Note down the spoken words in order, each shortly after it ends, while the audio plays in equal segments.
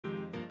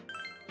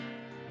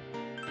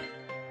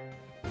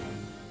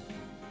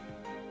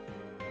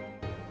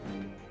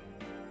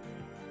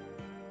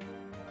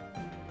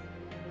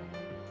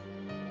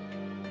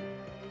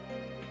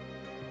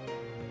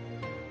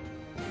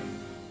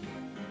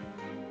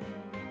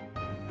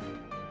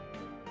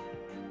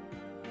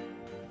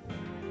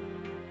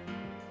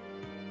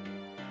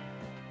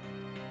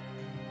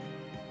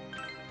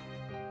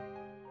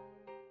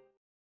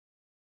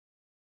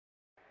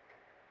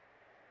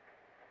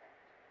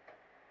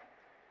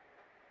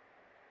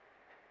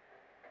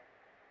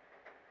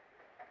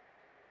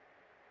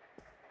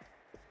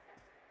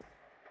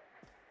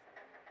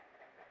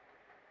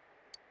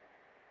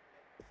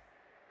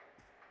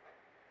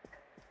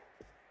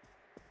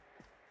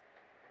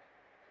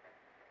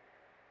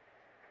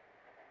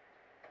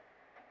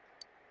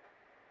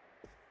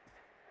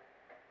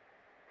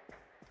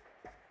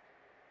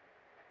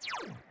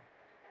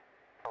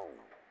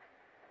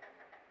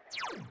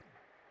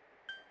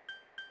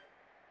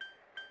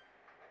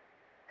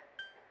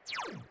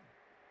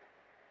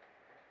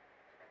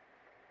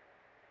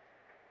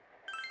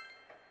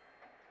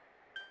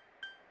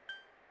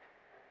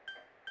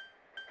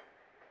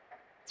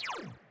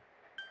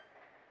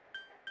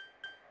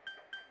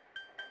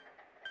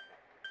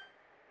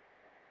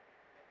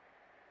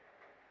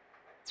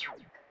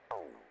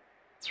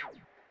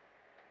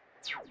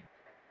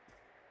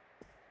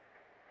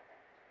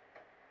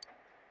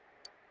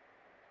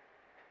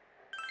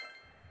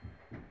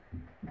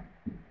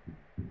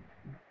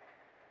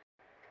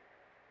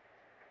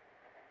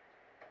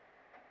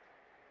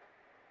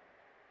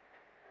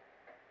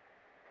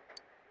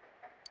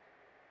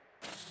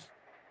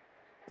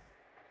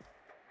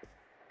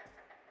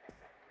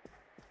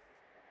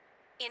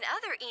In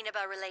other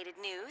Inaba-related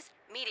news,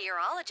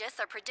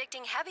 meteorologists are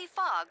predicting heavy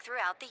fog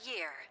throughout the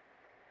year.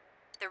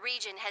 The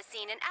region has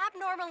seen an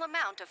abnormal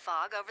amount of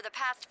fog over the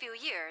past few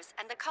years,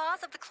 and the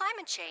cause of the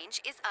climate change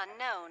is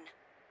unknown.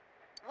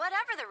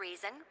 Whatever the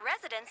reason,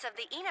 residents of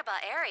the Inaba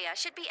area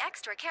should be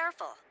extra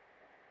careful.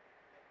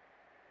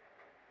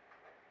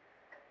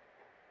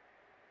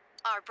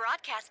 Our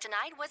broadcast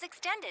tonight was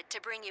extended to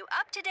bring you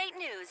up-to-date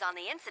news on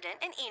the incident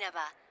in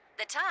Inaba.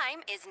 The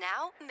time is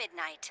now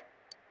midnight.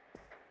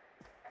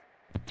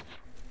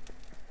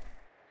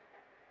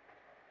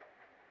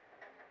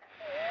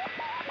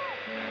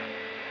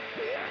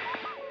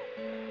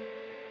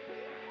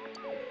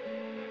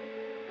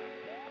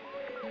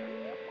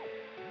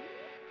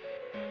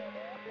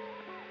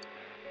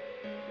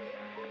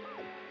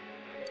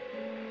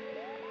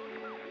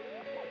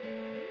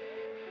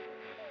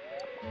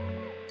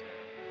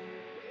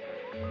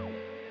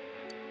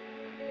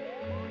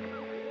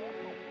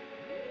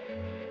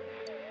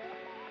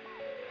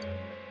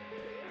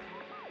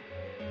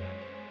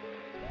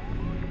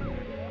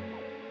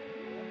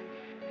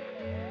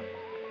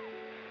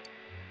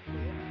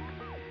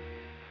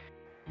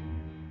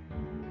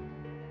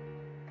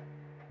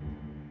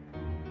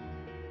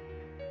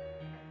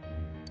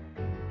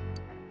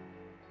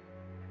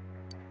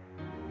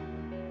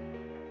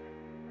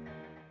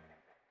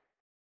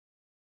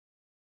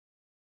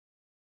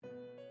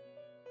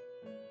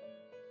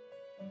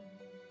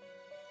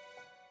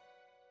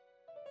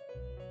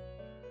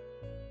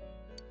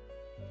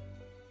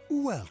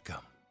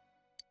 Welcome.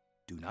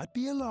 Do not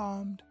be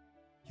alarmed.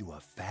 You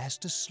are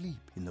fast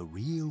asleep in the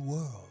real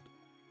world.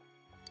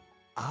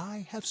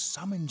 I have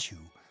summoned you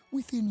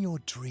within your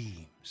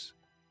dreams.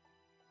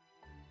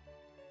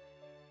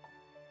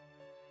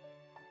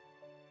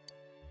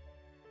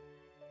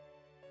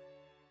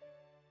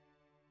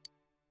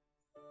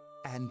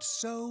 And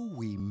so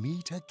we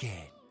meet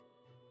again.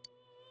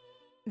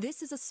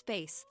 This is a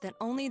space that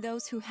only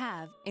those who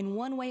have, in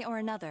one way or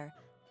another,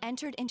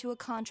 entered into a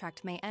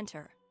contract may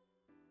enter.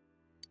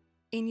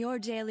 In your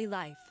daily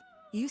life,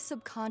 you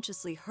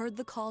subconsciously heard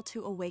the call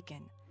to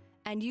awaken,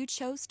 and you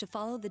chose to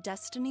follow the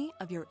destiny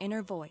of your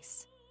inner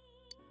voice,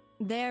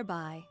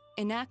 thereby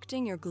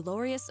enacting your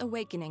glorious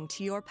awakening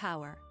to your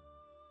power.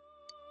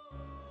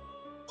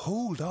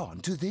 Hold on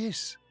to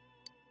this.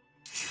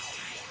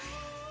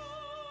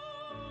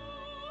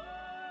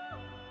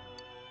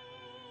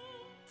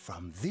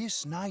 From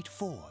this night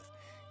forth,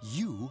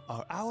 you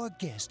are our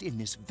guest in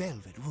this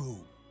velvet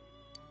room.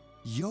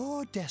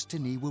 Your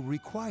destiny will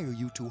require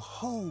you to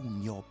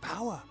hone your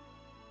power,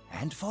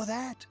 and for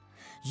that,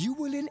 you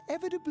will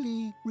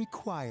inevitably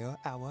require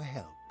our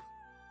help.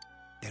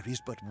 There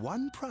is but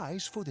one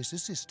price for this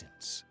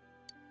assistance.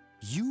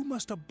 You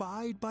must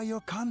abide by your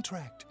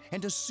contract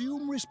and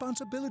assume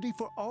responsibility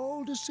for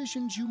all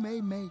decisions you may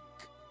make.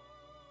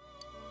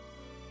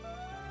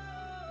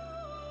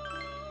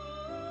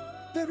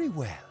 Very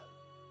well.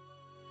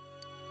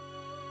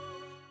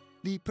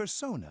 The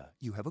persona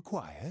you have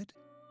acquired,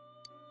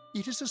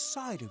 it is a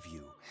side of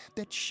you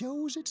that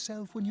shows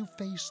itself when you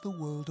face the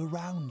world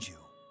around you.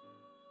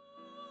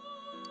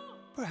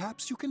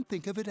 Perhaps you can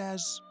think of it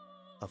as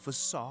a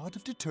facade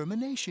of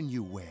determination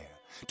you wear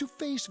to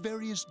face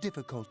various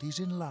difficulties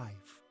in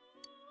life.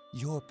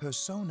 Your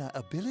persona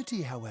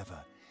ability, however,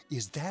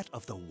 is that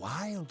of the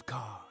wild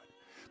card.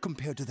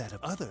 Compared to that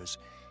of others,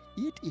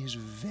 it is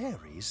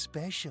very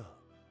special.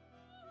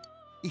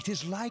 It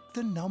is like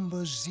the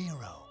number 0,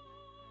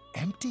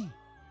 empty,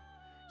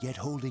 yet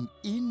holding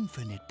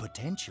infinite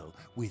potential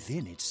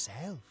within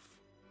itself.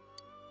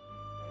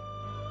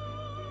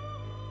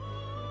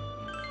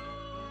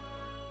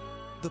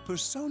 The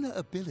persona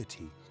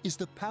ability is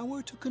the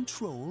power to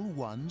control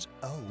one's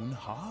own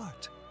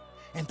heart,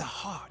 and the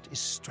heart is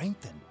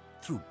strengthened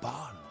through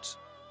bonds.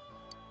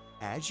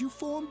 As you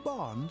form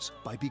bonds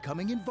by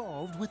becoming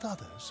involved with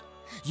others,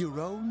 your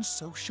own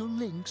social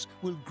links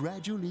will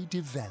gradually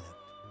develop.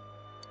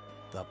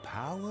 The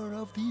power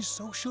of these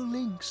social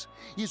links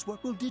is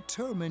what will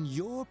determine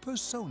your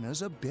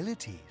persona's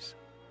abilities.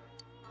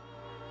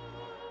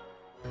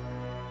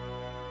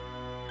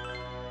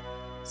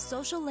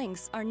 Social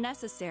links are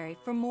necessary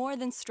for more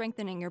than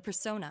strengthening your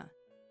persona.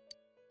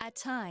 At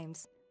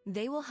times,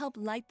 They will help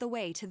light the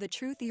way to the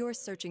truth you're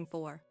searching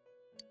for.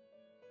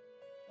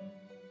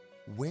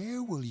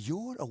 Where will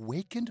your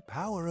awakened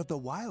power of the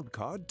wild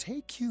card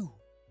take you?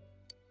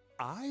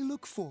 I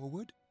look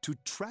forward to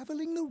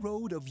traveling the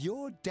road of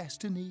your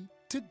destiny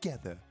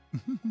together.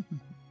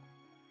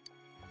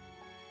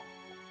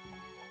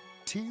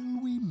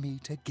 Till we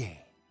meet again.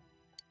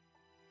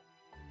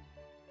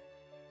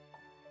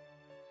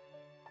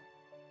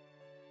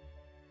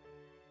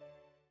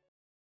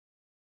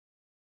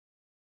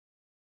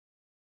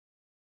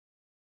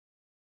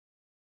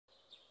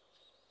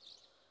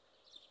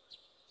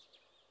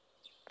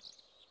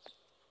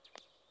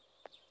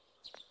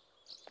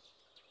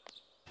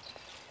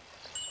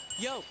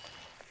 Yo!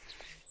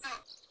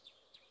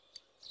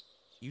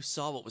 You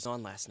saw what was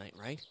on last night,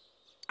 right?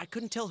 I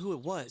couldn't tell who it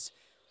was,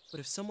 but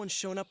if someone's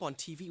shown up on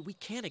TV, we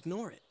can't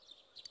ignore it.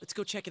 Let's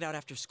go check it out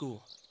after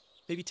school.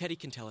 Maybe Teddy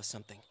can tell us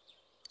something.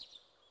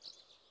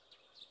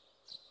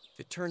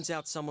 If it turns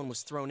out someone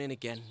was thrown in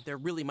again, there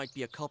really might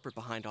be a culprit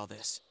behind all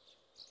this.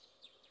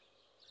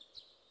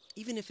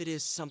 Even if it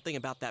is something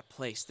about that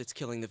place that's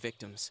killing the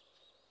victims.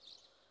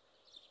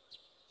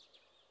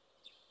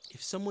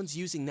 If someone's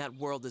using that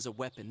world as a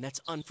weapon, that's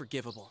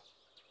unforgivable.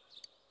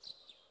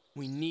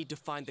 We need to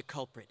find the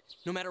culprit,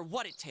 no matter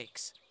what it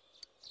takes.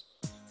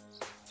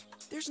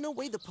 There's no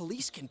way the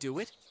police can do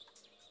it.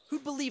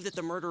 Who'd believe that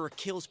the murderer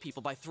kills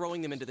people by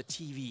throwing them into the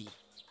TV?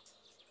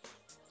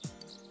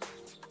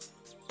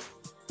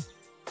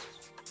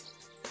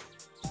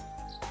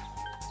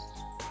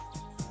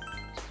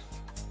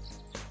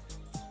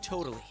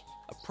 Totally.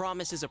 A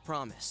promise is a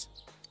promise.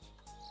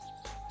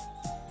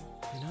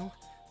 You know,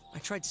 I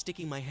tried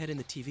sticking my head in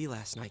the TV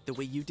last night the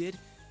way you did,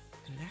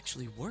 and it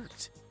actually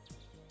worked.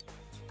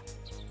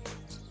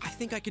 I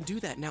think I can do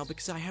that now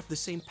because I have the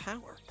same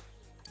power.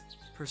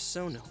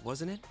 Persona,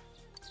 wasn't it?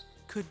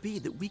 Could be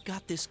that we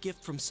got this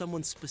gift from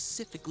someone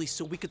specifically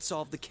so we could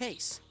solve the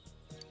case.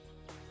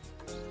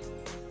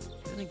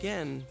 Then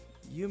again,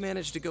 you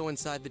managed to go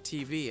inside the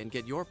TV and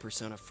get your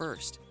persona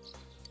first.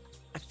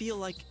 I feel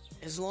like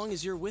as long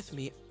as you're with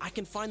me, I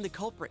can find the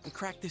culprit and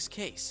crack this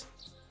case.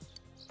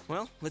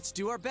 Well, let's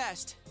do our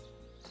best.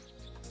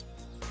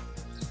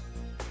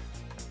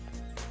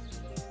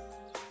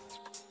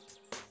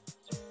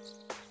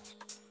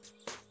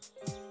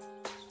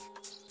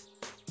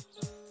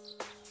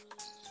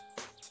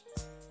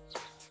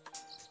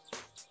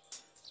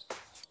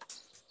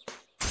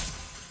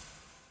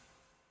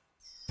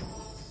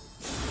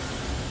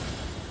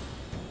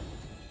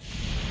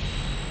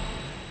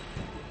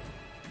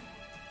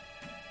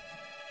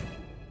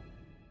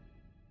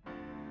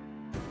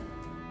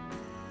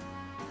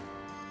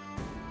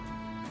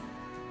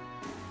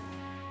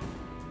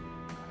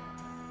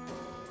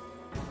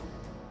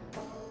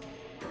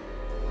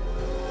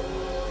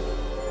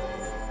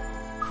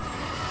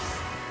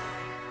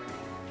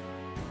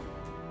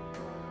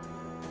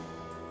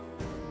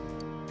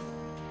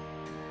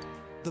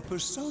 The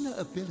persona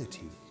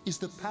ability is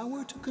the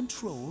power to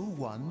control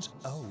one's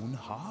own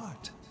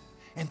heart.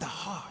 And the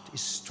heart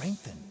is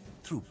strengthened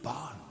through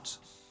bonds.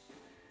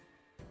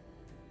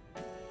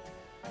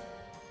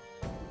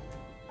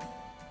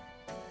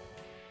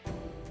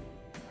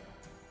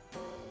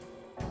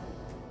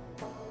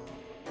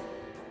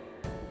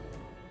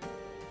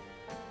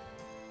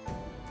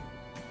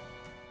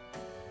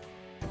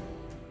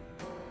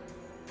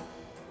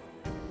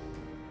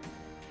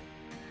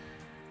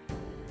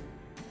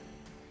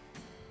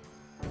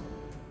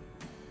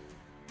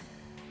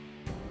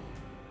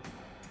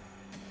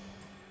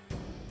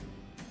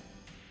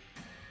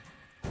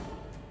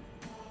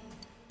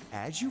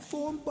 As you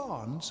form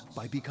bonds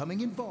by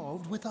becoming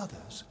involved with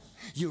others,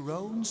 your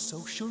own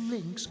social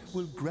links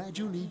will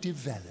gradually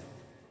develop.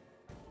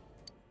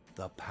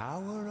 The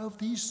power of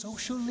these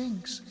social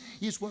links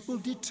is what will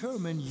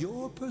determine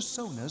your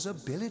persona's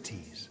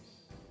abilities.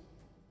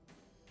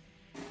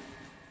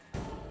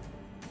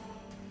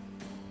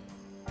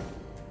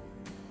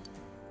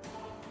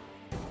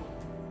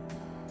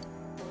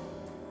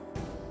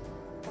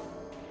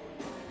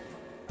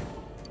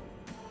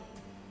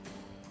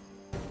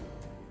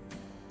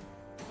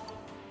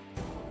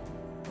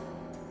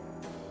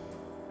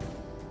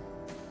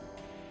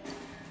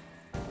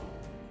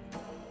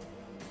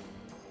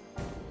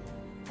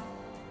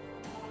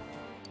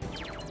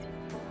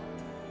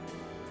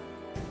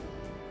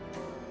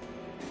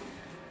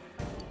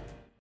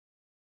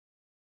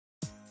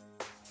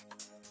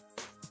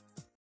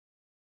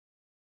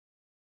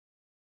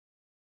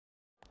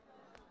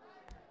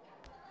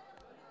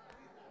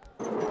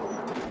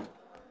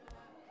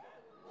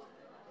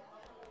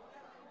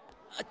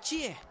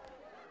 Achie!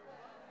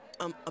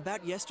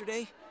 About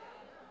yesterday?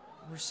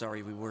 We're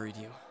sorry we worried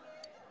you.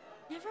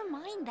 Never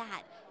mind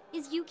that.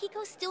 Is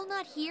Yukiko still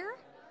not here?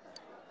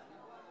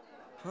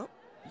 Huh?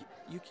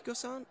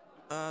 Yukiko-san?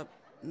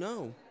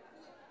 No.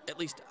 At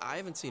least I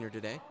haven't seen her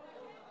today.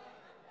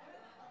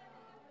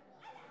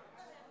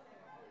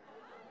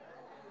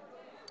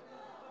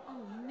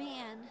 Oh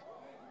man,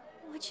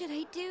 what should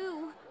I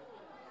do?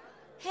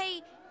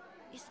 Hey,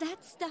 is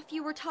that stuff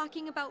you were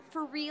talking about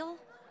for real?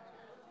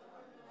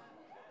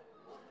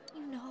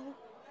 You know,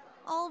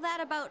 all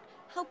that about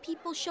how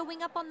people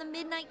showing up on the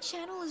Midnight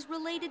Channel is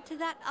related to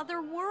that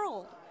other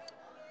world.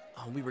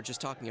 Oh, we were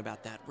just talking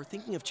about that. We're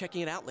thinking of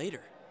checking it out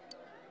later.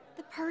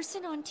 The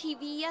person on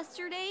TV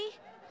yesterday?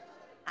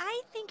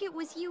 I think it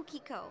was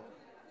Yukiko.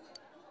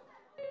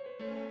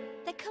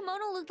 That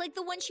kimono looked like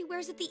the one she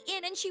wears at the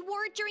inn, and she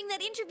wore it during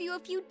that interview a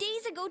few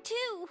days ago,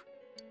 too.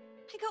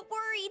 I got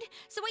worried,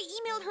 so I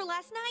emailed her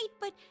last night,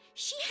 but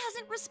she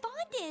hasn't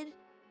responded.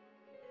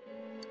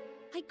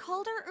 I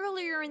called her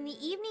earlier in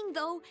the evening,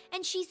 though,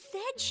 and she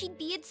said she'd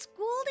be at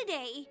school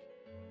today.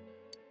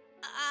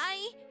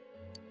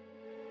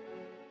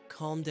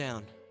 Calm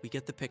down. We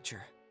get the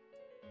picture.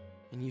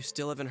 And you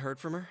still haven't heard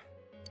from her?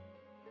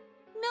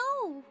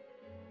 No.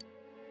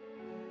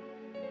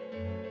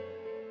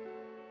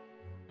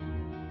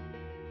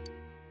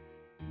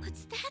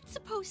 What's that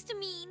supposed to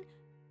mean?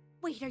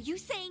 Wait, are you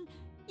saying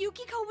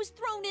Yukiko was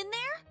thrown in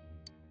there?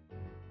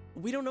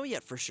 We don't know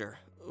yet for sure.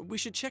 We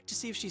should check to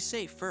see if she's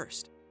safe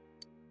first.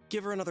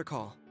 Give her another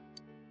call.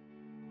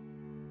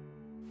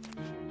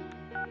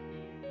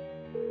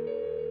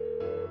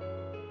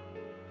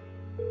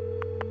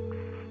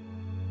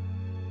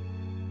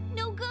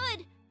 No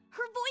good.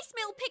 Her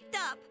voicemail picked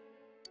up.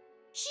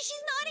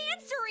 She's not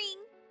answering.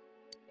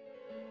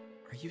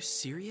 Are you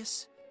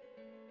serious?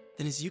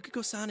 Then is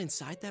Yukiko-san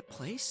inside that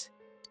place?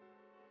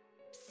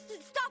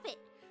 Stop it.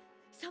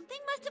 Something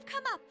must have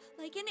come up,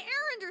 like an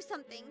errand or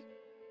something.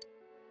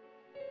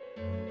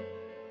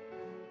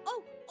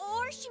 Oh,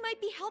 or she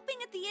might be helping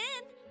at the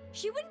inn.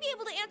 She wouldn't be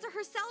able to answer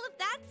herself if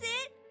that's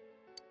it.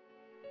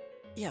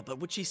 Yeah, but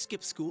would she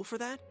skip school for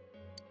that?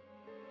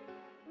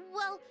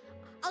 Well,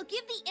 I'll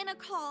give the inn a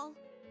call.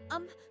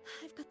 I've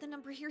got the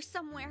number here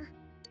somewhere.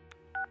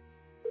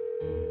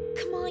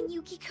 Come on,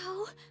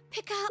 Yukiko.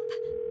 Pick up.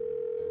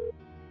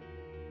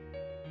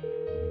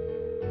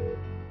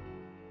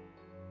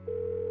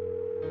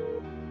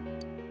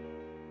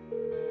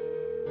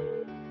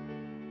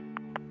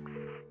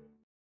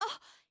 Oh,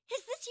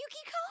 is this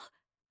Yukiko?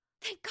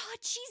 Thank God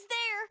she's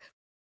there.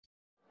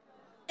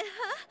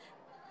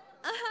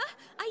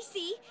 I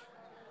see.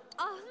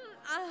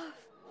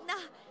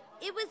 Nah,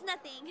 it was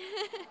nothing.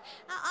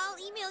 I'll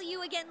email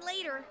you again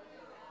later.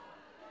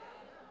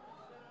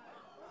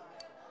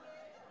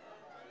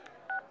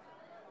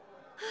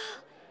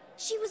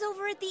 She was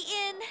over at the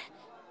inn.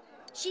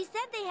 She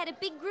said they had a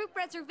big group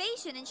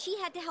reservation and she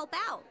had to help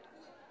out.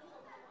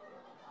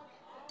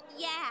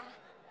 Yeah.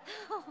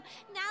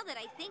 Now that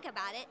I think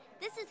about it,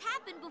 this has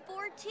happened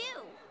before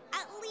too.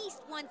 At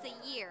least once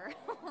a year.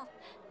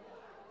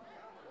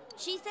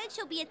 She said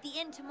she'll be at the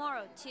inn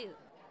tomorrow too.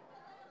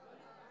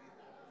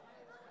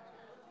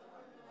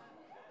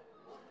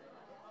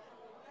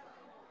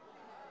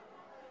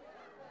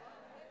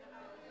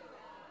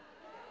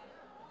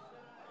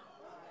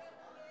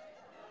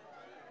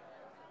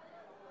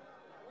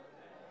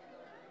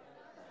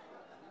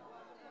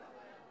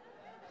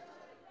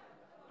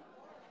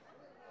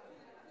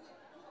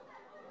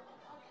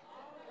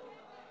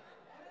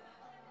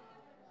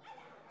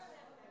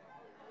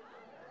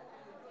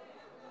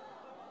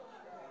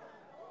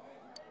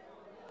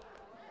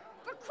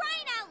 For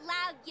crying out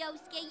loud,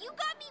 Yosuke, you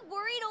got me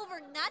worried over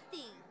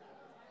nothing.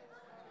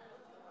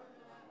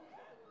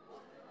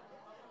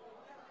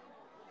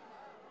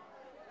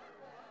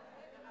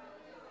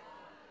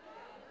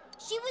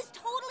 She was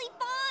totally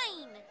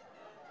fine.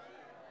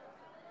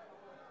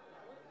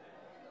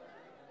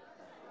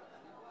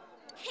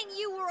 And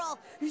you were all,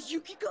 is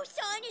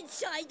Yukiko-san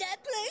inside that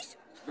place?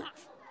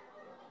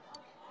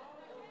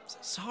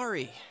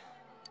 Sorry,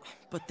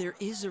 but there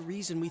is a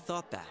reason we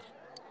thought that.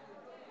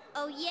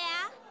 Oh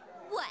yeah?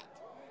 What?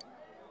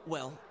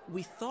 Well,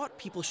 we thought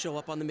people show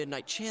up on the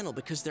Midnight Channel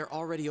because they're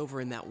already over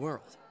in that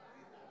world.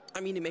 I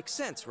mean, it makes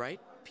sense, right?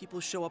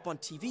 People show up on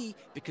TV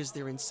because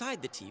they're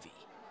inside the TV.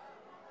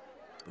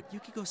 But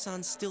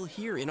Yukiko-san's still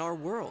here in our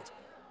world.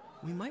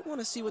 We might want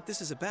to see what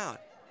this is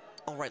about.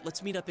 All right,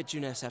 let's meet up at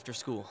Junes after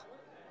school.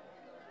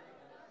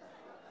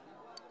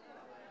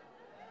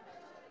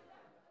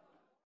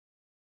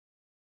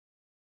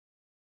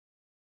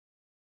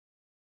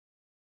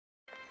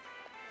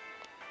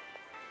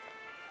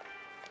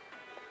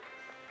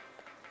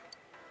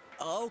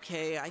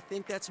 Okay, I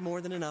think that's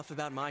more than enough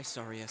about my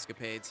sorry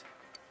escapades.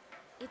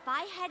 If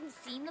I hadn't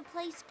seen the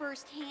place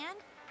firsthand,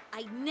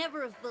 I'd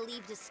never have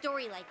believed a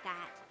story like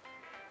that.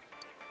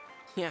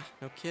 Yeah,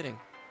 no kidding.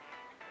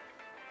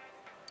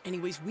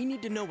 Anyways, we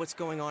need to know what's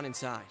going on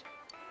inside.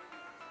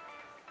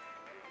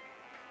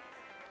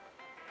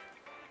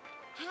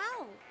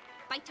 How?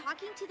 By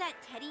talking to that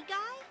Teddy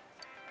guy?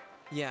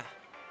 Yeah.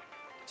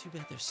 Too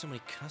bad there's so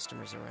many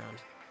customers around.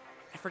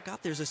 I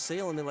forgot there's a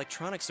sale in the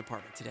electronics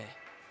department today.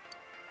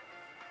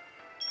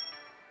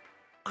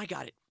 I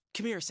got it.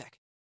 Come here a sec.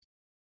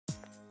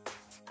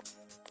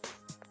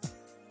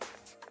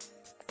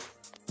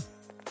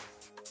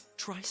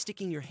 Try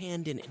sticking your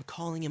hand in and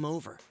calling him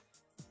over.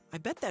 I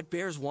bet that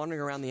bear's wandering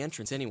around the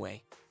entrance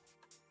anyway.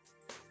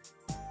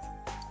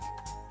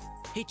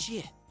 Hey,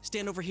 Chia,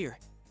 stand over here.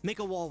 Make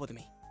a wall with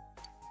me.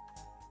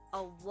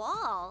 A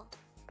wall?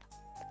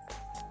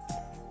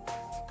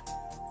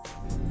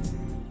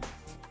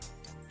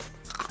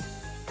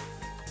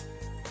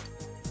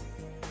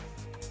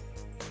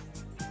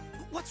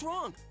 What's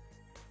wrong?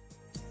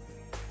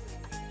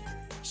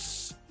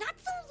 Shh! Not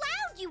so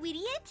loud, you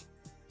idiot!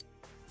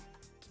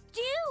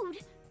 Dude!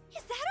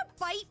 Is that a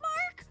bite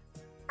mark?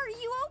 Are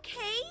you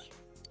okay?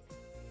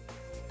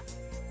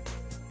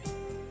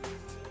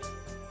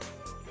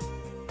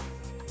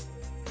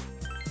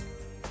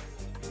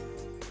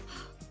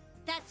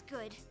 That's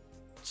good.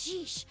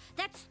 Sheesh,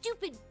 that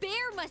stupid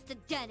bear must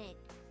have done it.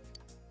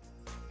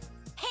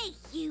 Hey,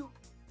 you!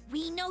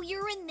 We know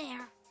you're in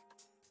there.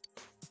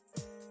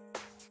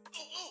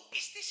 Oh,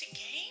 is this a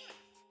game?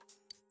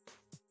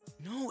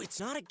 No, it's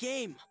not a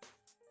game.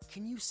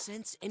 Can you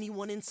sense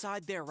anyone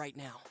inside there right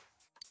now?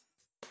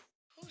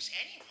 Who's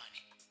anyone?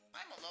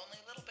 I'm a lonely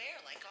little bear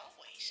like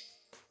always.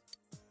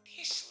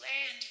 This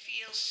land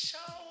feels so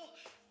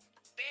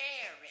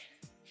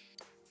barren.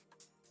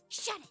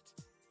 Shut it!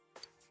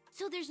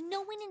 So there's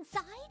no one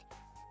inside?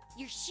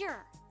 You're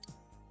sure?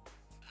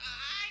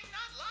 I'm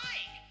not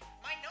lying.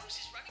 My nose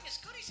is running as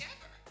good as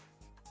ever.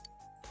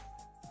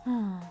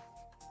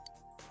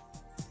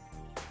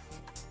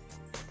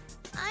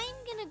 I'm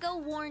gonna go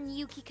warn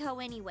Yukiko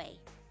anyway.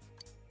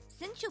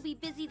 Since she'll be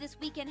busy this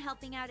weekend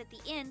helping out at the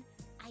inn,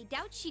 I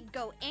doubt she'd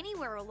go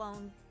anywhere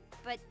alone,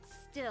 but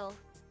still.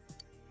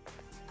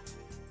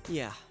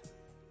 Yeah.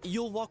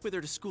 You'll walk with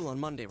her to school on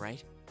Monday,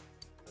 right?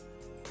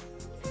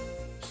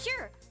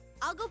 Sure,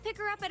 I'll go pick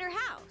her up at her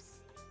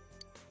house.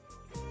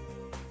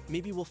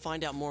 Maybe we'll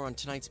find out more on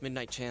tonight's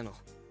Midnight Channel.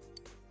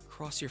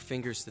 Cross your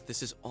fingers that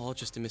this is all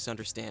just a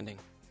misunderstanding.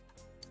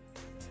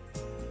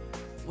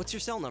 What's your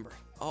cell number?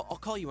 I'll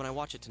call you when I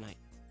watch it tonight.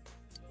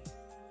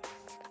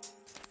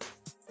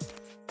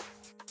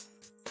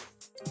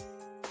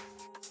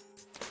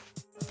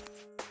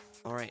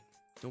 All right,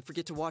 don't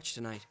forget to watch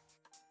tonight.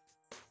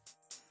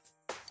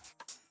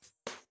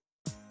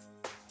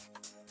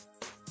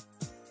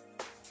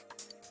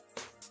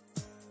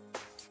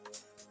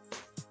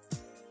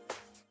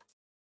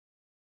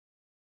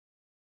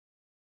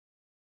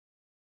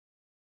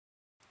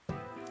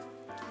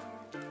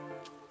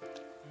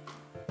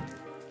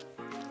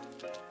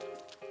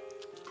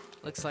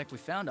 Looks like we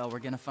found all we're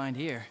gonna find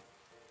here.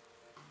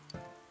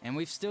 And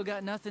we've still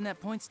got nothing that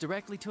points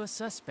directly to a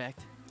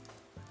suspect.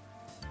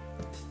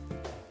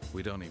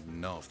 We don't even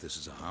know if this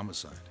is a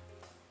homicide.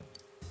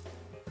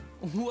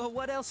 Well,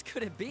 what else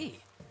could it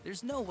be?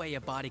 There's no way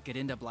a body could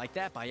end up like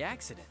that by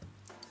accident.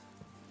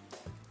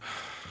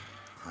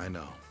 I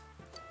know.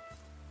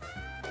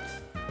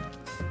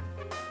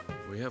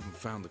 We haven't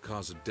found the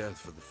cause of death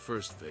for the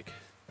first Vic,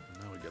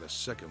 and now we got a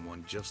second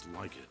one just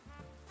like it.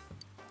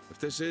 If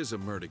this is a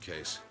murder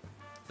case,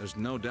 there's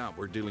no doubt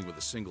we're dealing with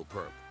a single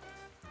perp.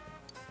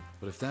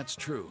 But if that's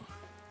true,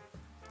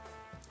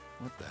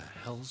 what the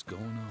hell's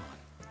going on?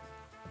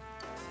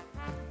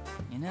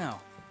 You know,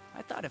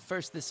 I thought at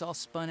first this all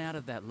spun out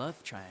of that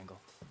love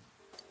triangle.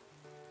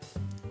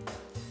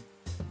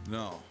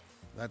 No,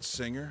 that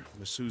singer,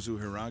 Misuzu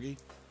Hiragi,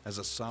 has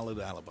a solid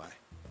alibi.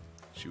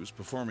 She was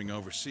performing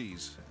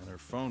overseas, and her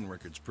phone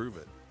records prove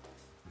it.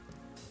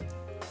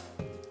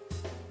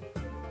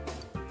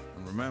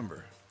 And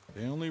remember,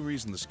 the only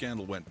reason the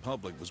scandal went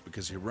public was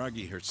because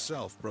Hiragi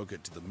herself broke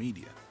it to the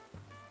media.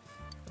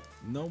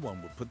 No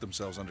one would put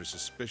themselves under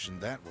suspicion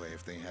that way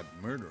if they had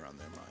murder on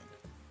their mind.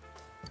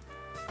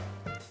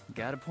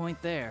 Got a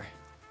point there.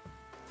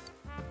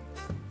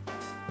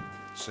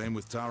 Same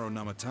with Taro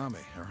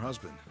Namatame, her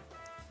husband.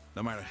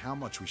 No matter how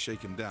much we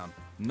shake him down,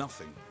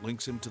 nothing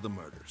links him to the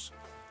murders.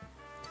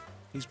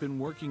 He's been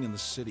working in the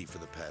city for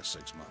the past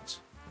 6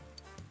 months.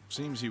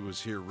 Seems he was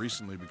here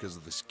recently because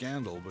of the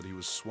scandal, but he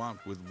was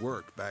swamped with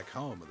work back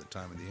home at the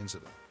time of the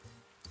incident.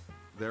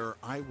 There are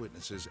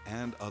eyewitnesses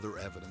and other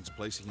evidence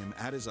placing him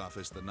at his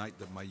office the night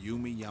that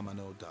Mayumi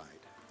Yamano died.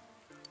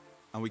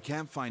 And we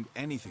can't find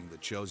anything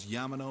that shows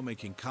Yamano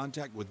making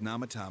contact with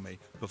Namatame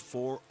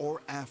before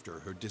or after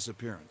her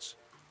disappearance.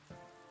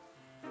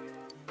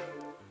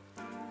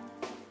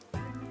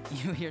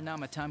 You hear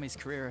Namatame's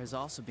career has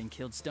also been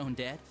killed stone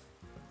dead?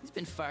 He's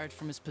been fired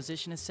from his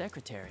position as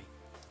secretary.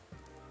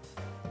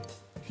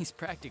 He's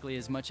practically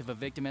as much of a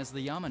victim as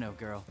the Yamano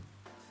girl.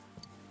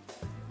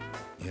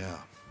 Yeah,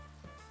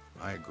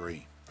 I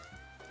agree.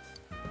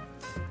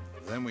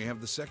 Then we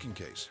have the second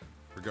case,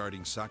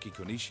 regarding Saki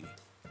Konishi.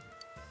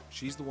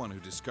 She's the one who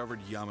discovered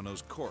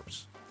Yamano's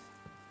corpse.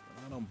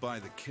 But I don't buy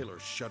the killer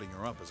shutting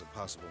her up as a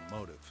possible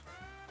motive.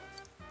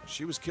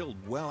 She was killed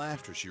well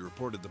after she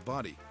reported the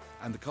body,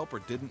 and the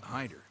culprit didn't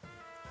hide her.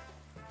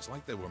 It's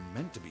like they were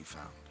meant to be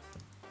found.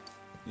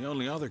 The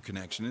only other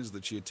connection is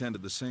that she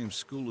attended the same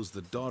school as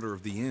the daughter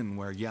of the inn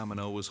where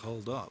Yamano was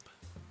holed up.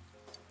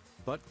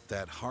 But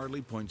that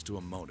hardly points to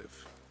a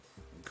motive.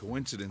 And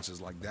coincidences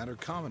like that are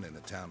common in a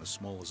town as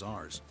small as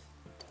ours.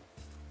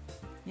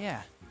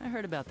 Yeah, I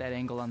heard about that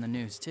angle on the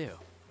news too.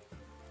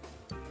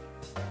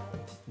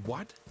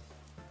 What?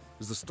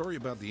 Is the story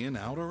about the inn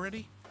out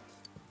already?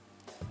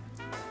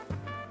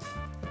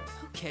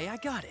 Okay, I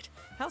got it.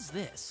 How's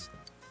this?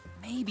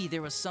 Maybe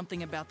there was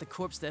something about the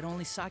corpse that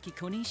only Saki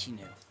Konishi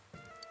knew.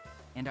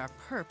 And our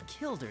perp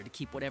killed her to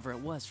keep whatever it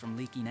was from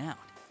leaking out.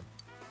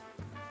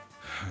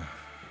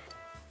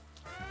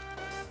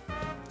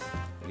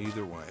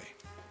 Either way,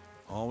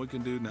 all we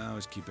can do now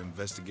is keep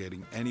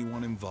investigating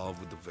anyone involved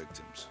with the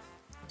victims.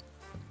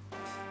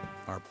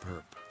 Our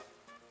perp.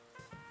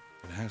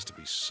 It has to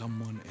be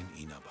someone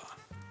in Inaba.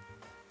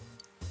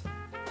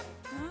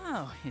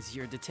 Oh, is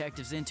your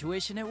detective's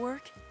intuition at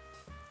work?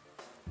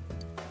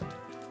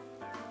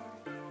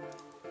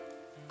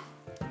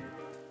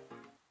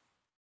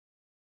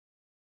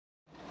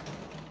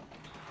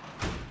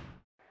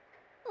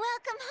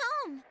 Welcome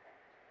home.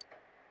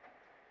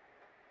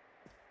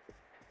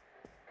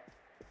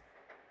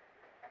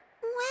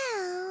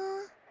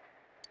 Well...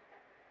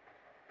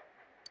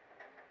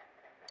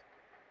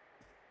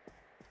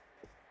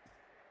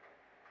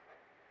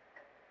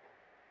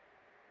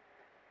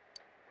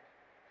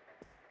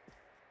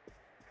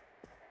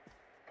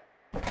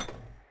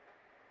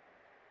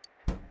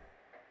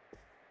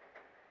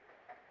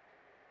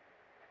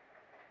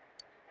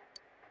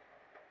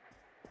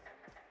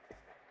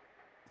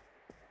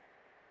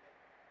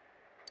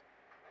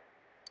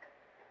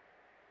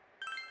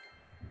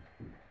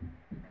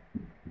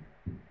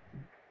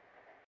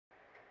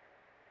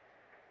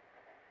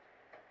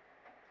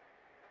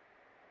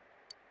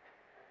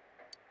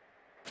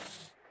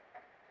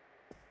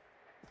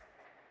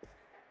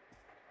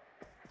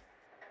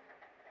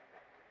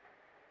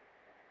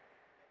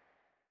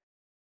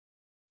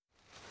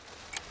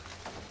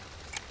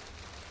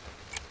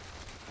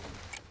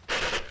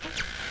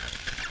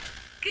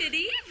 Good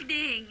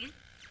evening!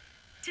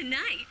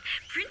 Tonight,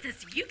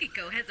 Princess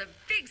Yukiko has a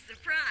big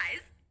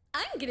surprise.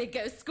 I'm gonna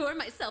go score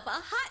myself a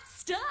hot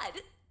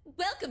stud.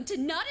 Welcome to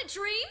Not a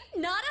Dream,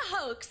 Not a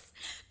Hoax.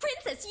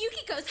 Princess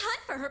Yukiko's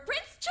hunt for her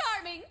Prince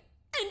Charming.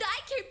 And I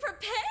came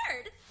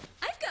prepared.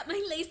 I've got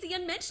my lacy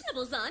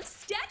unmentionables on,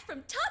 stacked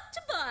from top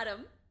to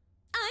bottom.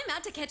 I'm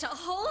out to catch a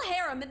whole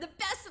harem, and the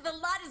best of the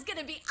lot is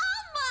gonna be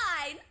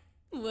all mine.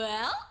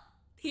 Well,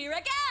 here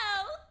I go.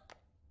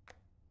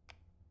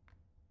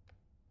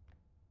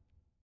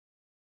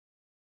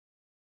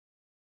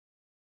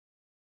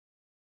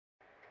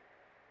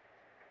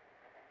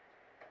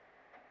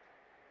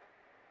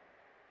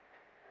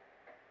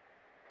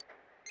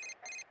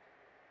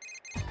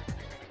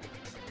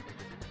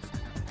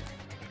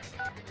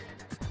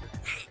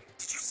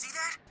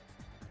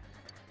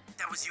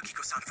 That was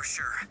Yukiko-san for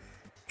sure.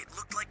 It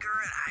looked like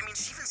her, and I mean,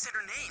 she even said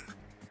her name.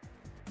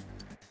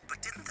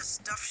 But didn't the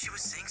stuff she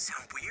was saying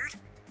sound weird?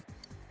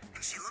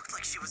 And she looked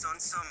like she was on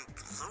some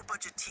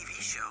low-budget TV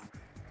show.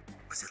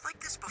 Was it like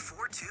this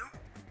before, too?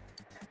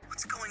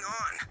 What's going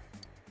on?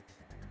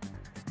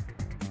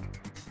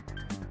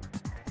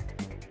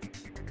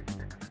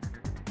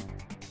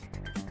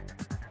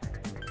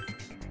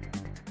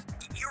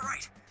 You're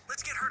right.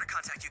 Let's get her to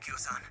contact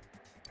Yukio-san.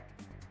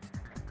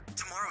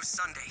 Tomorrow's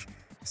Sunday,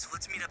 so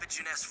let's meet up at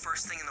Jeunesse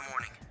first thing in the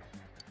morning.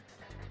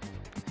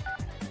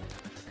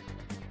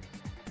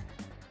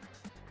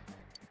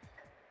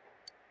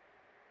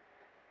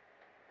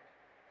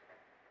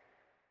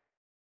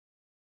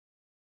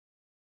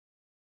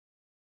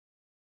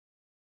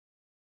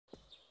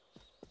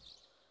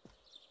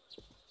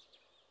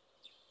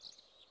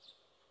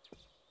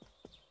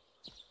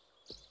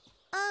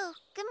 Oh,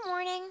 good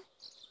morning.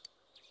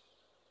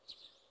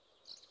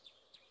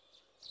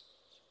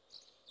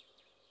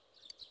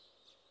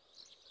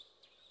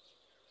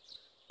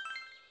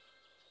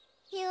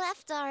 He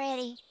left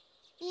already.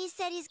 He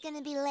said he's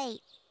gonna be late.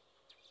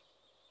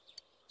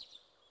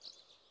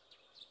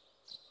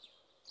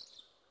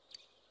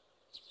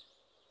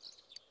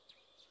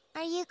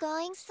 Are you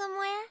going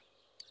somewhere?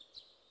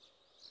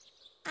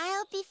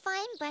 I'll be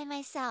fine by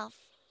myself.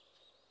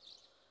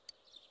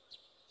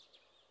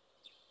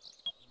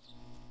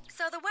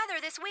 So the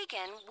weather this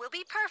weekend will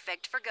be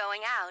perfect for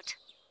going out.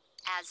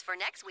 As for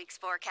next week's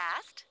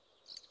forecast...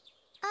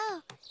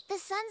 Oh, the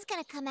sun's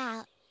gonna come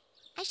out.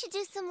 I should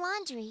do some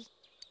laundry.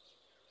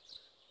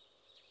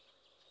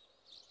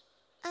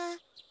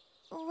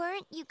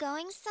 Weren't you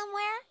going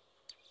somewhere?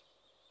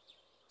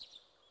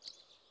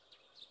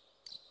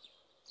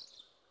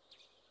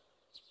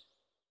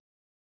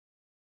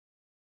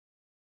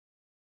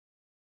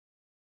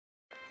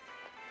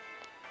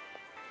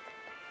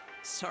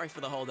 Sorry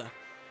for the holdup.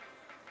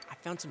 I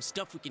found some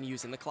stuff we can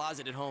use in the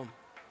closet at home.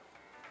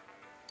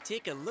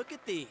 Take a look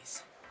at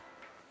these.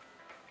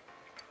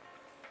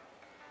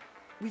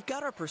 We've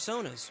got our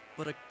personas,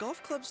 but a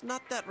golf club's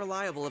not that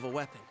reliable of a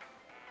weapon.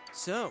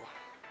 So,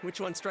 which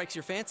one strikes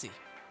your fancy?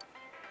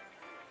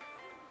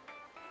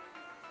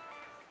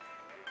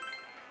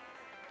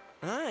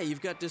 Ah,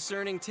 you've got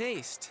discerning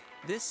taste.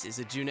 This is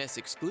a Jeunesse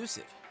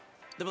exclusive.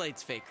 The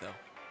blade's fake, though.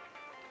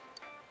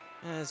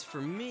 As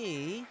for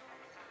me...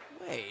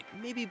 Wait,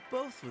 maybe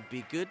both would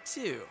be good,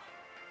 too.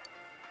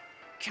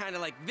 Kinda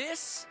like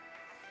this?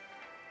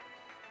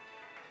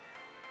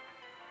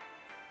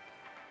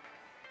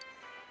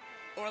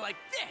 Or like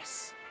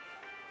this?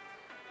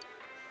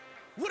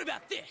 What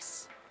about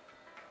this?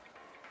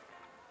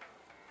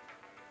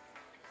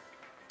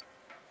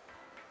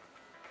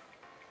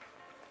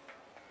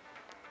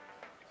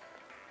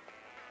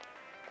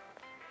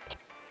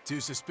 Two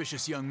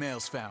suspicious young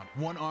males found,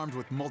 one armed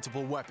with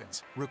multiple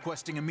weapons,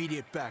 requesting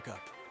immediate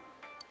backup.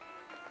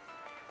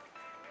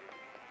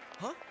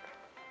 Huh?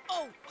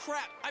 Oh,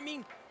 crap. I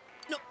mean,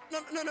 no.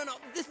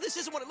 This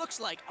isn't what it looks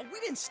like. We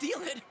didn't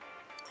steal it.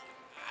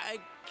 I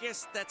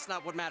guess that's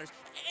not what matters.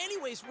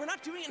 Anyways, we're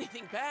not doing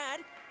anything bad.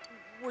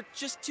 We're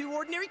just two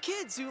ordinary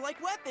kids who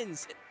like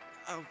weapons.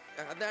 Oh,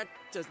 that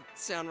doesn't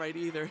sound right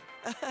either.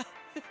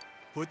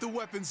 Put the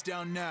weapons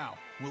down now.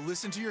 We'll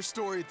listen to your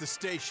story at the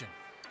station.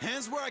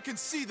 Hands where I can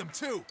see them,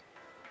 too.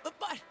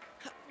 But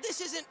this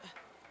isn't...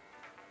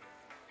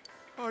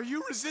 Are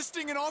you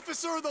resisting an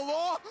officer of the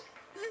law?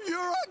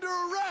 You're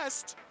under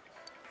arrest!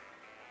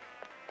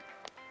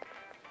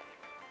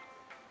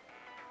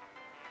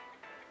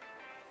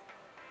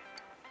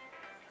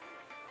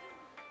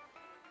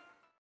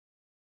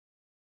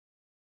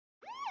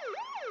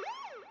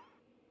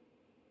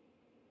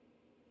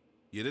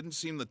 You didn't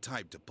seem the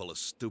type to pull a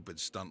stupid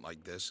stunt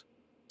like this.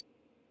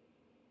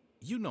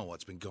 You know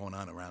what's been going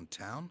on around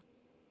town.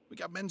 We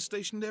got men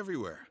stationed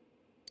everywhere.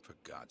 For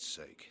God's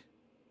sake.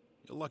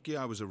 You're lucky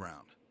I was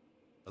around.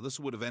 Or this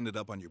would have ended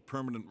up on your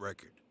permanent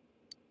record.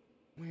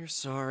 We're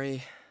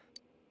sorry.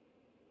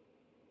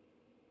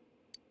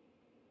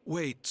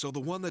 Wait, so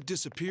the one that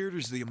disappeared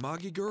is the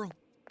Amagi girl?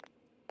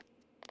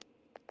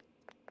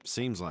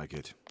 Seems like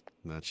it.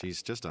 That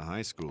she's just a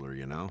high schooler,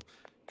 you know.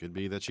 Could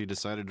be that she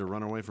decided to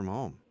run away from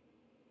home.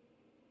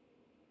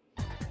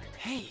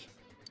 Hey,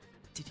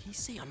 did he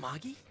say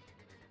Amagi?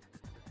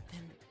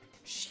 Then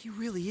she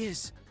really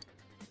is.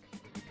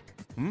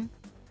 Hmm?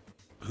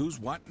 Who's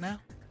what now?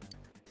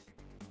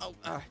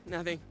 Oh,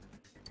 nothing.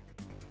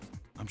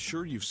 I'm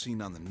sure you've seen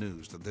on the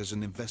news that there's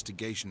an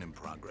investigation in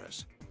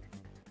progress.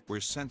 We're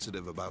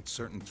sensitive about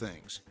certain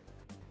things.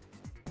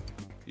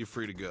 You're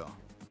free to go.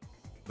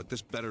 But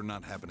this better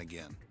not happen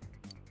again.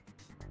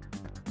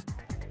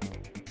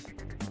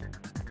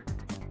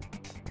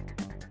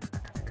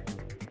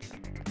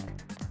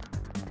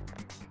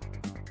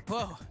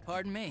 Whoa,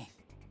 pardon me.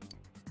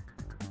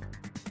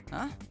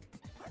 Huh?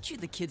 Aren't you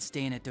the kid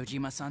staying at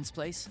Dojima-san's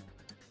place?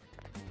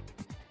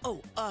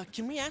 Oh,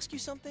 can we ask you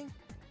something?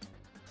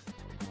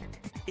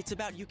 It's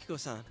about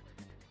Yukiko-san.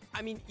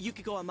 I mean,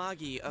 Yukiko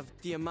Amagi of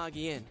the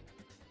Amagi Inn.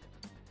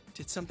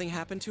 Did something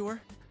happen to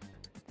her?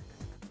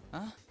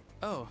 Huh?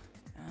 Oh,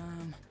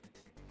 am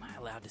I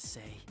allowed to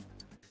say?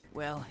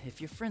 Well, if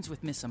you're friends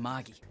with Miss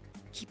Amagi,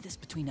 keep this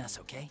between us,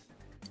 okay?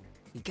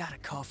 We got a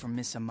call from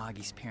Miss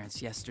Amagi's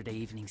parents yesterday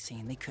evening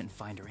saying they couldn't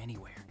find her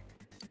anywhere.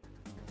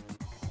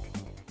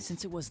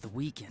 Since it was the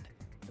weekend,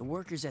 the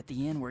workers at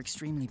the inn were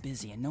extremely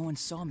busy and no one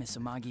saw Miss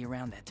Amagi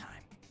around that time.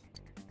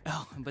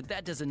 Oh, but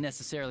that doesn't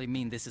necessarily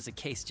mean this is a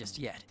case just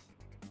yet.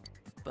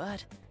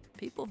 But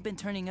people have been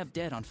turning up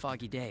dead on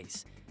foggy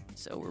days,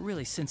 so we're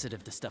really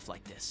sensitive to stuff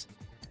like this.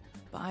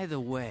 By the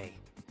way,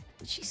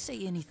 did she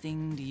say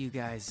anything to you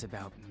guys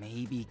about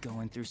maybe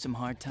going through some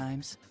hard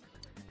times?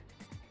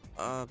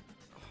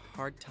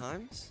 Hard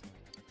times?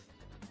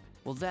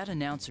 Well, that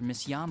announcer,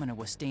 Miss Yamano,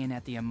 was staying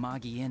at the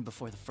Amagi Inn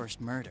before the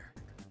first murder.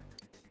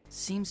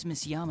 Seems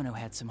Miss Yamano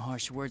had some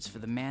harsh words for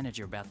the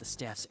manager about the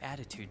staff's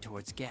attitude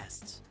towards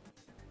guests.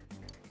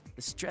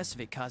 The stress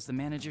of it caused the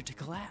manager to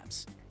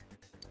collapse.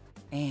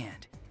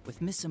 And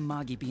with Miss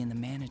Amagi being the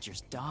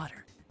manager's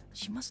daughter,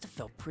 she must have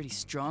felt pretty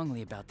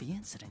strongly about the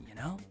incident, you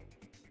know?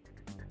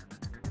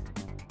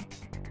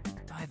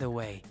 By the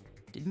way,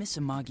 did Miss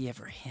Amagi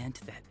ever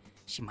hint that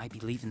she might be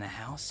leaving the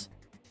house?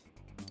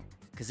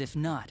 Because if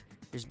not,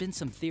 there's been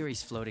some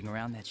theories floating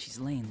around that she's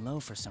laying low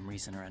for some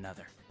reason or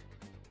another.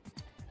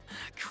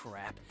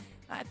 Crap,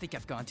 I think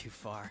I've gone too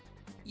far.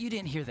 You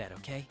didn't hear that,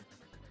 okay?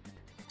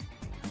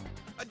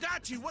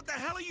 Adachi, what the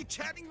hell are you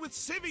chatting with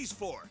civvies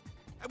for?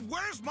 And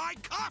where's my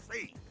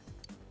coffee?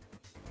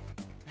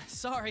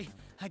 Sorry,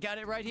 I got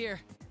it right here.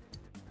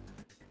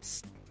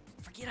 Psst,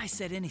 forget I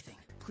said anything,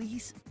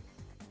 please.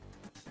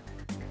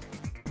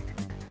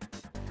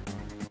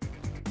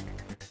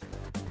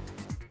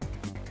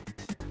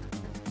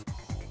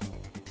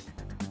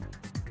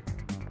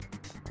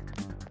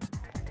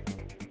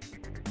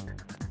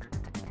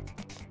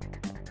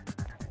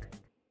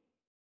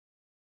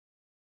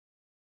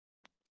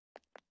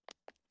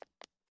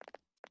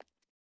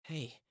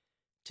 Hey,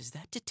 does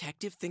that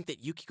detective think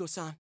that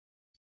Yukiko-san...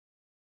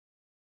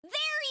 There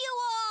you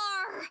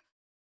are!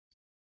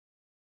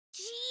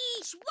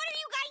 Jeez, what are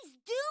you guys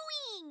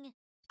doing?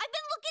 I've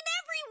been looking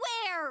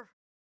everywhere!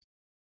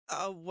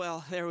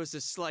 Well, there was a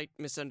slight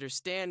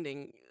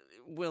misunderstanding.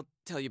 We'll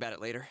tell you about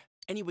it later.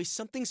 Anyway,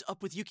 something's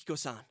up with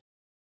Yukiko-san.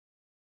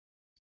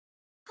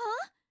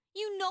 Huh?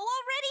 You know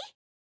already?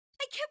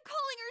 I kept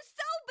calling her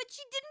so, but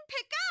she didn't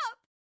pick up.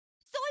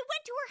 So I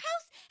went to her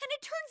house, and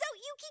it turns out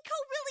Yukiko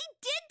really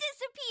did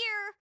disappear.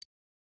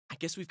 I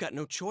guess we've got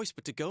no choice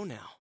but to go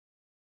now.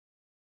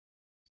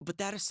 But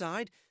that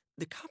aside,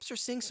 the cops are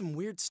saying some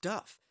weird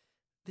stuff.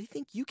 They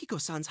think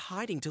Yukiko-san's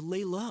hiding to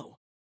lay low.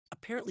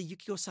 Apparently,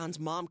 Yukiko-san's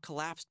mom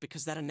collapsed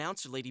because that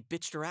announcer lady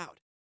bitched her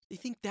out. They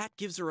think that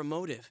gives her a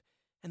motive.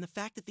 And the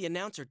fact that the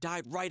announcer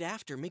died right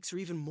after makes her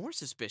even more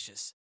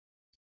suspicious.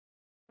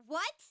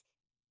 What?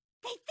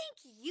 They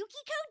think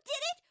Yukiko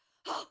did it?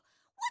 Oh,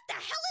 what the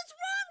hell is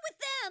wrong with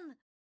them?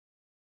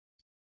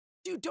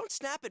 Dude, don't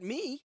snap at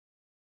me.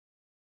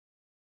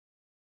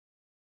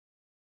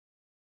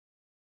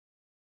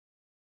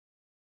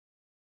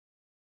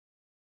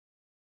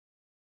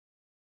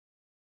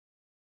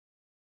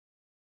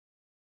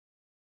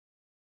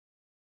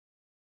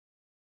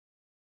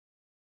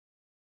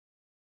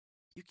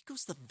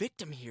 Yukiko's the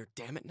victim here,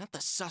 damn it, not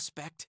the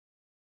suspect.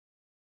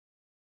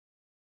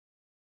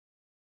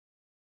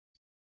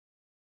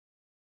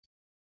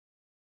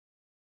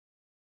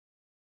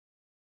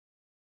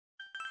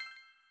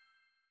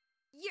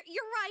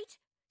 You're right.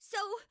 So,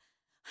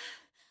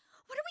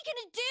 what are we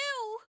gonna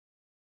do?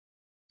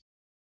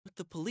 With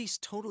the police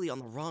totally on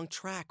the wrong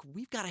track,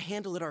 we've got to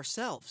handle it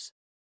ourselves.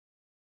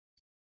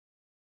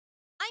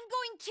 I'm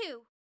going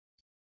to.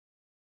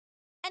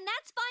 And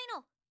that's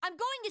final. I'm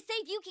going to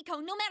save Yukiko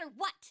no matter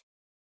what.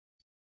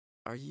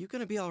 Are you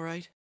gonna be all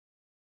right?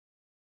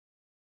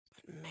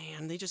 But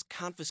man, they just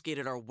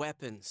confiscated our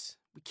weapons.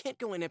 We can't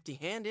go in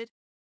empty-handed.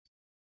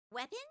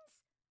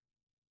 Weapons?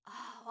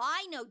 Oh,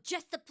 I know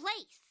just the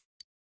place.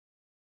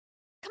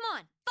 Come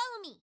on,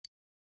 follow me.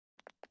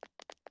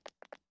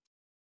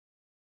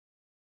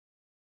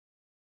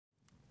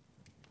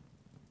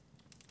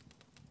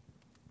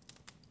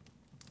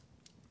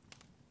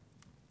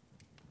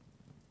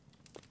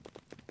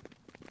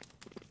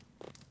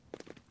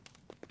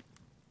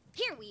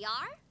 Here we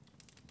are.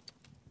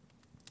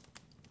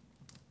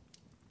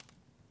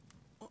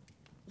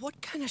 What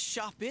kind of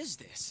shop is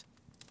this?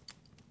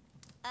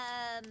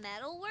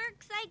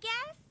 Metalworks, I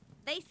guess?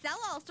 They sell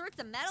all sorts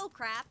of metal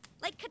crap,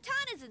 like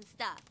katanas and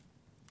stuff.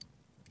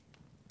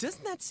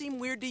 Doesn't that seem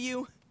weird to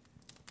you?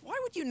 Why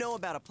would you know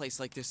about a place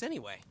like this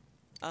anyway?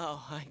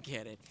 Oh, I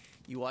get it.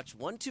 You watch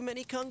one too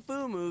many kung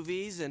fu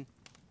movies and...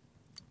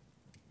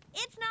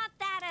 It's not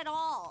that at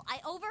all. I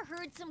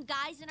overheard some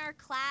guys in our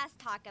class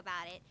talk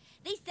about it.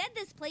 They said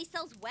this place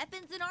sells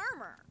weapons and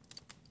armor.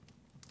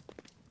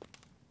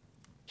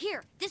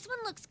 Here, this one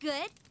looks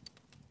good.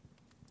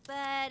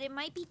 But it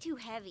might be too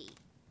heavy.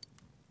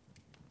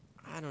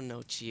 I don't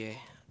know, Chie.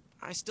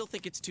 I still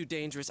think it's too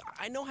dangerous.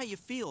 I know how you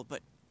feel,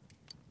 but...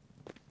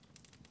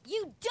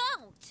 You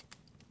don't!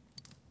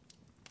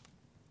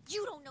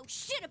 You don't know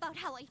shit about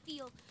how I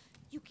feel.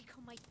 Yukiko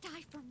might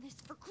die from this,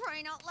 for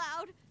crying out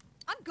loud.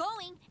 I'm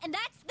going, and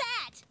that's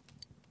that!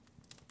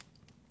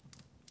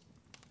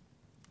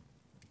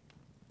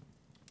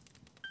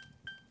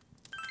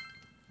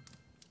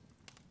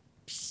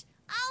 Psh,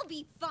 I'll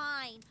be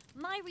fine.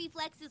 My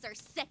reflexes are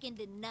second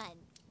to none.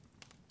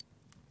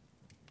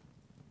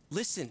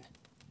 Listen,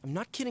 I'm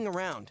not kidding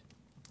around.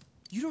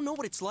 You don't know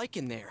what it's like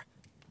in there.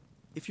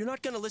 If you're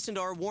not gonna listen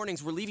to our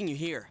warnings, we're leaving you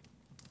here.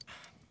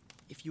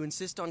 If you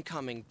insist on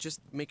coming,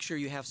 just make sure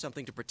you have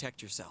something to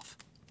protect yourself.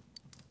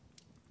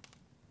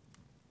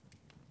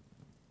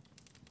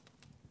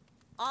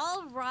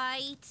 All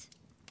right.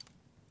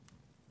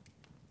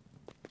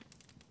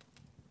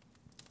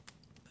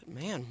 But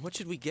man, what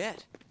should we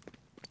get?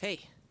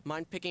 Hey,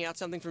 mind picking out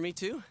something for me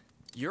too?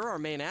 You're our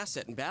main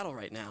asset in battle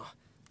right now,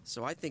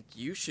 so I think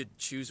you should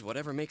choose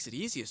whatever makes it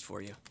easiest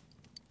for you.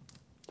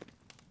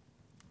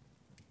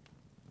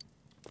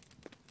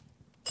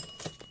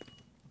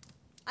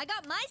 I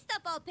got my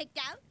stuff all picked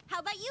out. How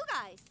about you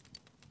guys?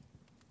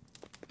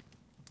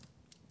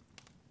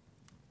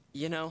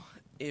 You know,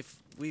 if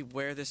we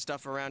wear this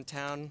stuff around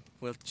town,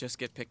 we'll just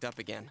get picked up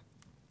again.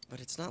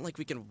 But it's not like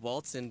we can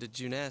waltz into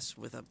Juness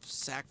with a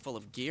sack full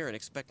of gear and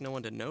expect no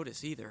one to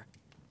notice either.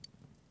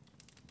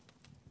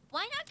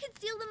 Why not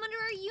conceal them under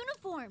our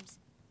uniforms?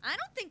 I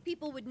don't think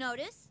people would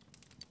notice.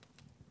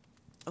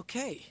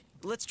 Okay,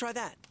 let's try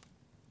that.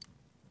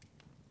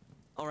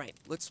 All right,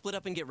 let's split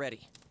up and get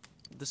ready.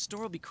 The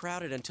store will be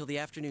crowded until the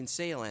afternoon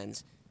sale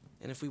ends,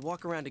 and if we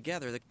walk around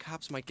together, the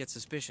cops might get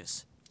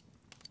suspicious.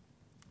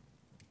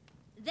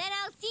 Then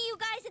I'll see you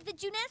guys at the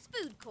Juness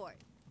food court.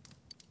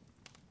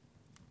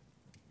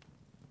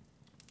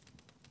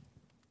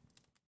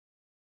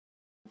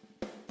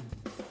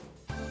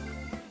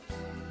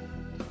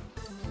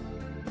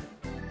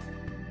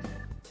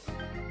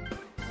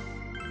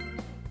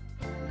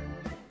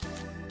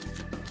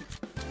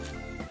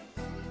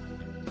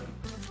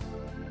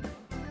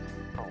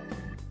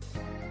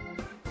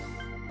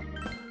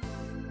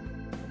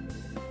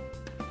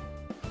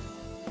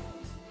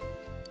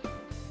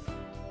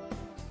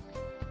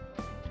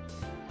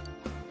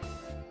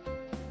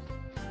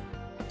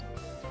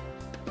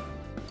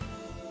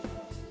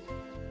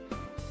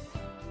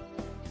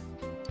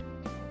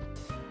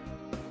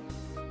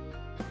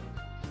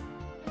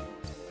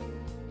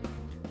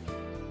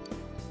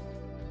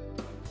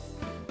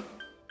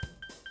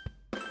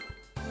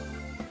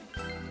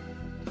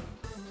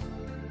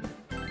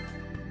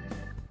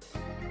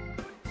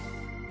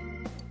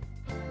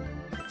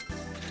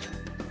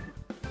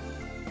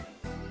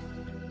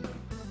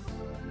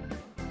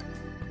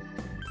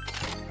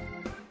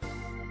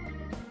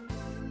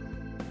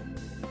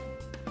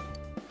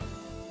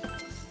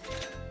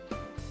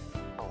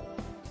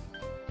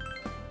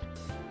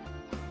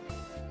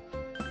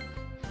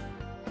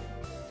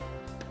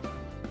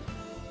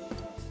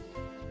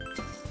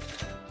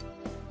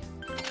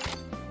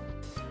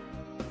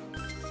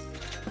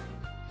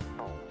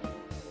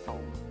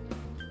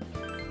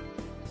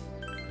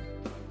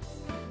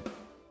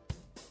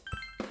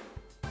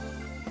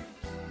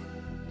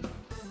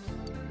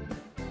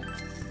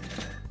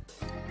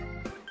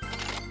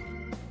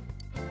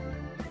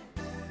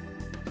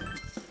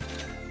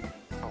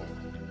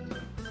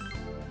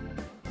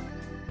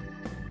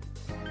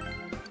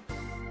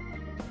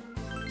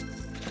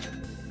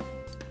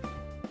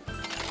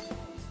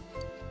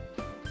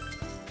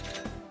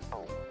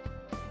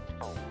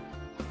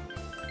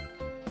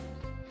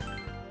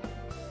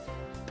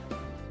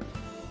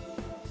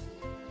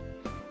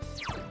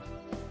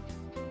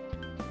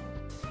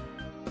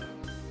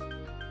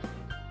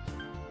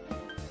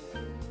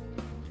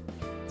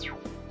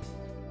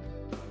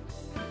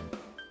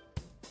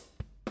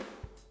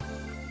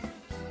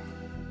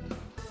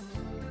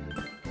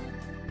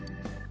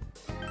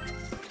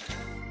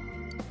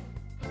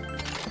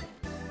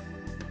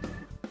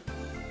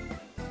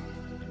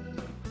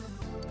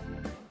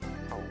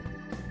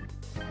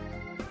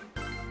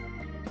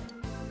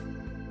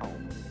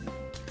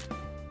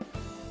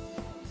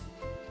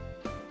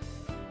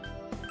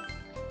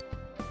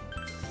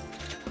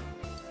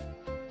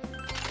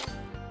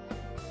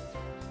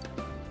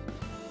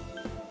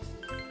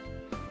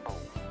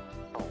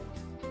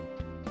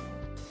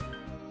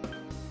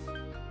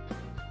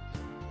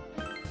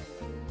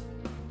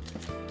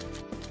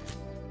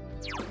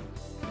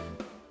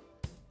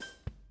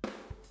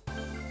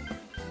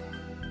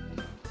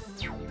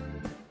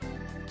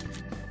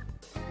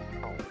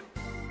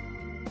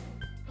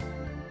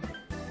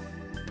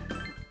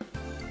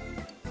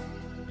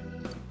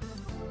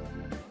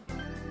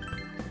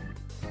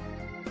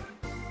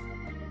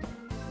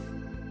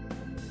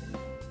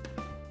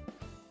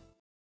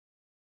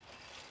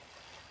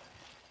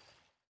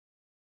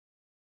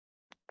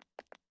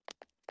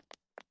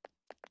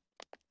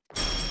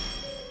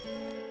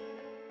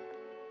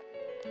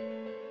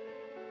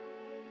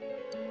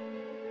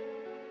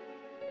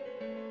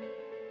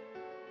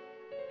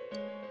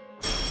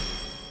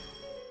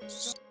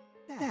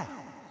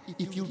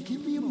 if you'll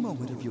give me a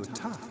moment of your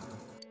time.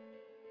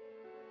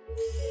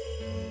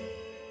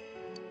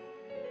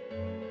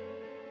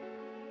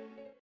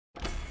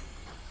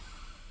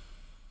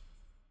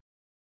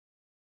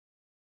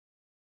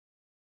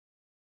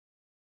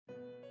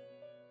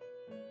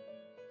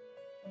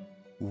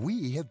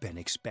 We have been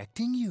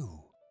expecting you.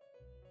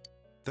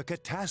 The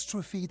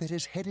catastrophe that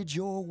is headed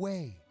your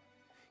way,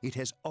 it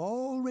has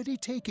already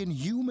taken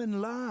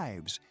human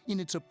lives in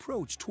its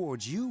approach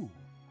towards you.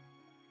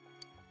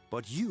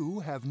 But you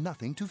have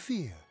nothing to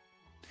fear.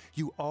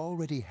 You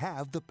already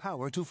have the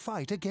power to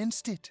fight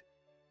against it.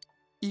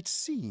 It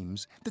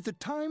seems that the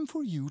time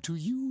for you to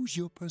use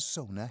your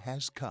persona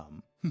has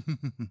come.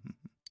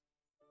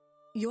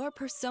 Your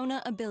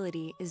persona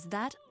ability is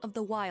that of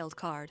the wild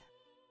card.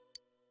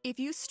 If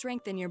you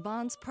strengthen your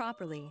bonds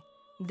properly,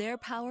 their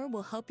power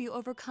will help you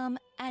overcome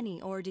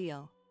any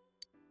ordeal.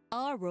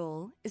 Our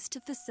role is to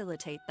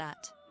facilitate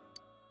that.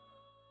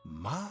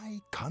 My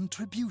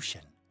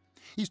contribution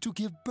is to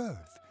give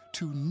birth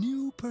to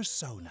new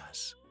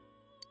personas.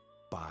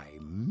 By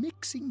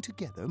mixing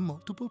together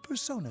multiple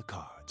persona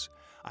cards,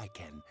 I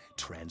can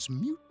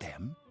transmute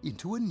them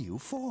into a new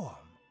form.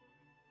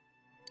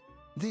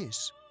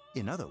 This,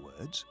 in other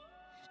words,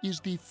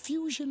 is the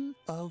fusion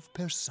of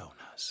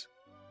personas.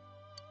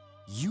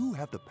 You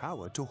have the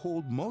power to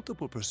hold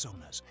multiple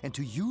personas and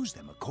to use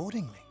them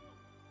accordingly.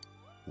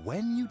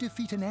 When you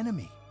defeat an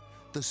enemy,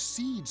 the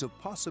seeds of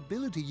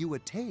possibility you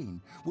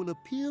attain will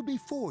appear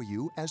before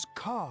you as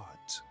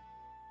cards.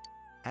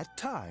 At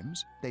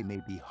times, they may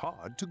be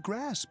hard to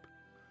grasp,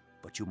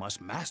 but you must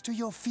master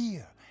your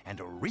fear and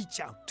reach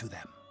out to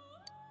them.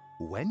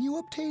 When you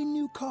obtain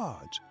new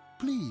cards,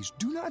 please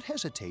do not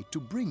hesitate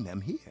to bring them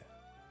here.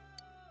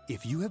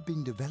 If you have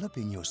been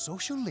developing your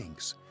social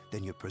links,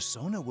 then your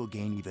persona will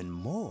gain even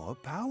more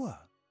power.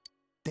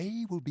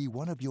 They will be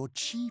one of your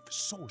chief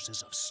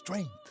sources of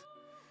strength.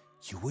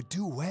 You would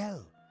do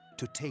well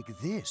to take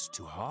this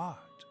to heart.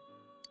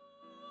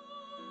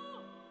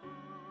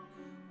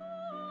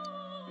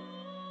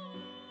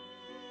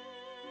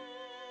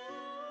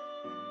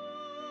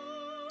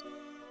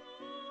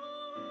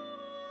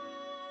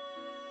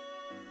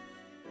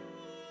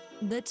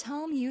 The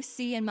tome you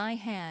see in my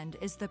hand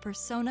is the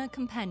Persona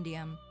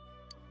Compendium.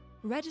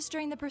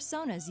 Registering the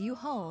personas you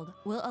hold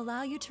will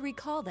allow you to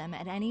recall them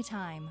at any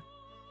time.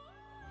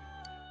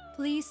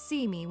 Please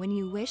see me when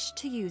you wish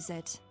to use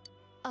it.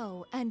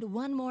 Oh, and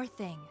one more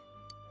thing.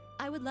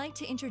 I would like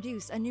to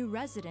introduce a new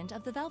resident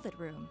of the Velvet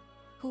Room,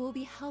 who will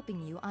be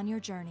helping you on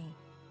your journey.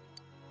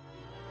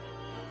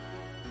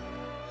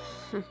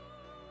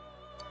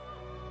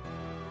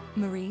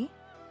 Marie?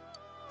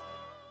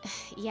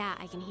 Yeah,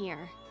 I can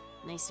hear.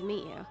 Nice to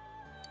meet you.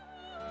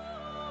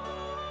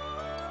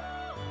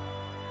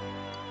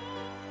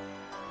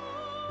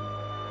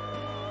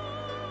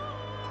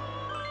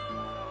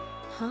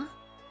 Huh?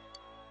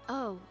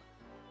 Oh,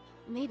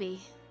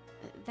 maybe.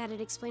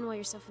 That'd explain why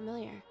you're so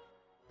familiar.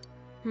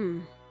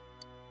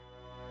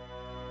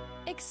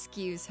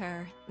 Excuse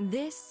her.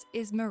 This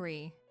is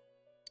Marie.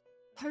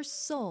 Her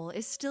soul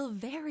is still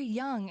very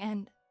young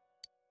and...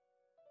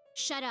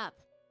 Shut up.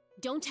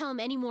 Don't tell him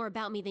any more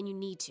about me than you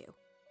need to.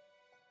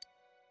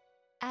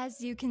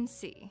 As you can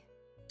see,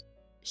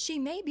 she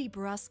may be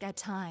brusque at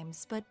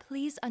times, but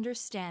please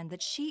understand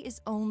that she is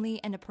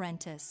only an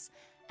apprentice,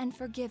 and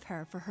forgive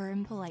her for her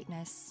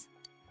impoliteness.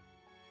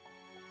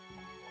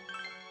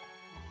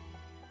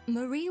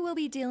 Marie will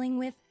be dealing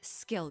with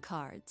skill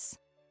cards.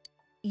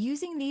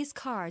 Using these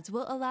cards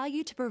will allow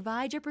you to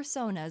provide your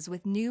personas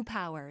with new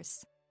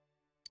powers.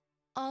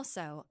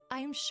 Also, I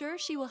am sure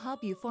she will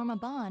help you form a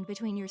bond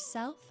between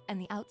yourself and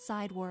the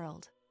outside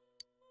world.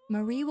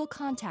 Marie will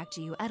contact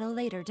you at a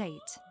later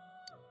date.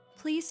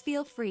 Please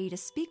feel free to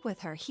speak with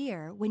her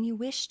here when you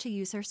wish to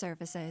use her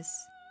services.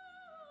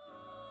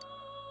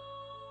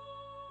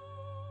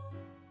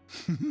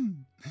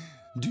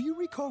 Do you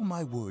recall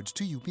my words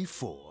to you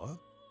before?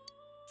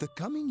 The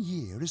coming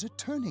year is a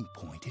turning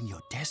point in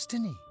your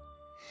destiny.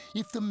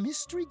 If the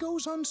mystery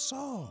goes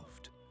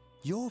unsolved,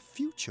 your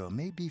future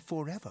may be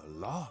forever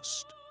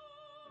lost.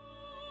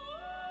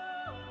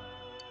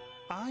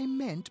 I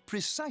meant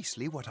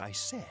precisely what I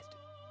said.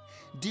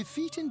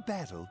 Defeat in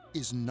battle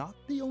is not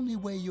the only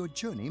way your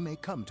journey may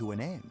come to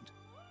an end.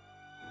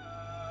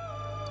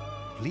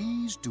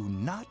 Please do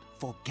not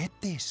forget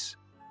this.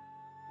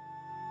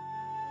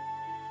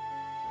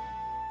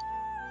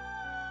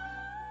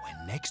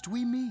 When next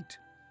we meet,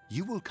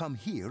 you will come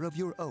here of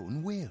your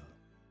own will.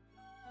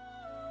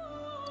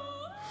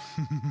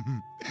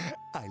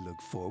 I look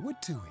forward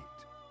to it.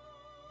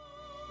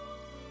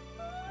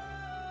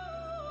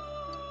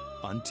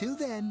 Until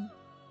then,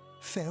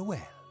 farewell.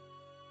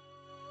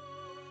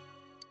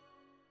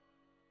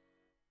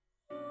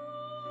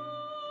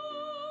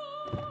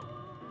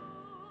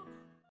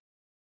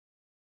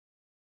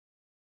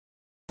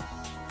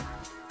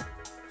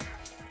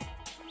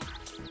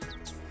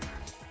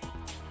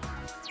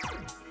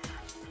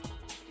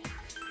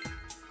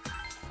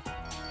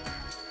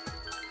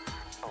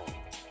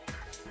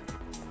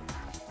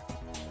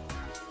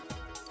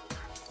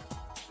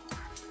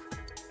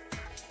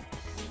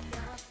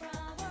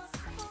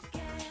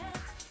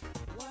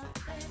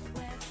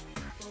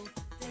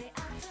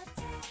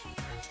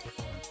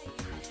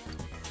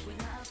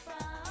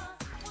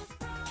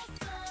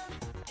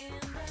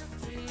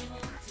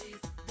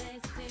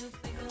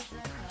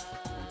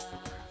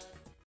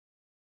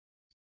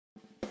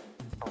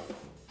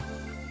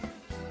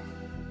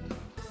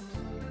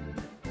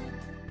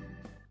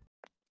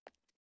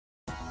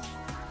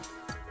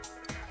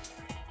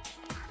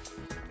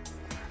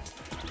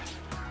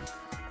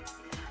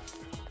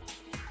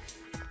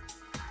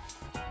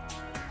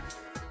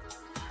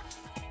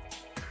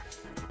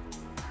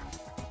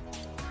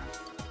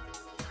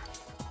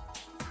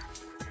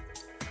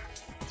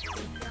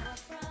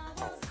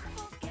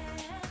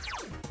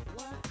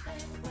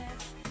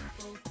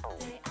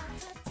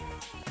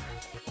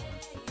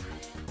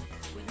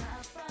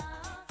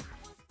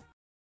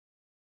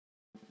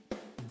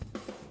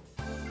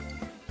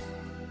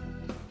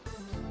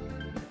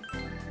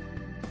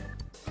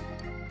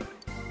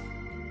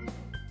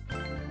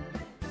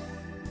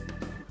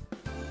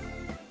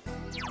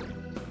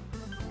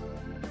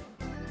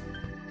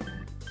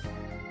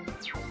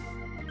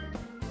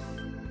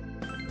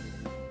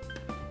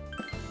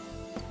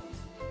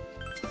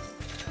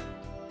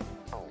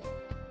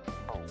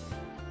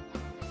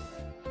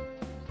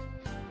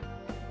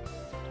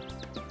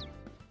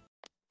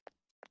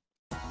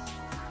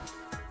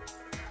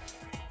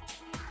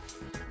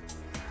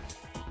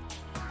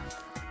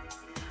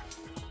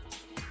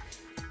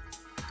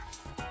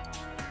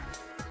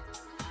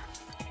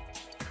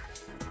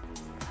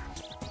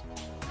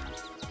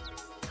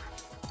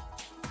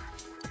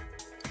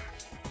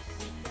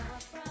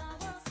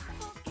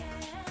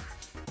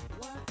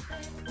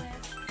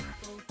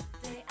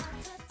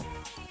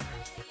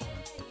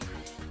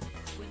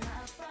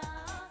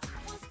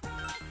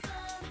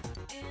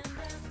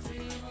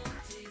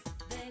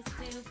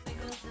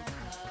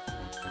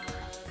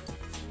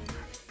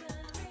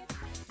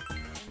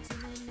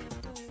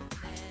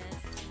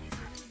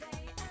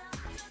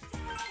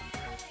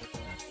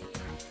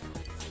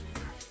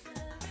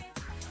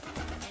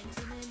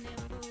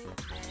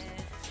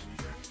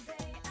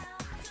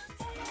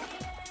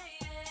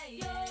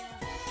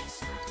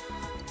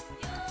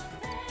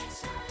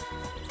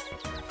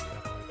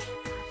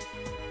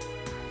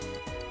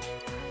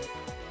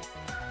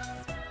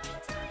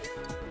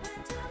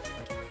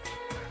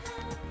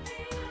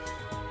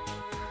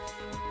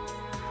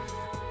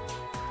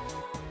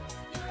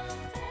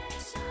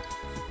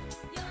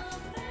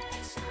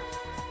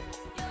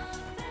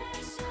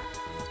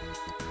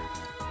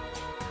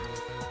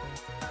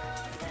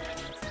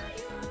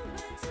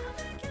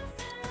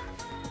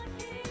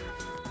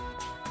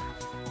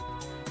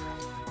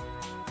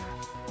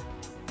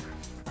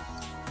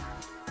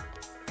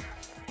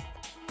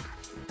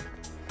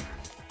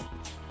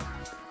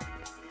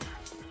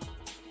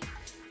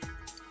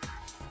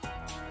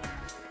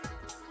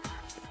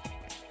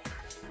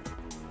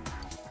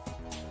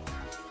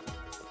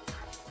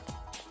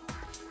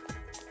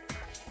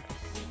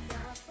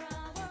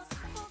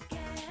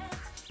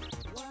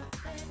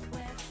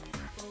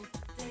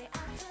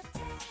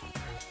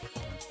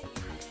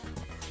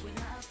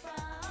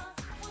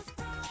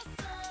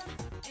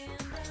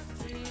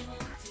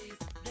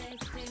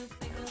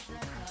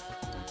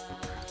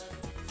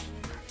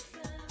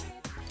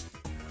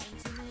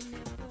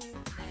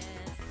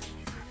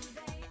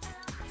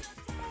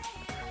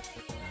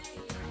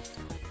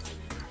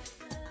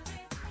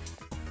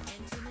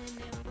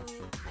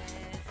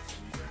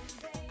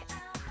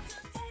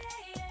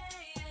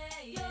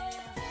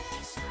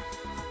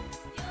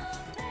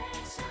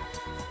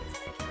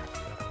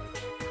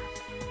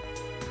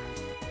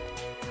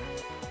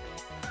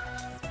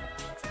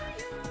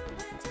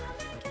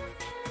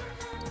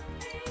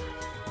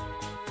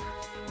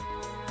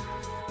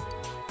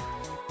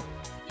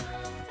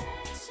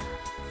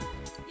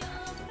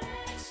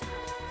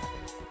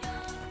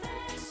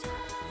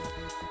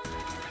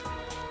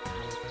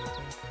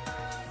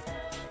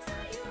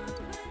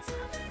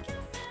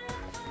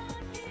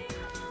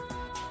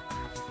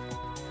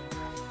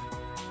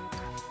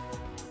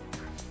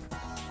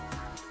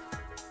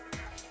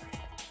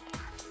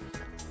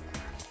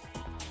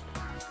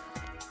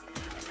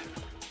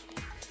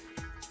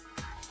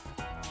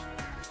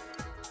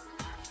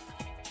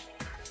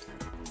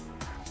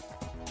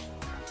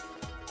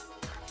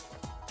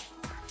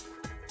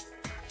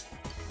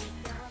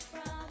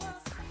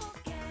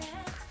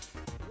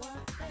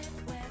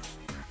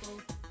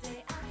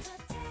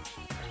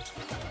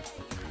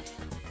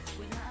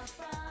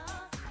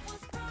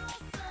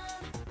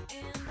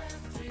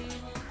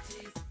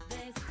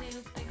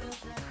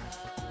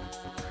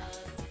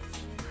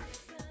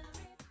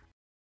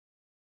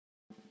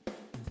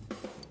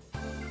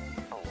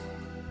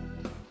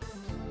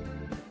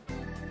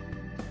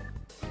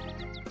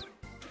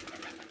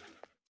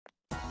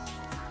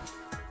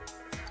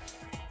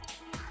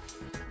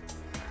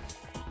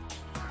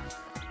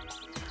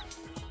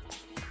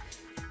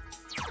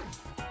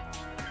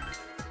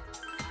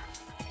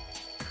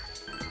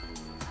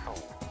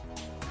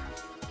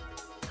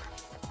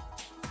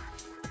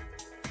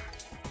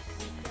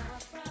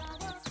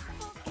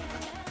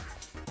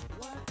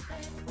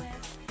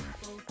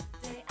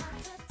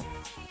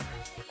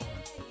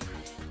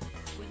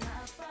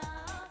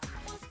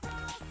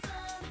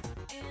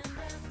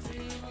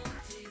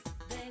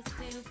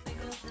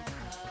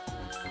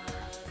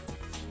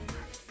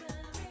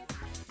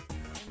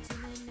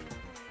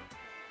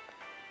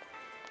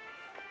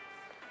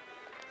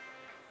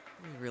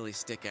 really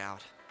stick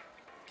out.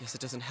 Guess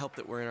it doesn't help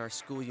that we're in our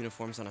school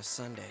uniforms on a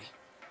Sunday.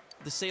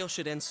 The sale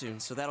should end soon,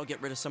 so that'll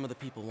get rid of some of the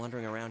people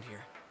wandering around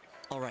here.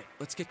 All right,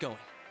 let's get going.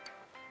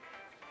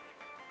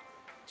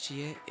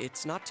 Chie,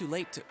 it's not too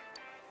late to...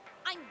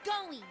 I'm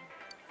going!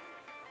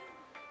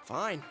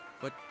 Fine,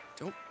 but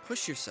don't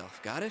push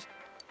yourself, got it?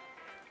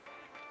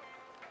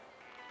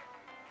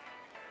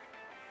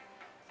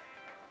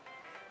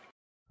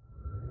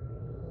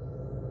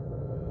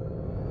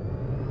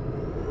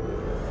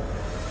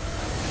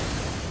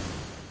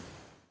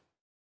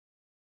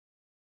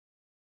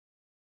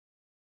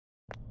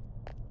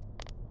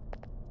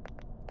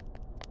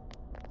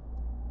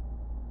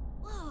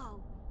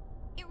 Whoa!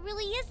 It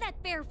really is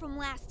that bear from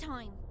last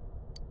time.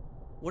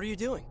 What are you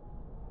doing?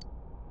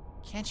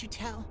 Can't you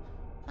tell?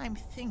 I'm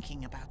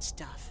thinking about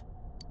stuff.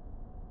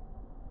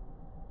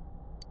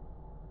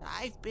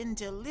 I've been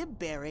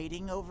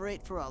deliberating over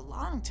it for a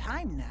long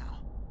time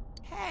now.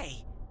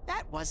 Hey,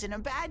 that wasn't a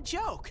bad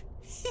joke.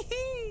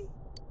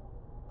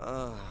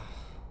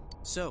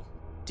 So,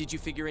 did you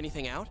figure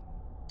anything out?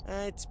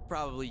 It's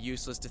probably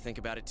useless to think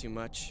about it too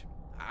much.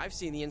 I've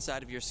seen the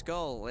inside of your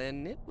skull,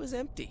 and it was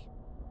empty.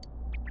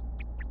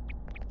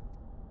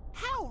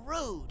 How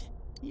rude!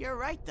 You're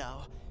right,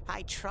 though.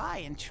 I try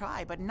and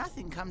try, but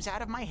nothing comes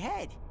out of my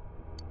head.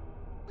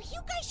 Will you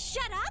guys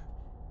shut up?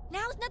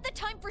 Now's not the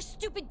time for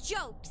stupid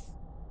jokes.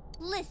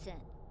 Listen,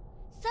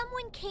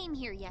 someone came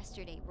here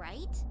yesterday,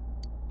 right?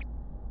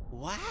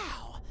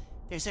 Wow,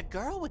 there's a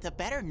girl with a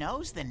better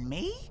nose than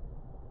me?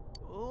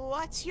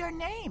 What's your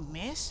name,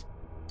 miss?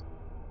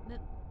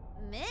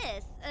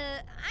 Miss?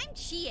 I'm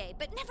Chie,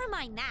 but never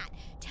mind that.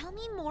 Tell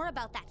me more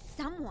about that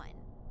someone.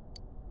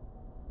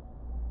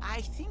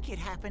 I think it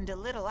happened a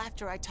little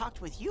after I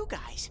talked with you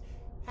guys.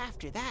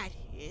 After that,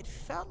 it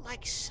felt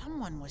like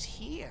someone was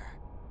here.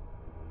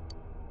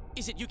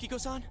 Is it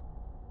Yukiko-san?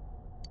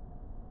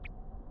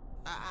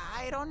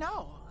 I don't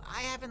know.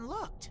 I haven't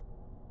looked.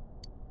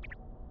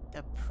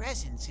 The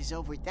presence is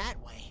over that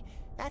way.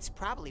 That's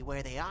probably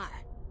where they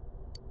are.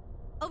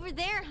 Over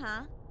there,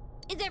 huh?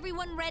 Is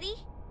everyone ready?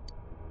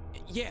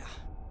 Yeah.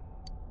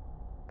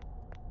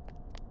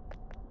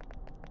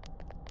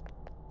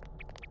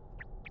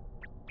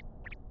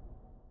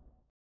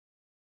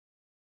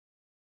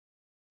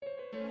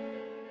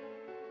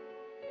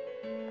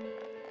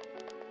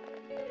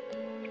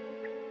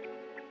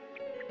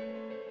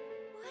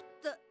 What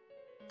the?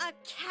 A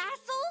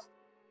castle?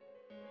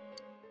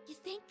 You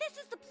think this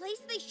is the place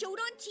they showed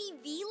on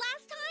TV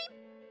last time?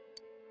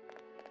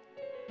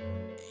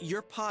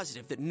 You're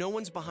positive that no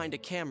one's behind a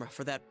camera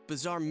for that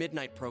bizarre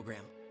midnight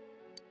program?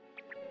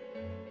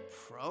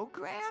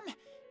 Program?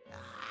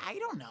 I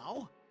don't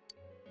know.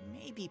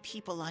 Maybe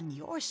people on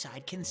your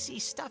side can see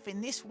stuff in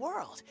this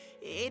world.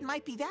 It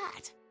might be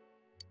that.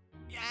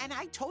 And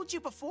I told you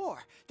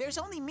before, there's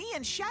only me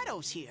and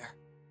Shadows here.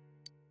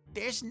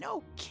 There's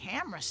no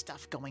camera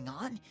stuff going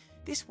on.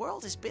 This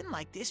world has been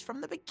like this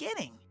from the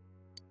beginning.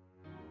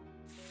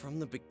 From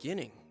the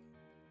beginning?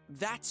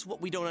 That's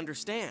what we don't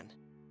understand.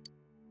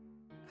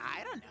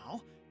 I don't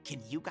know.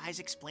 Can you guys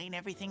explain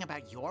everything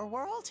about your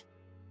world?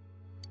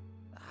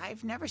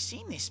 I've never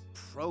seen this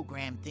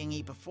program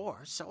thingy before,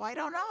 so I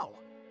don't know.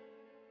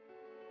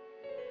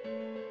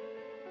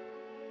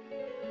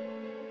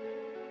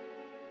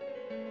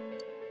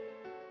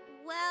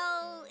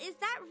 Well, is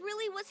that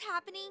really what's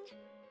happening?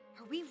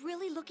 Are we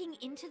really looking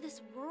into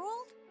this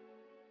world?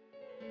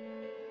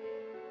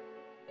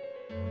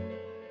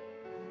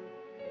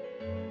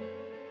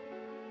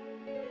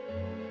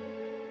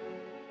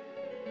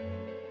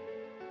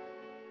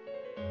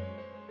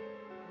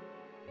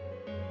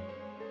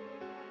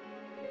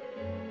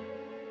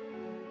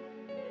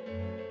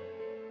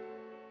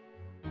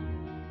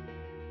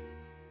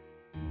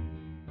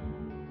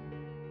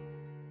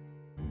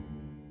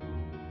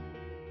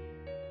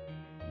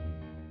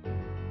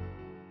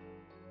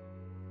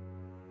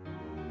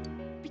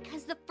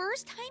 Because the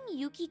first time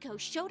Yukiko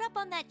showed up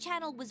on that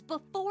channel was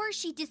before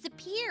she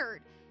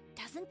disappeared.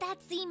 Doesn't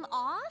that seem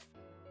off?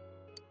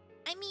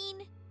 I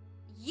mean,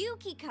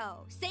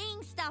 Yukiko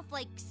saying stuff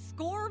like,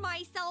 "Score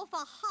myself a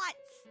hot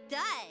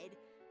stud."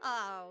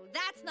 Oh,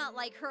 that's not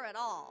like her at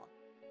all.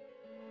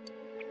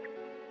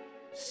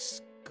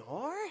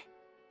 Score?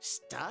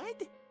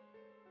 Stud?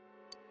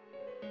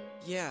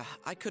 Yeah,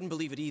 I couldn't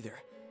believe it either.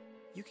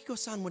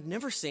 Yukiko-san would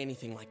never say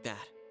anything like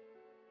that.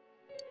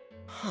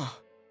 Huh.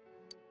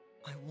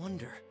 I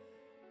wonder,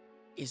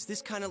 is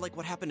this kind of like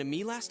what happened to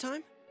me last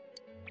time?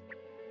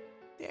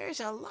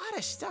 There's a lot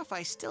of stuff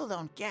I still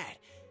don't get,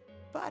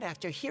 but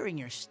after hearing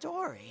your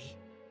story,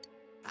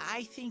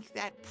 I think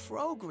that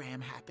program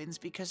happens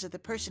because of the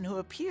person who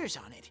appears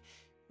on it,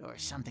 or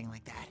something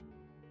like that.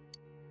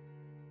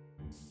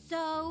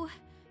 So,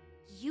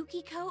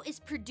 Yukiko is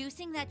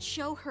producing that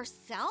show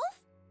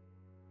herself?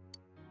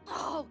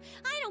 Oh,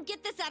 I don't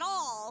get this at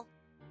all!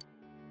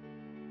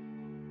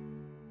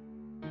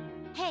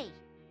 Hey,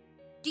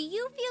 do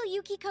you feel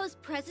Yukiko's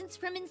presence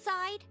from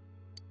inside?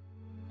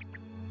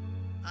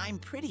 I'm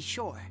pretty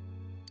sure.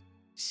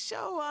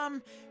 So,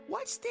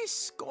 what's this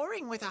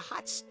scoring with a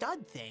hot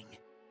stud thing?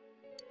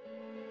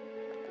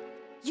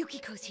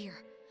 Yukiko's here.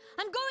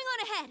 I'm going on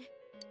ahead.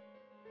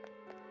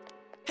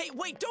 Hey,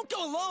 wait, don't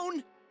go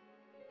alone!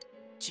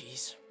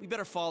 Jeez, we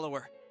better follow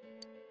her.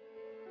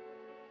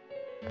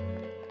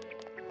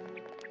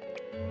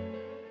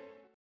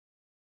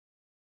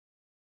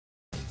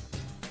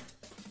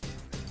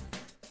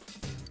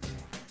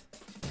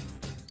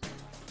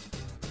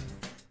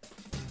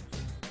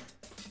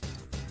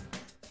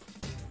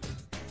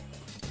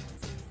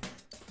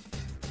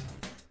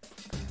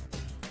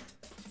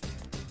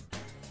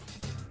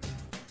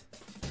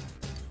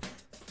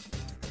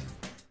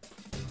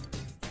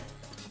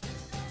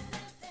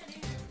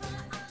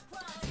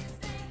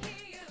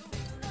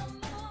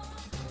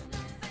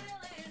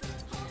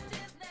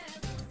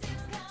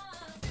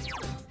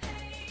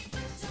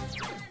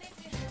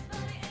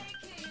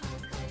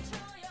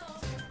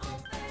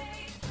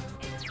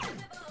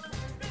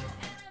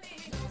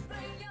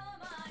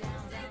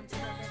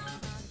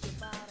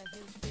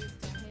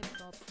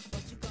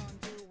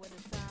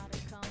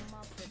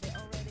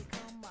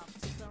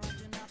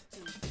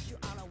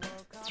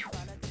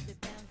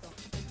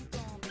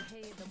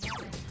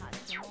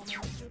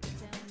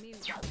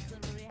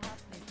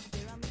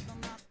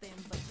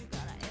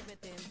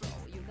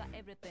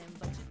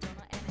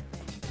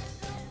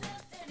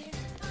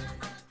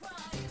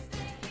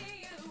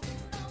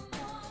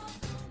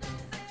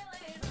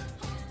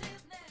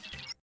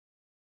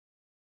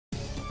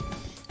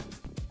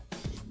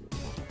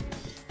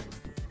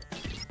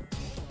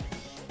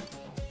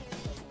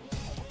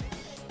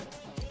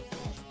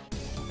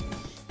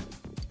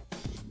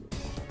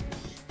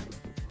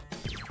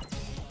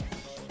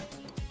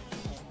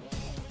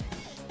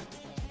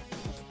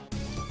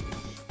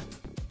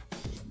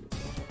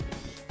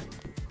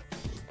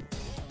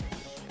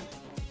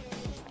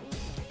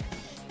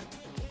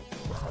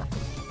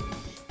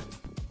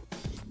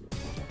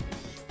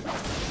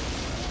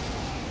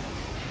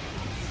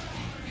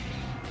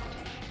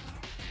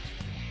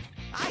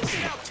 I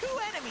smell 2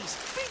 enemies!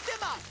 Beat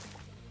them up!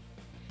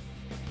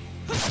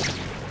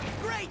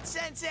 Great,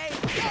 Sensei!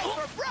 Go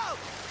for broke!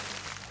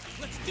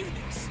 Let's do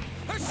this!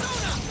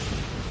 Persona!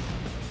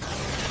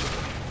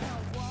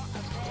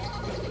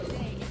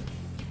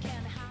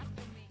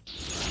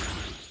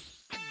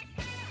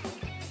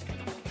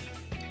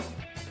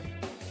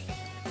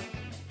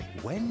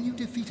 When you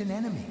defeat an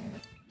enemy,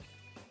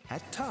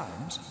 at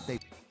times they...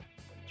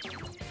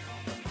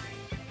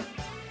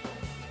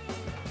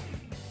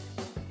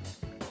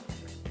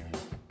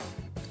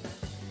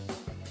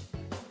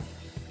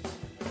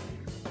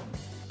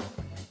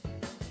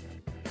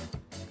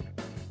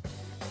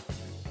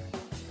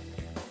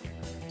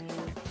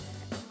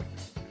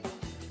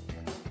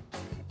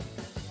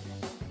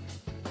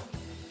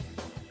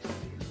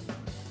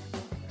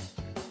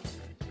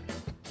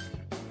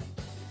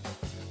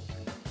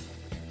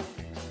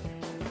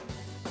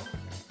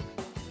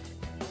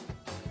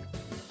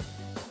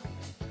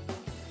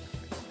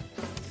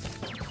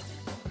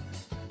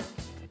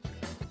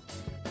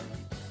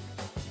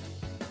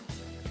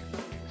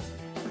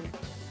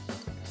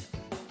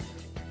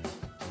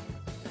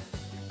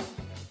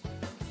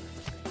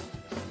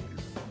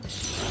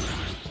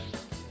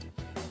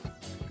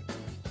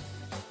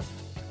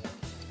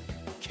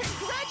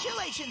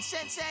 Congratulations,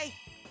 Sensei!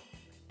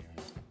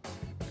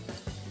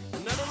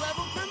 Another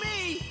level for me!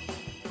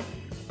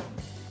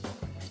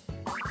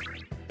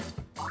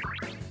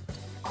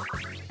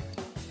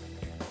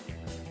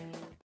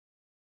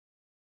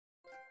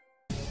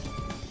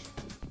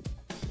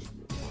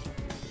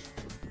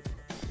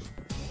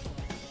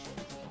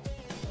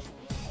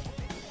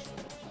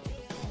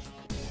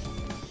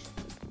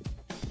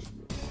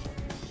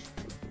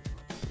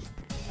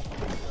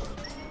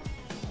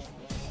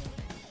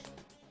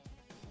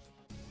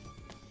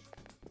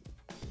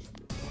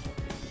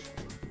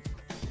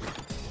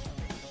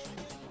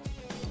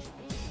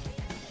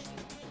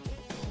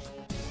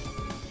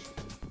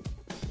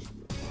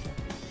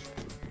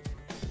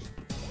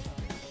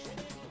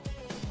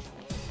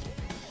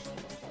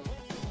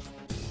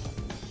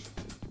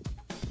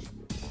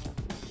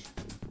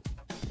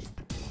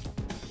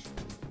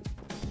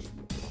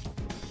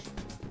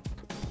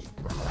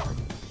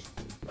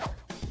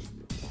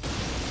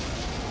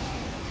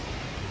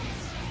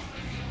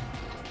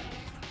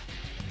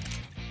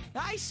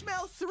 I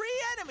smell 3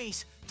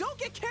 enemies! Don't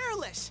get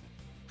careless!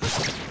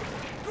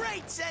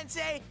 Great,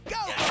 Sensei! Go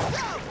for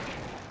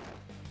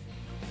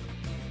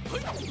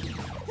broke!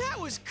 That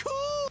was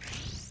cool!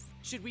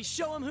 Should we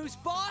show him who's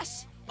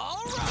boss?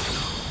 All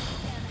right!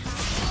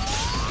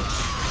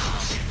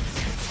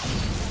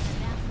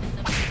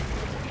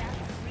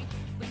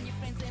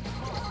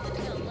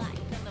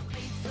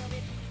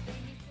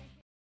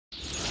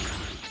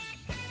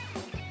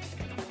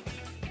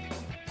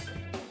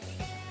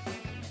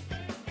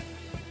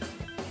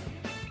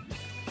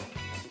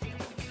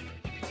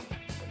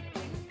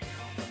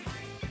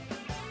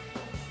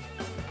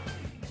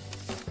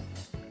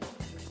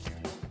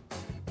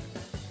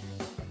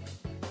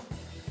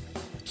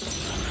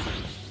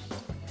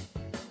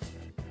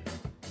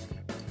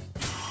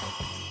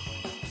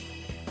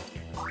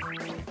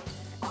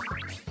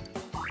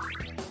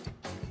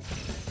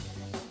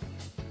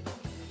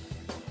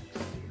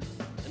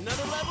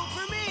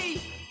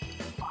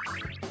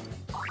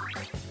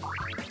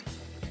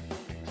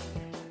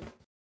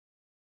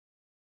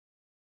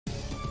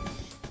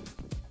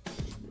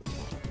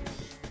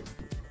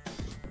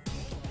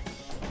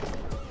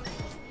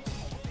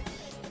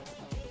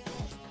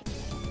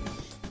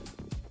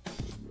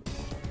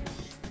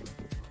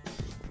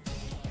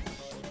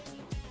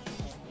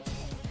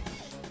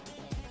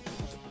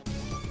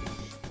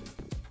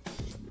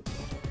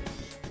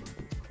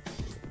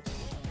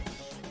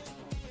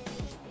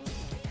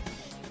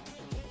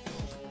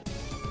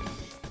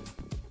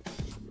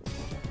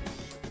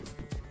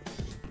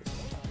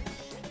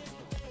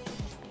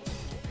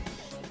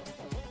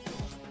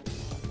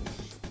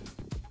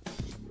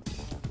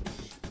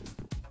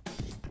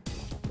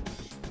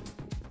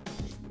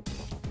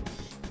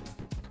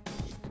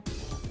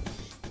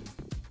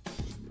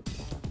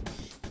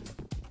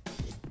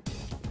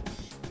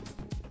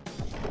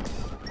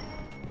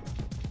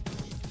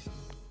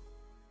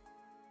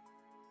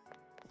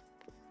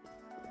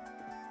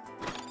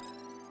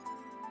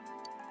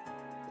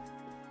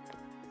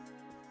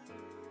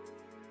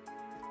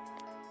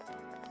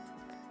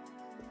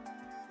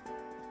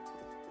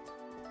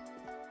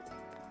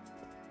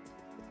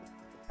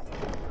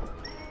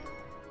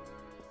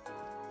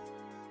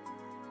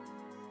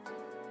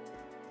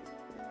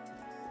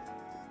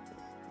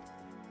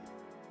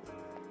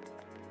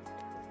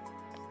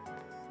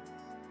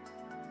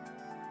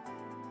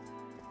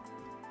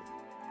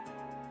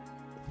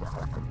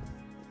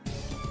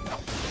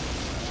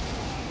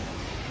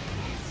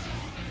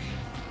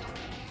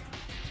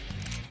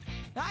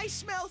 I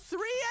smell 3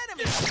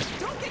 enemies!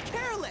 Don't get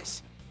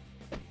careless!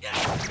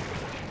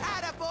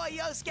 Attaboy,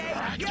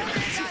 Yosuke! You're in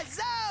the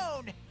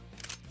zone!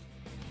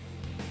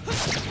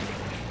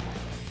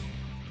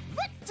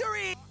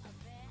 Victory!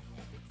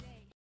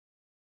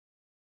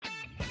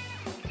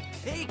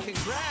 Hey,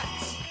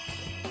 congrats!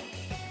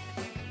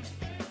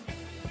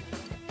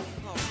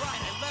 All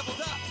right, I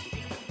leveled up!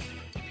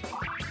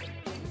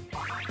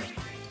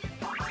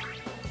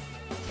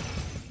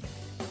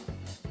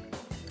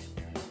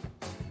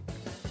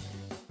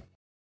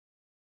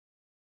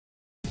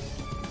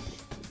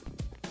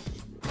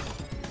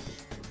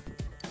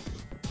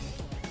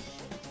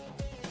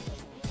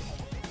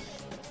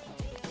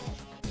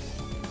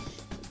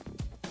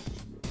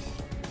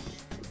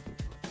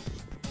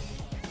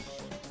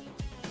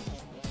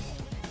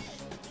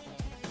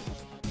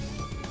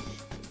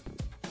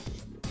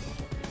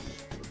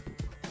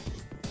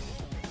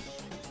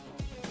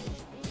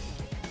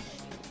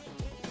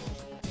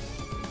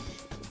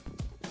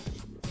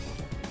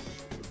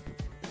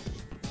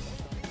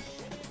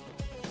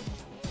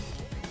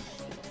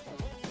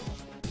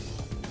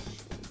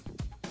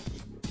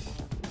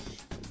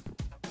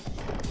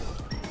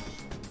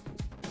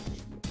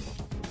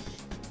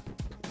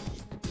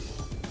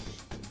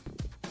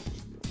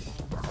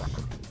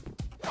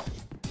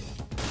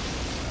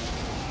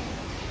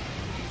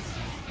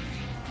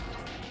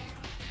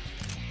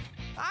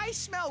 I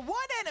smell 1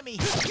 enemy!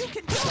 You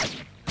can do it!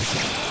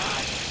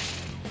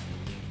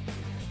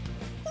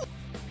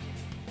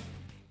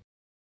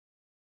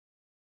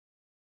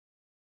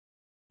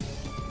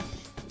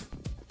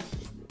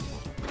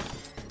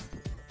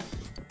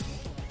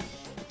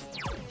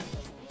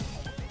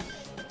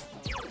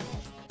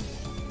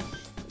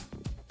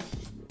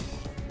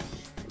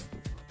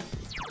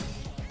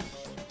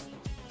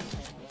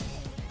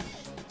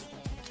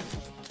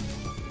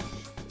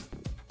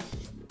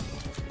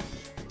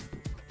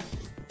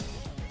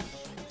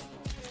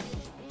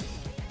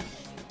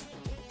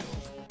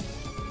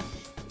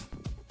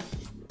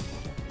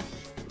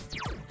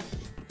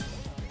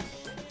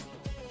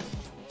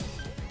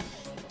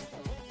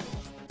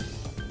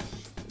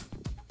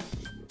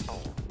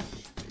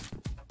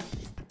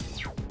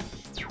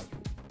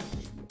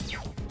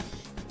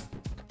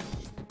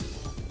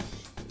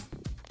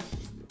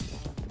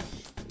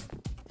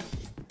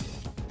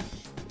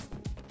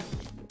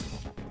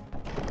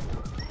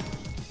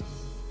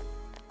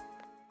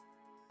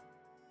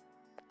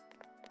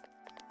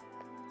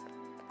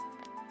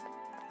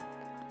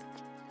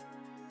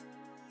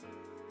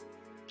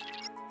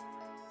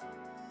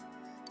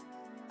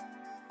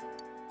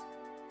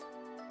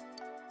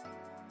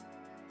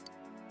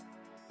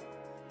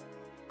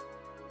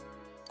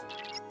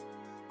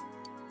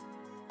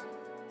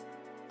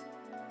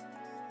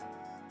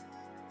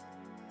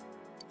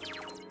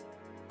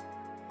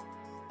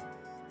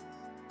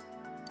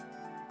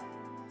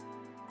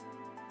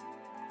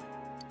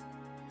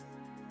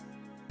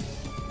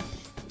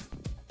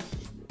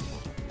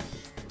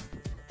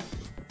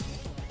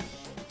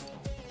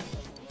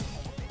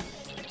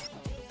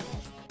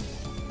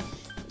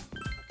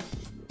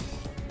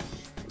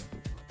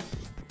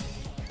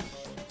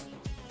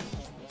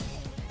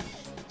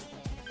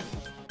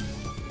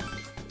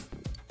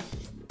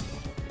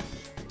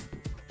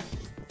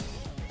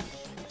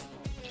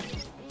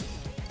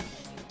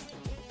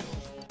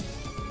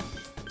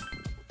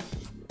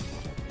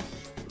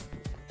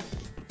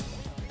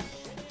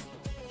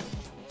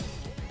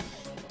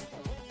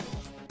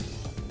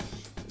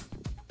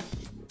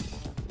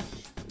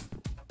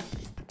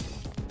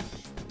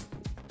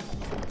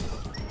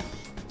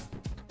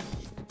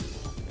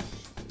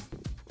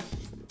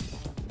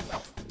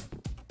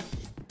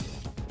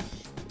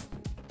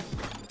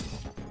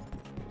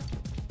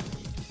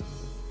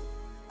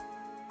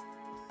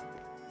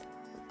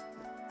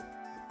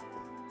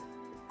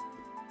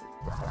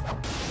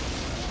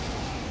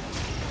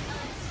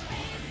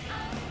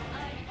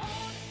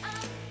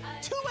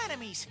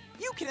 Enemies!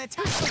 You can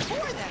attack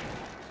before them!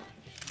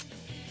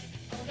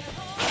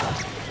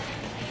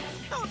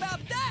 How about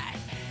that?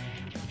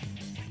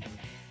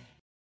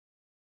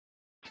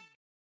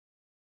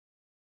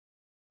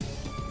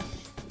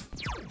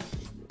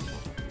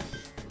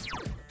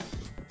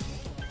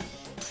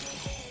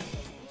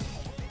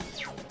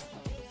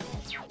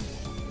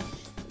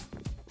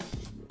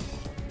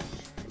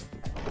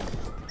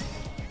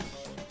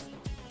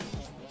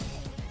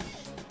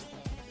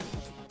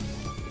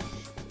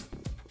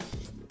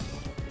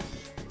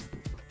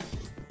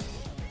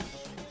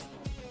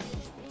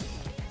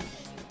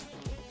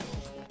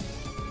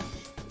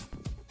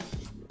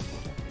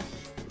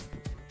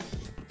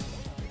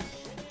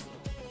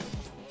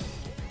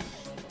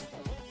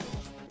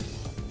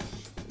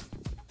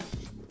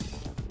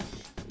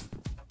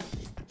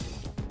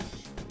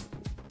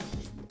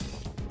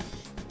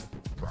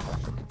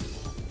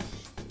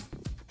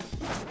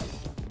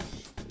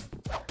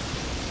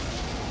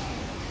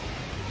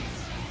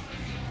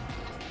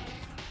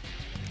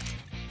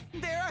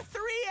 There are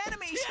 3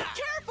 enemies!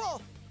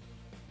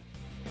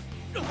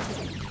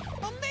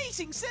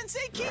 amazing,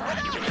 Sensei! Keep it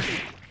up!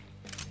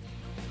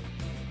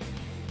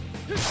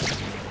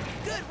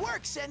 Good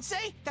work,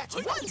 Sensei! That's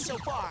one so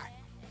far!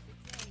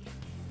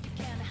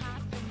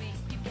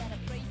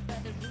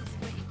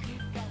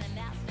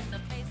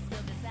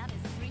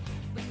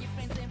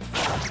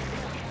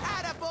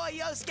 Attaboy,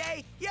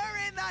 Yosuke! You're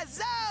in the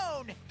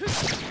zone!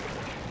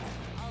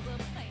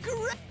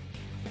 Great!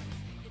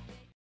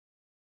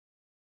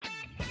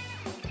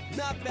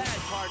 Not bad,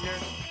 partner.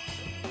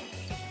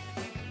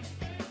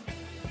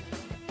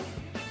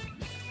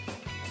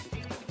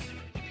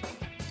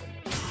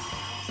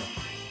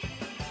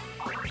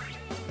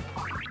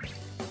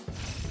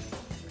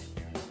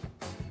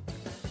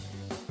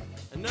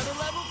 Another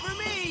level for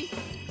me!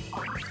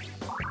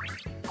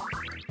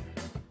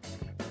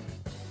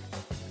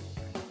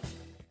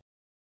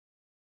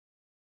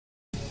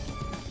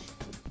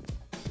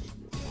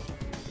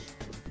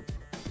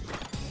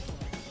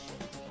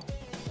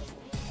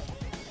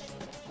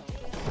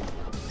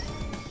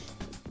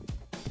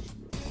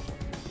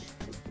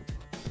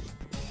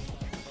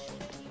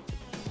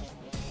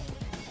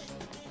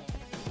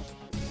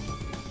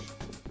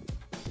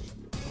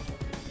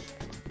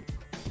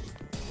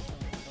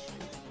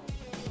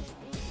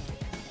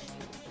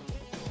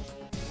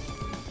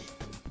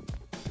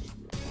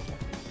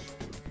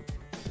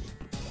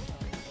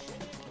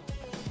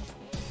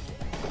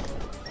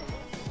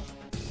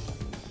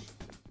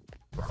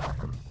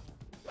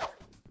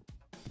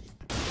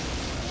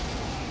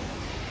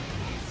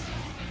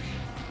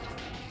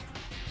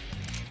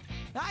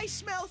 I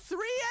smell 3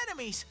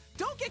 enemies!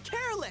 Don't get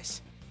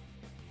careless!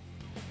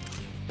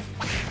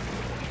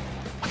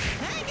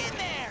 Hang in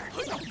there!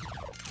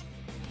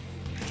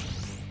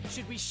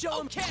 Should we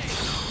show him? Okay!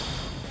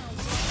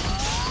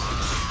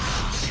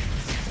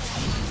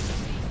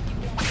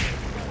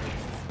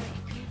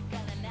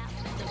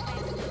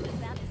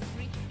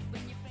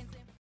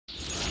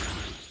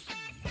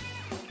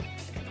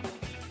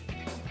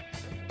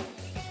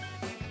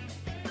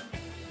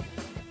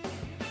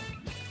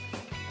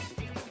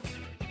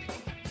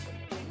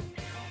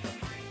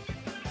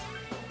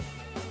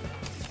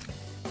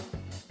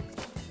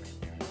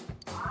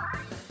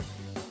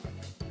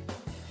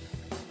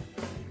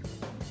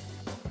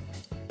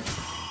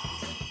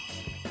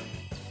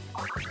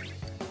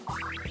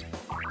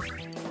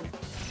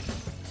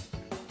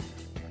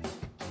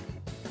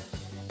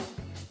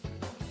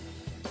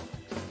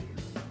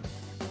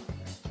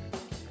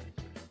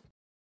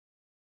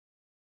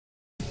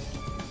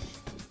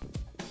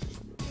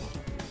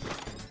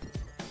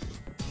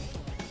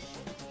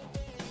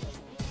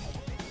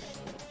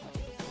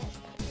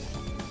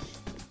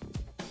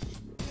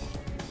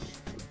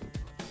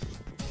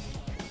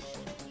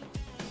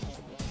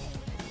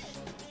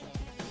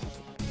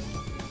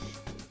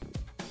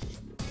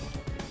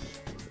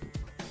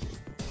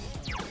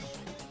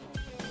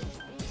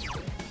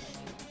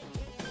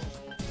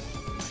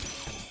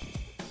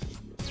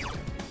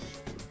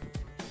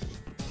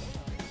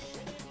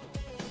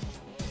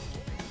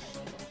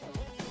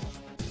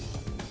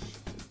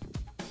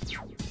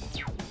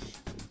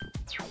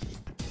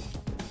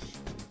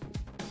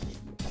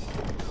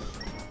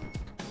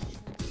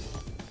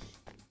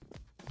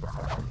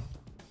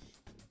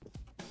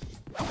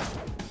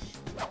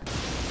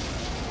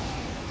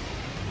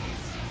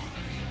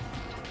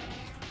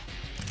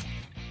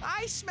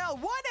 I smell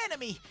 1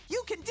 enemy!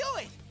 You can do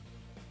it!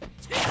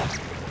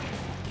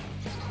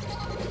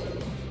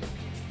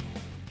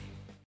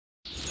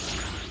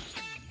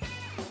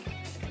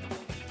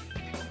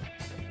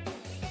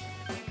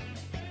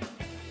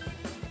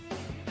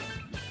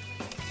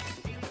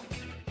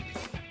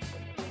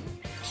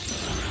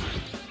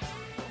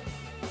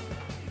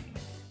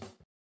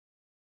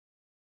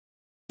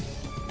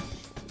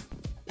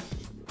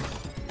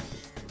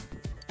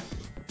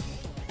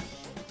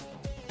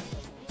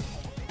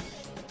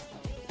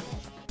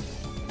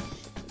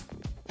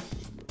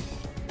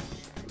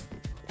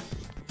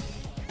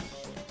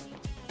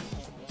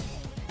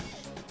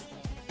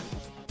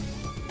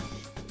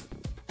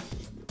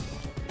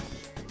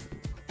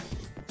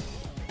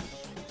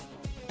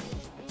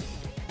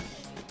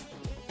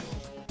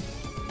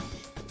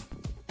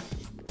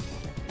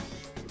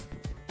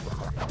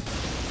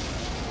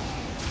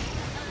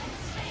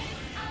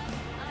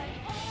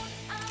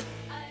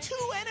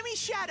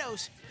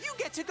 Shadows, you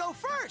get to go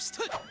first!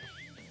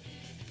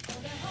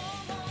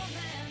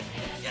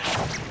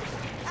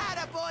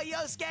 Attaboy,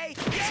 Yosuke!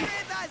 You're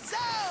in the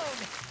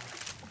zone!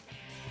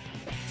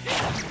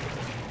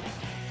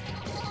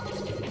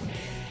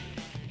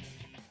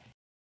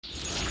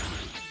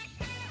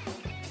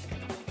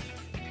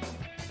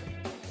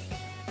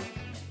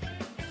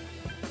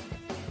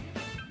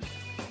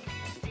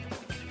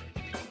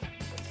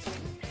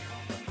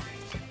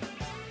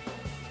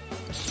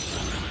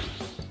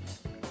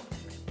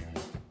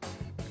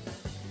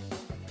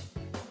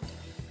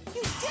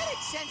 You did it,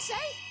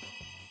 Sensei!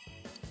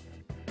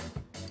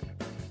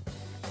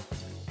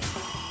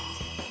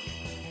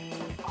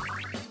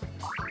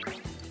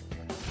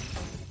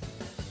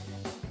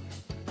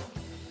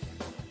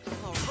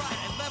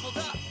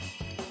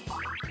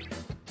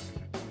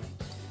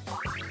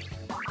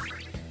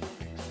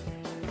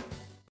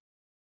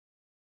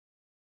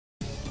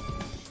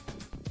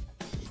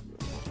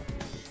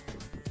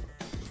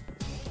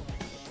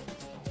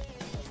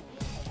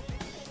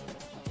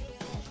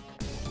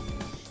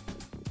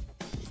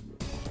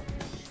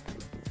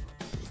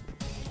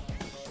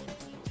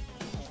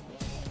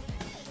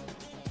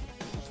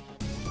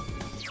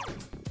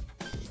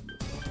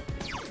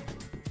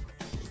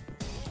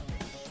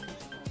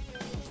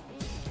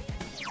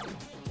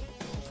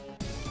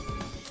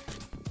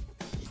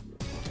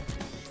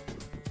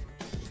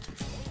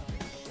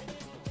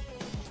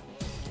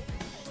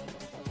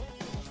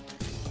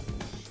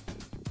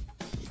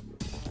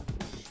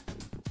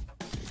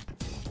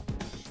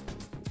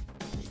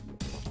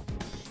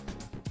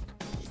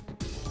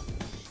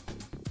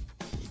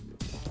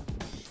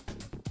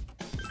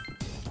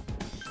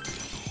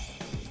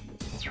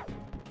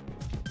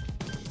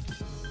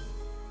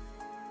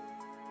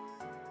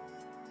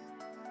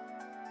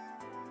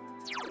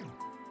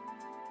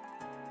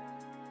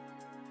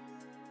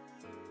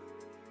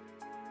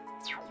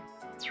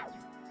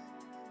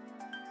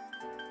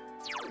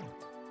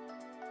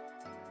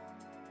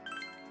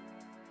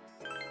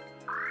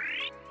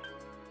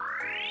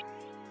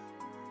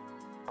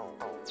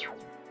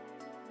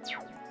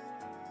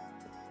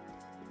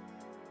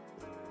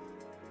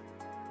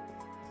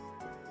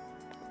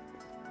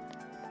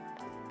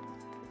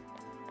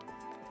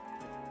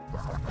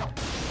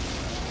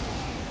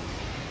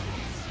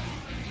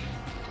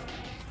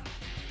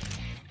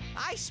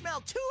 I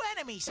smell 2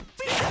 enemies!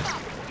 Beat them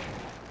up!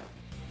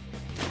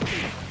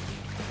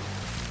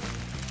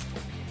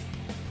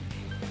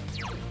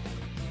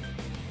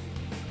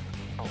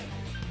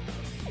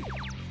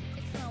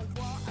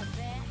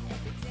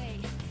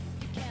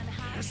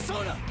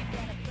 Persona!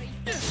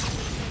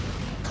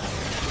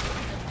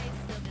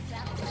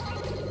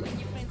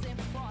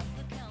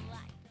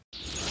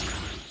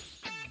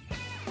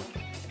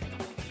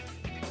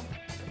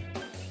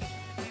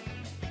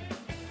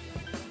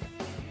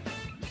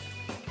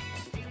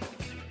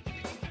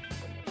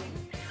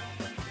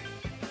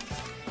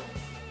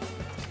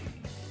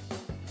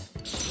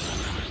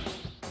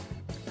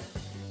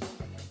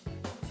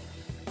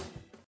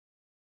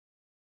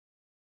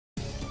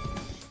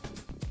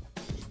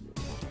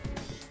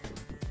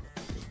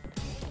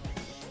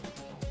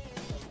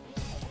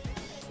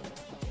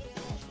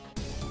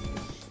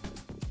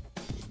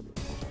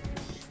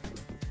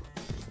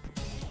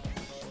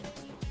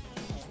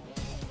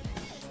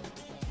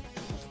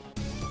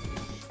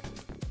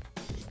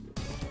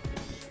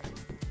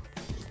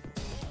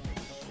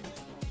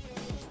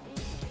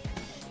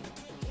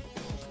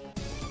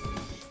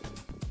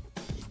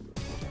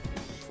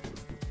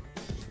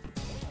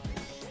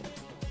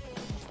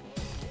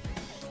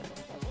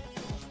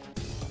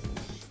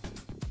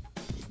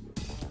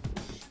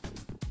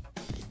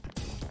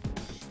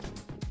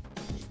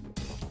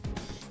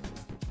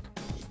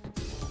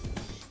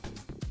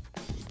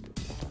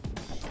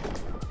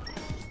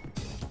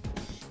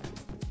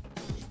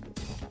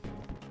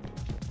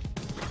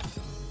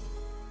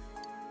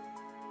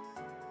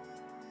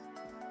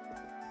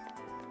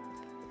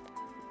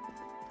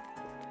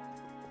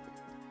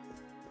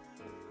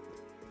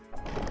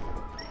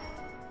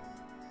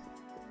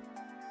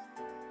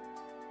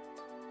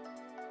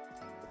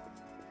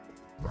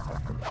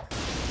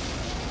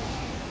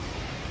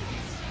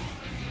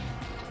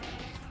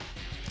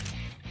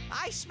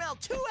 I smell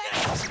 2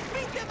 enemies!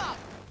 Beat them up!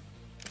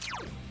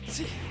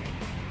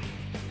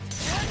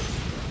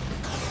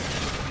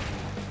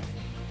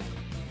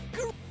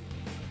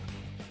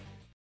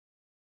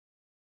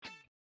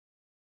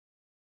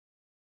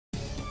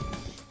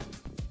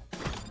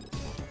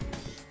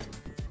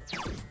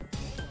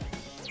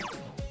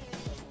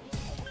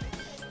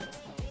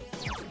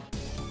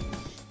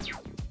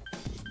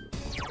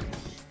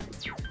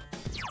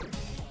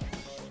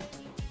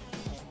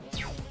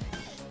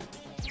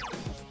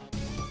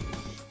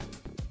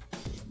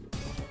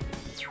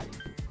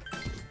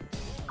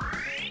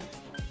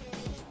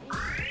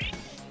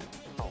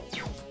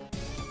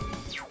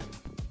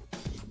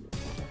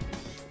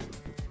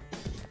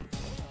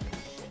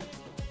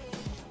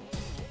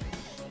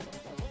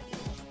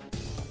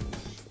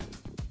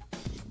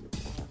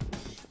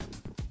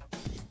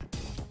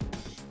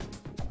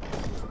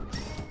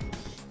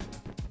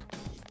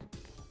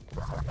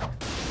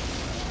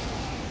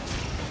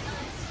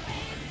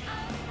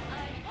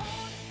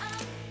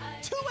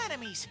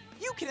 Enemies!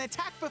 You can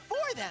attack before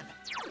them!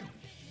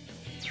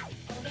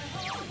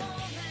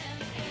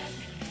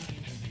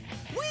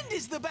 Wind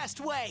is the best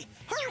way!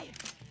 Hurry!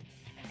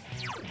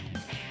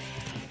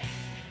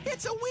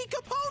 It's a weak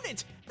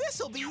opponent!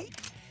 This'll be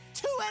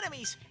 2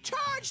 enemies!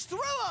 Charge through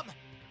them!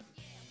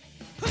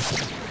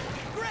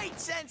 Great,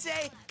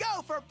 Sensei!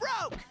 Go for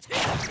broke!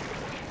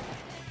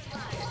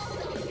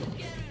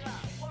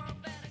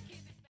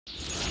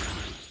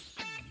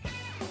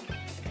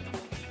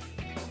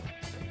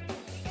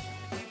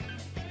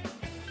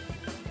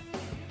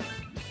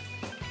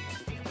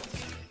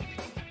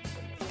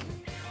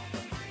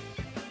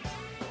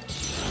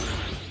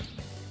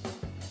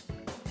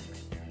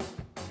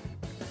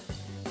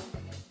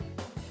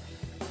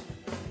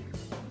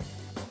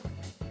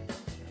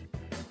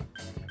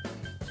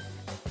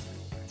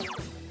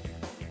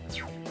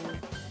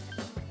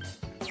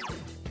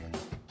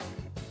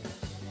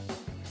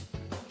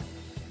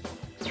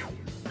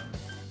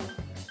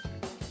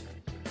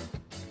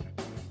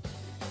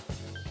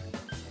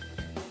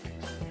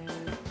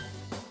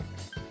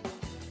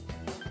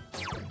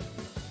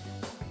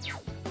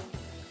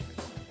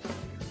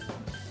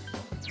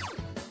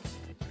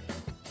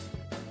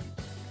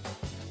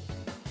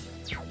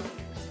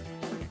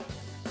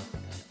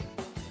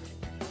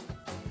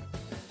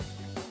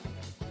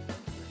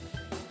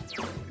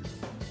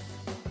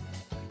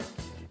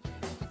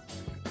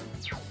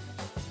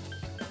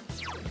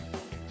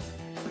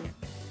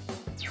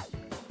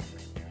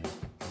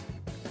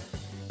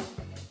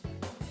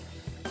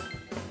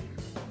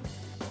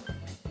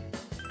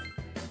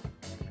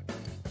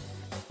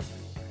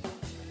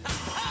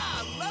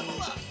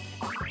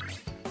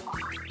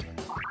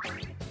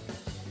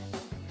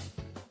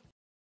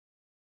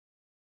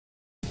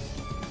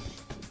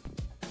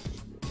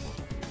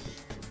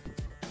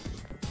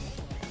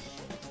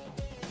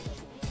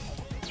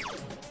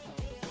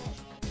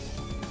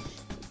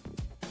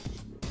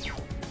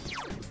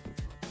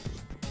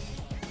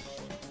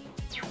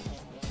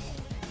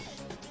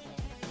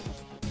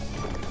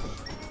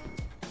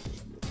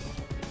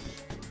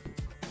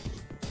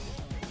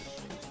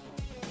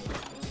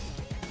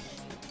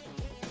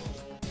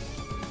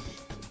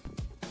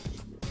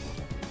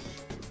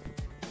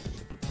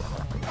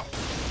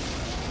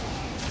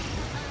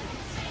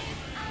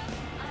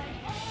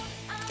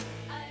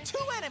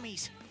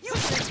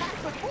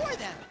 before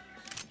them!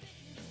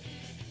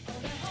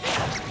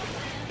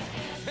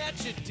 That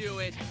should do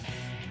it.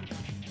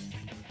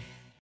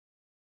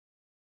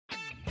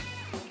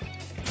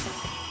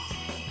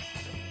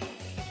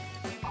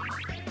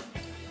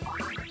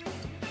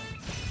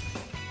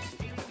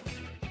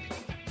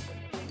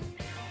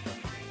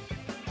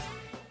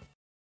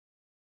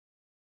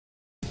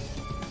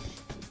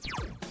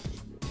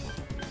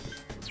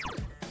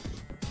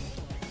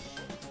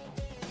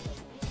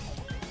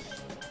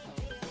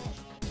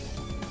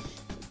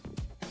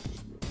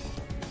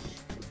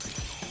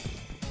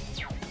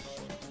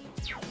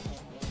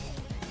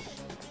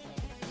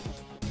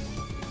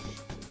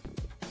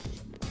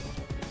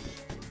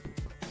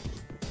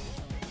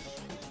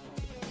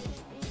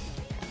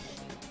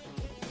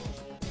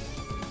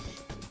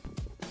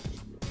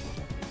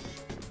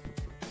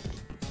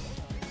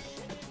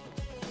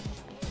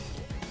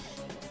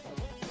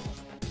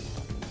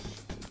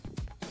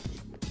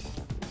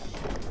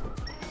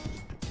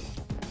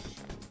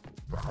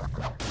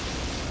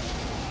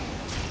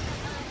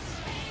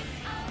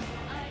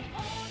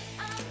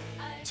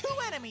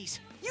 Enemies!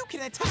 You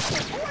can attack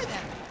before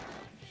them!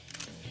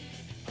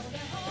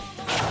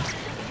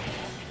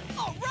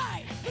 All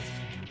right!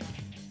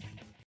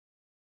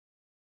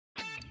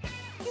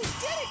 You did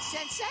it,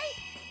 Sensei!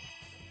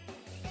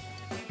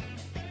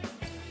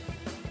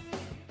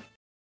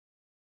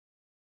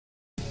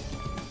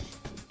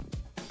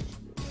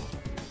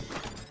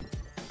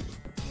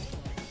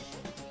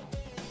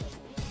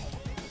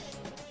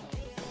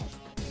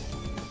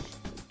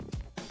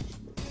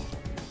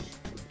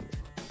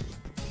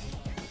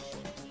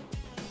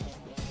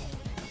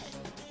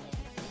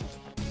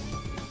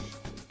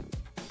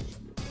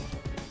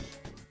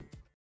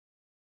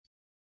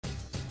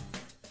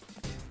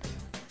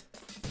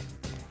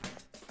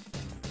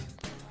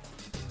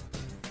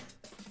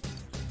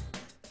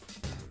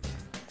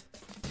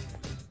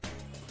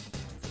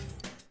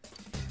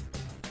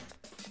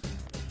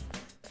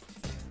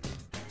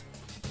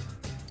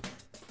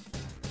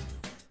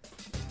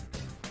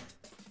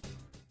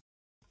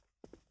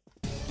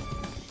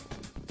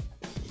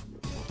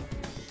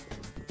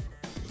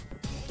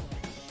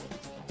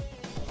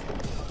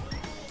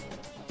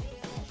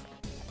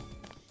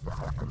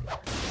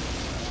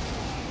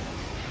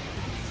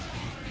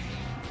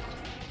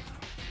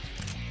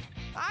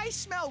 I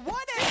smell one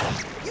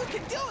enemy! You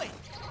can do it!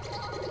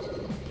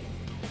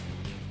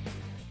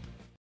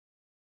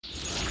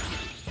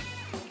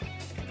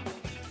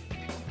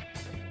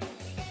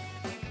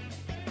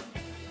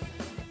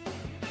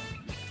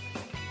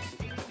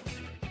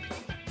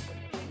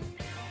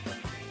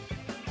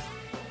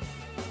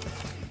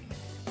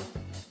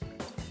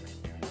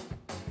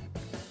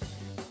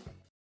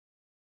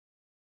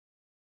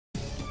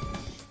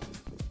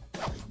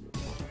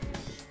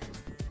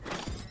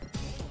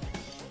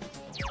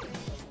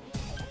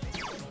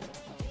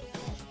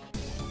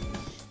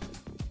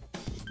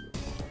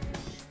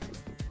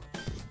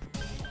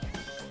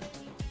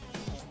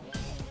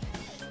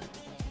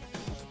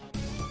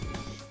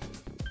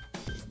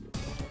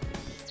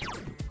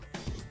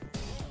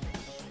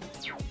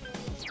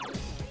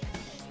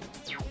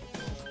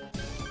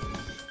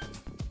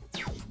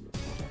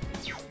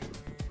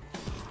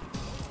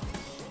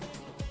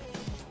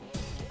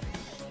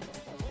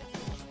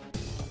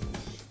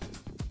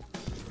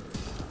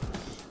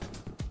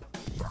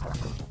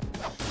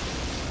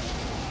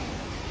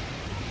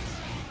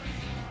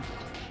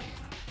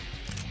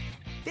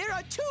 There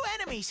are two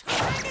enemies!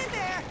 Hang in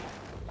there!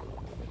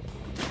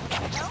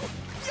 No!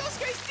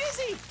 Yosuke's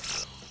dizzy!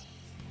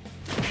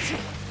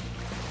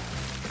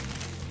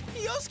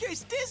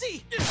 Yosuke's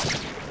dizzy!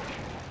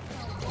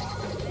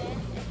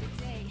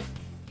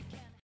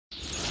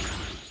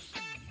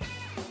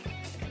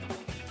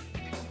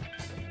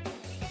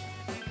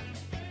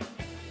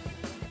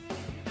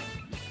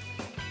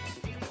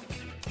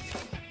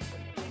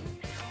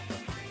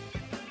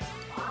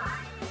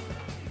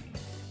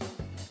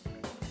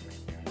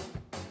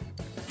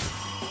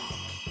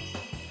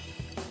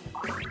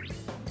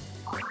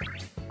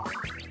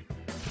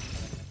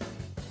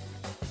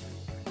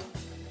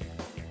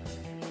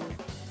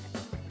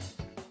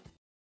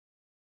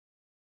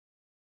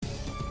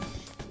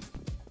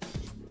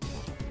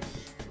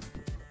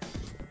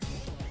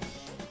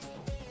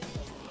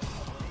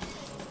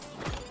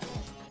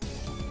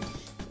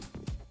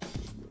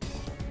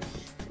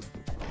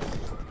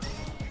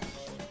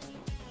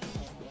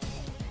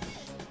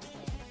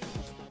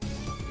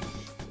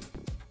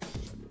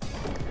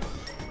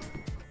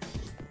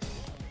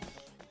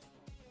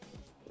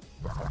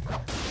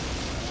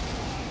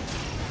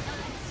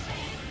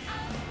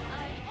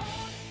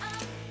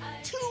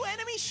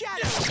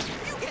 Shadow,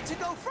 you get to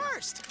go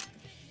first!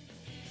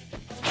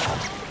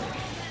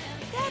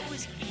 That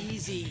was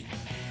easy.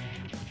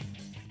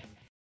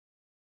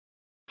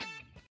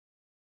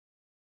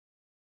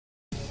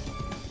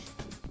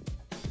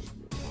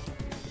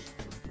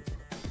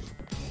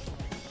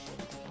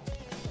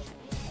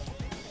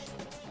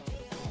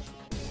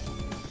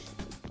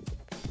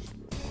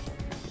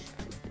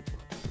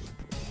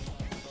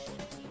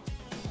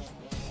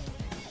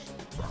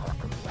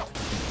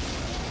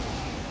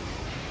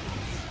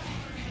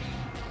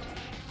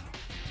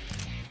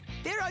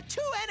 are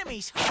two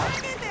enemies!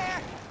 Hang in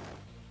there!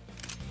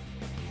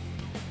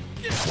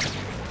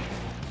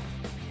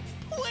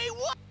 Wait,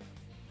 what?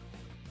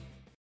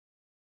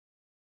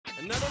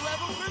 Another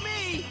level for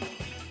me!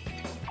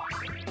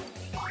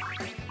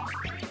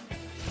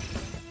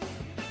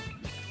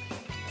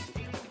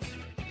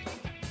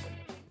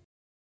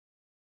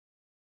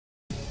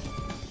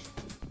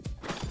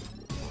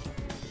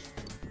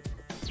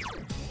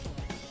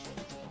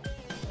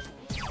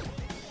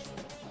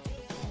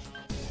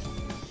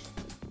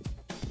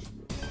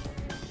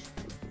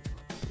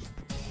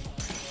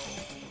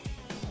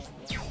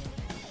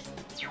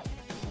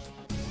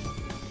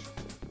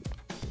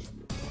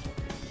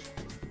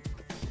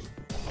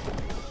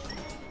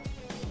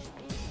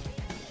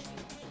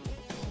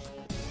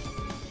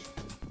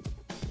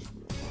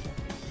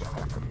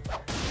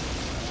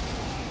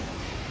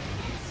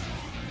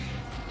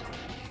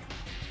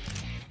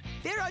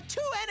 There are two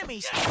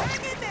enemies!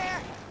 Hang in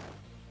there!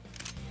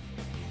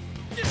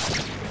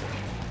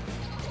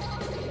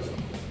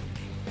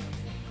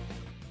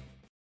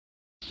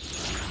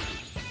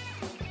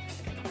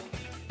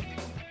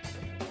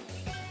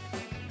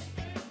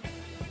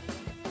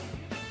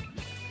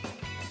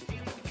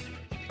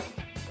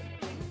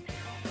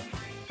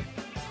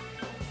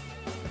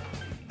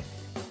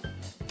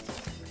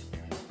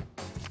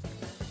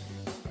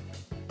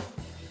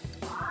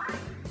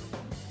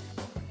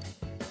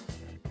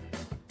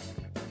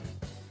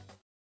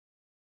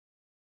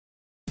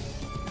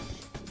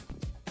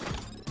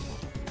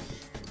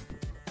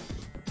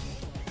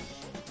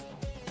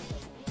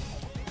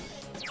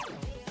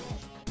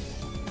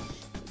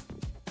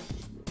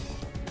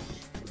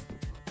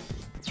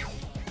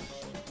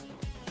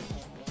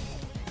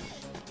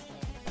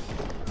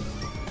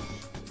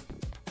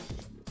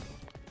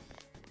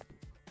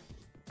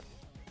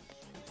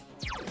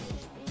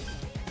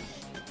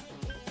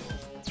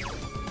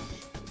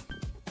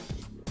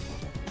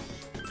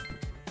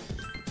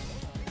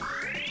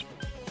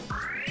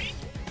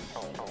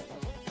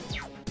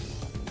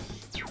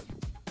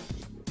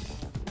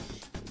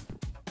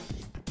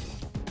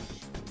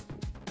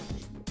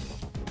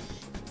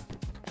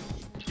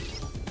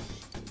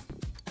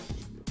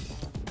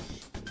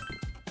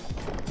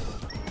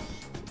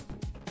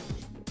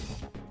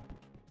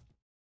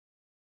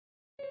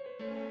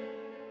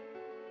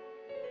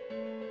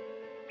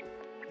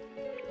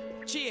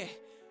 Chie,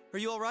 are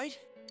you all right?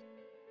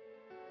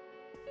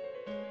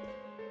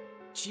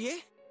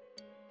 Chie?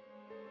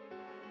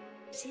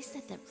 She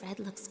said that red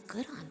looks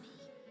good on me.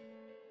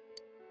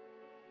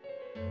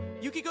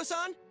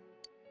 Yukiko-san?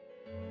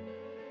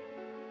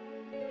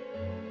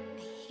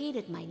 I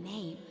hated my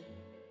name.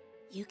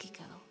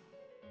 Yukiko.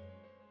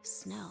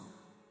 Snow.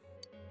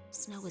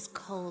 Snow is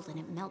cold and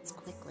it melts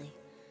quickly.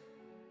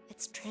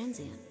 It's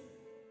transient.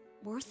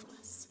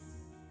 Worthless.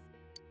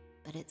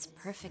 But it's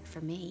perfect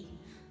for me.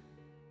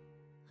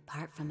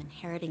 Apart from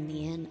inheriting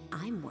the inn,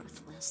 I'm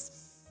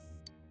worthless.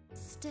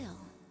 Still,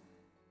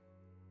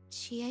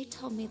 Chie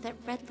told me that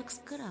red looks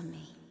good on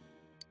me.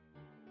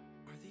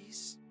 Are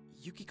these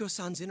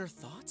Yukiko-san's inner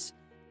thoughts?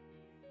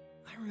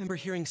 I remember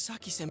hearing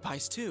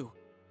Saki-senpai's too.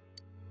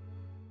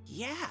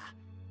 Yeah,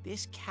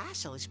 this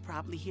castle is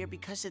probably here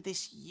because of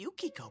this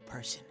Yukiko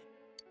person.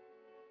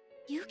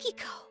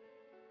 Yukiko!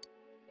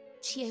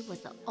 Chie was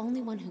the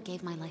only one who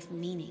gave my life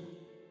meaning.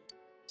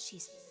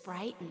 She's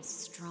bright and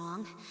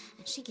strong,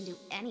 and she can do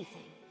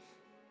anything.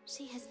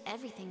 She has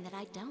everything that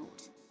I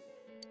don't.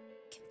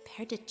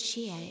 Compared to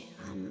Chie,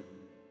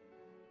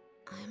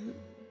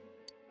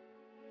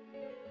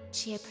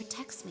 Chie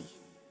protects me.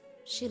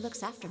 She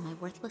looks after my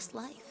worthless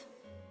life.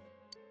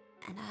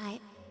 And I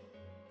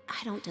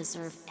don't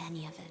deserve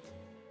any of it.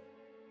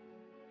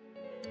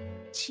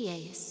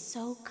 Chie is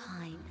so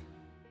kind.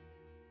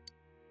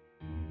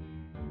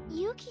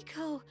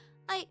 Yukiko,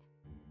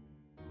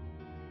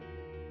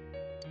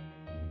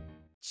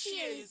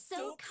 Chie is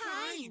so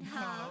kind,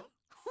 huh?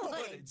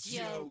 What a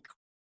joke.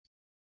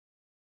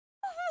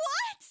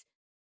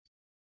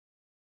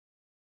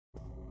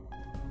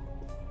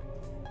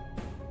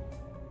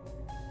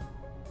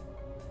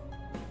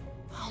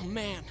 Oh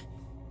man,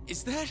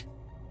 is that?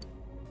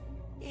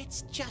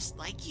 It's just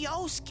like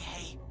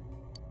Yosuke.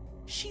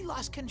 She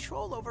lost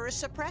control over her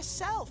suppressed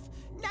self.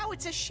 Now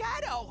it's a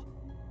shadow.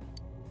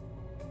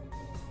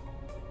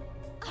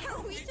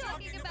 Are we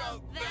talking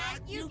about that,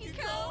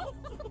 Yukiko?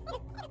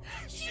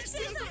 She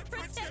says I'm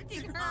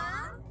protecting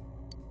her.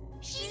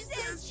 She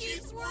says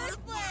she's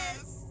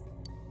worthless.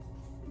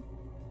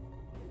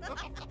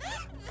 That's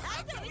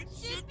how it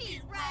should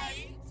be,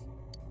 right?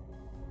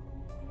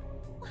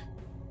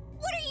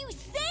 What are you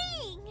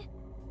saying?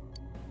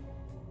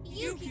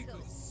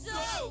 Yukiko's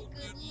so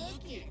good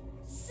looking,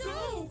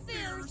 so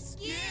fair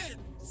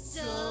skinned,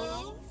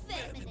 so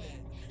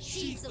feminine.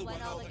 She's the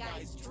one all the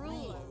guys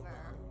drool over.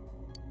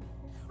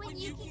 When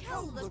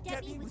Yukiko looked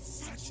at me with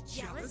such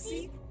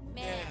jealousy,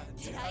 man,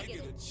 did I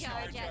get a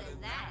charge out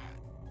of that.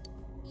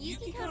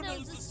 Yukiko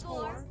knows the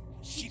score.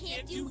 She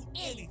can't do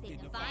anything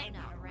if I'm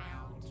not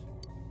around.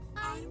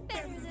 I'm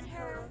better than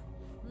her.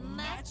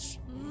 Much,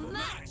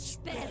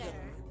 much better.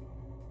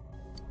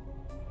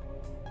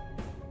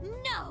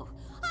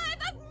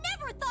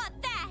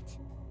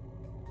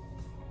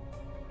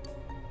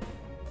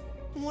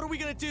 What are we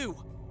gonna do?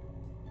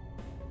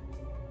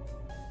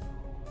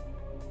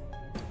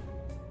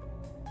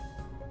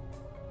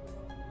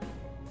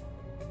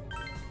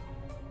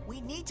 We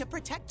need to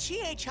protect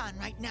Chie-chan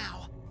right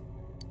now.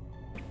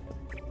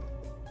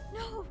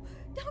 No,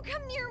 don't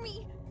come near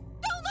me.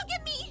 Don't look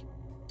at me.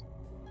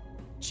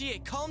 Chie,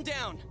 calm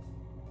down.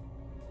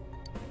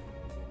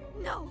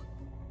 No,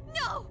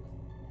 no,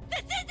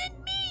 this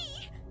isn't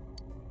me.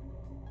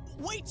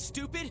 Wait,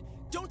 stupid!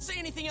 Don't say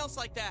anything else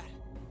like that.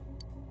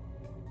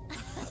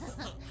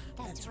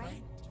 That's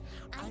right.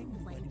 I'm the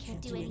one who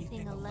can't do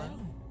anything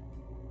alone.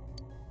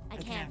 I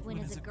can't win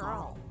as a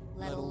girl,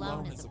 let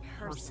alone as a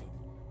person.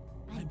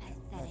 I'm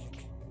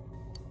pathetic.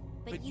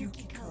 But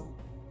Yukiko,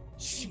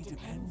 she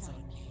depends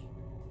on me.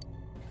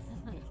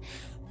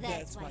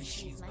 That's why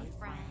she's my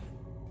friend.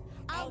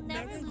 I'll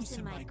never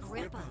loosen my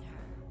grip on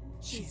her.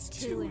 She's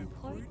too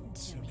important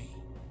to me.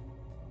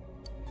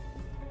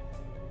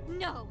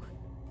 No,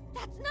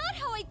 that's not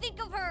how I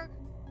think of her.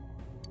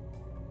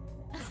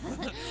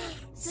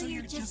 So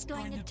you're just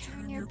going to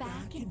turn your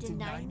back and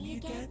deny me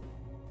again?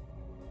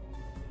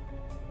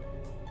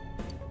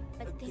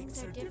 But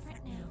things are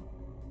different now.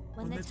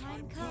 When the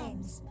time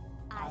comes,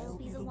 I'll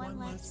be the one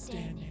left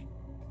standing.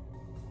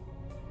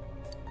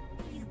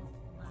 You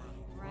are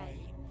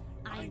right.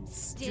 I'm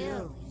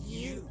still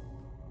you.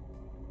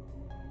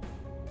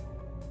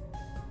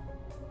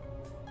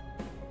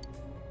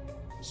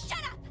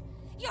 Shut up!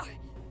 You're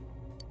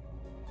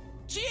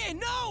Chie,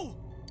 no!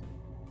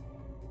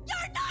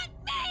 You're not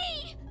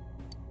me!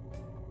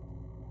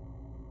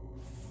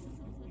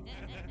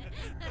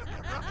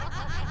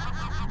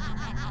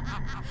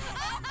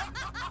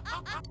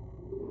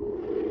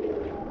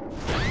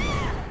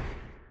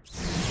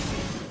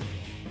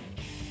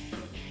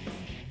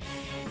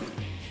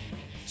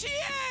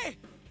 Chie!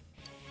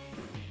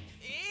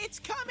 It's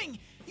coming!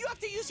 You have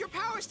to use your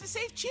powers to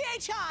save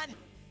Chie-chan!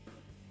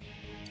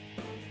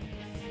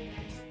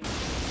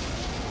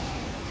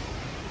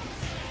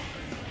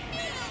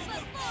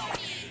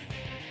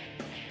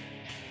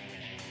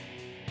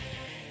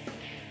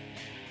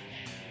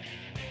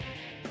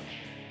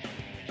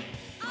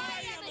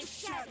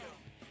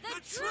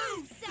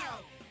 True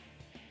self!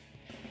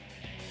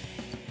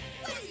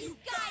 What do you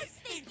guys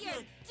think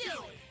you're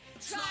doing?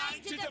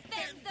 Trying to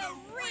defend the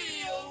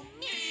real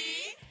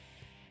me?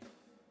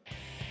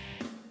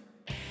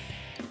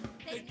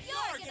 Then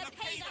you're gonna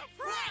pay the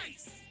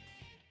price!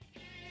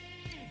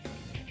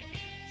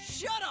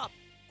 Shut up!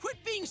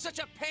 Quit being such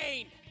a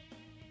pain!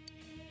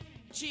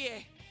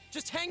 Chie,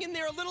 just hang in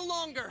there a little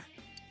longer.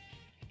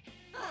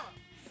 Huh.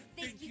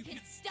 Think you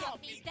can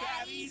stop me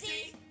that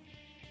easy?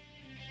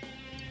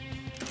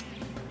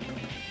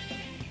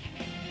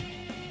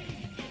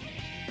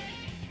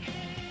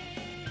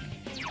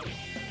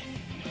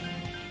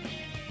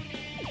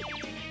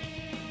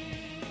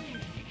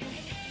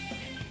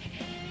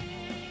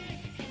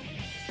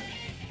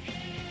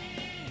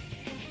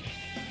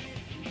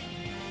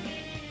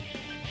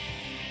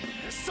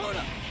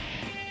 Persona!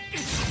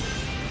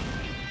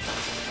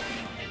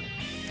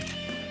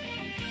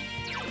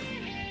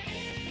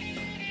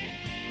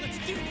 Let's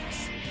do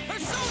this!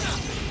 Persona!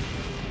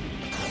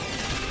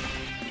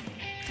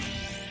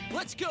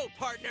 Let's go,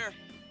 partner!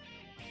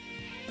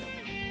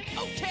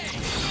 Okay!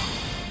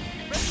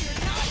 Ready or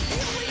not,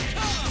 here we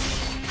come!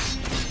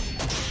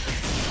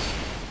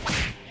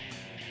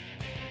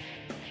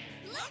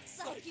 Looks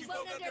like you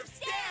won't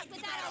understand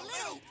without a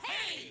little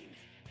pain!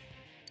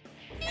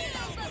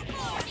 Kneel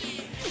before me!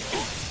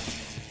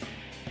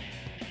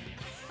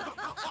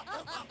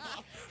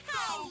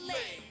 How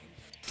lame!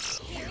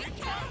 Here it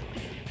comes!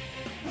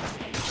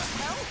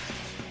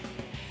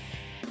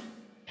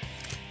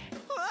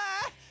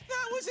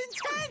 That was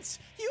intense!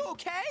 You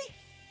okay?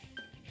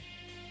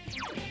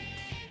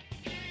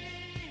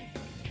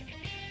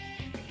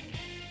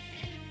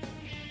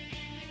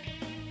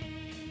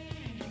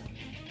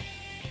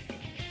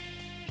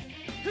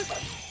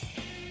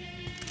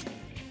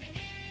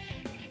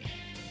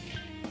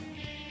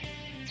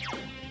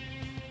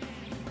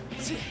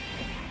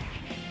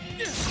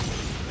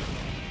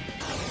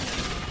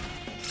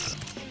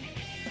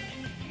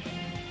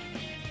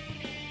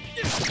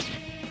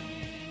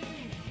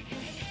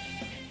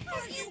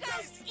 Are you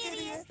guys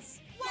idiots?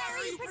 Why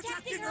are you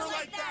protecting her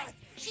like that?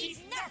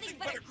 She's nothing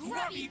but a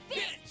grubby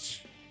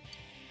bitch!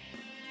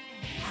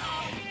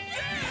 How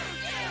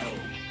dare you!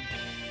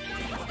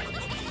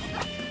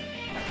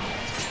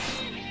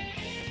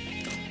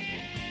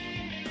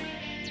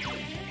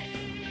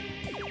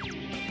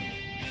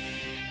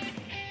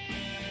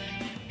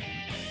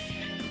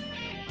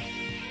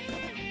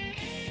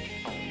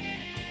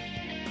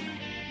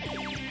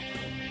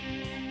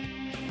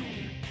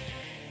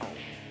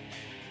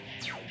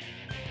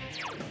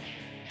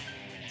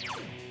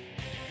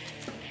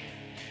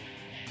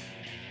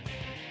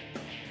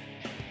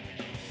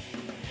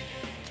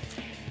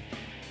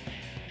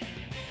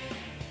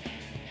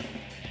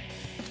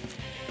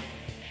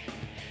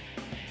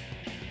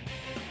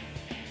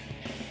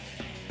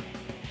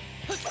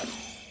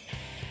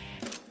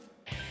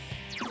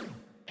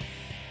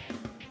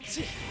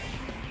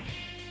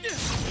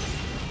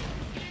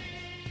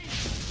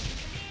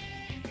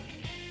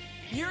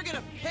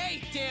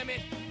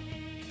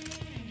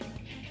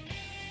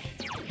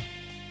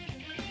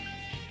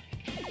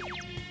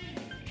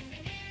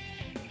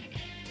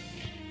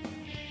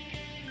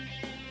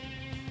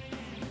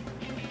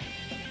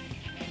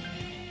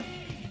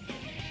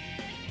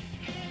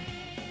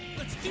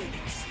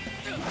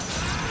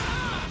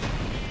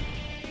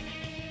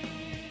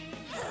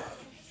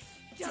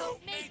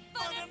 Don't make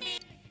fun of me!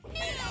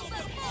 Kneel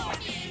before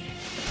me!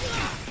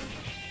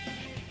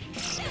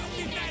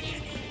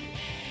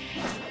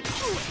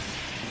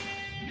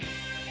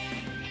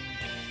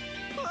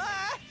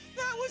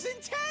 That was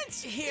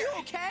intense! Here. You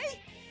okay?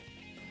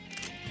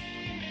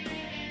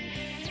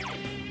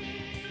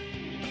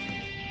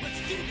 Let's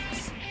do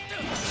this!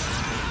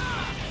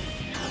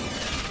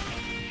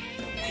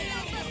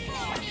 Kneel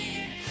before me!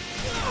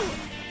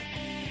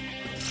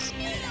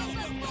 Kneel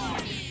before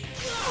me!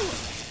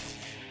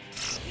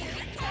 Here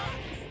it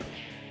comes!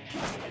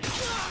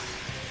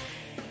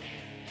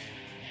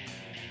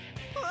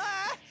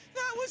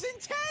 That was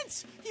intense!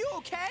 You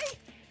okay?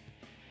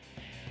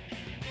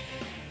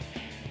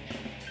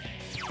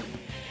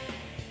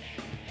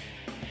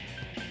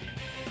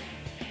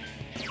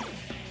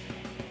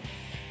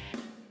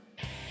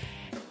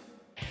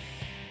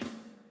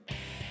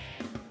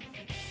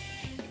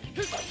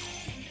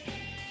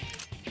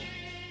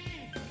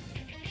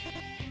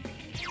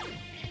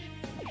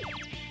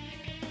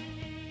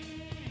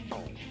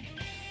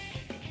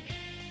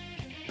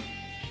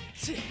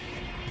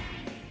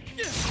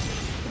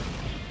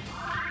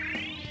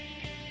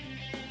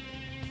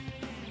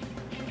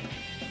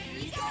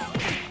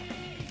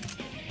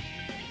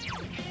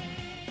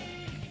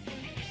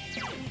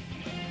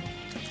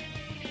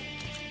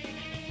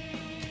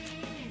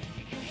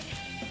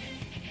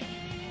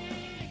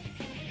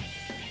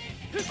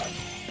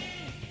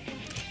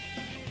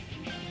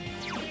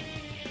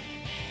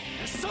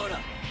 Soda!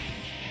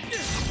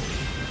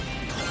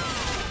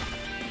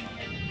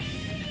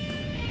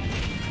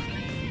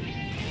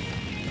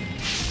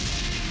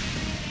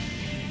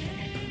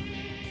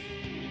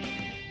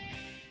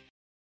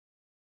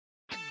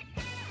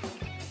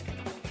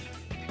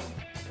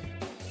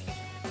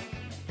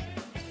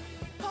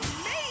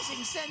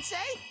 Amazing, Sensei!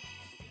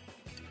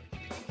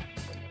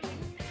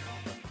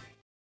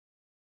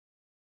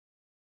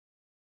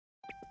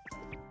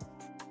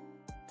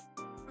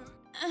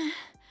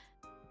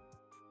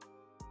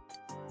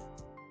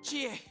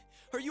 Chie,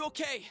 are you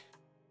okay?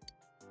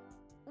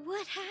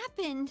 What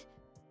happened?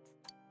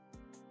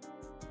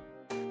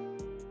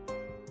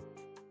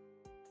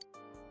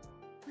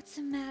 What's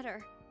the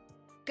matter?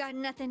 Got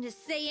nothing to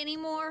say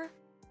anymore?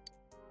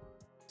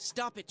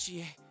 Stop it,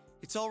 Chie.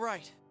 It's all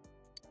right.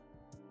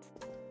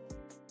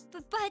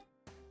 But...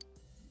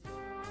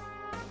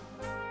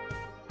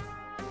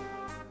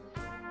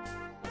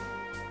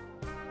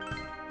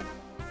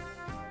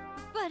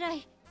 But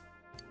I...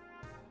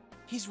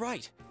 He's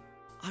right.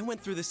 I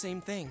went through the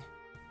same thing.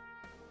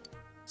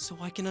 So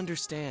I can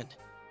understand.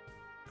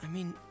 I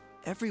mean,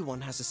 everyone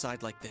has a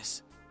side like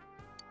this.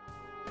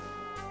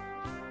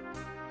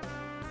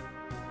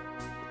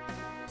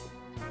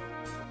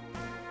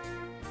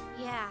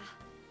 Yeah,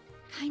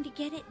 kinda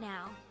get it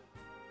now.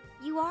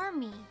 You are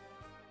me.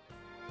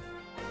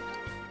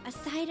 A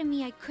side of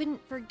me I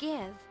couldn't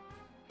forgive,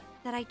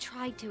 that I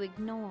tried to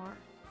ignore.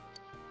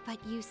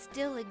 But you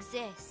still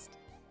exist.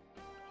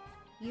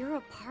 You're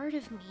a part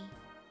of me.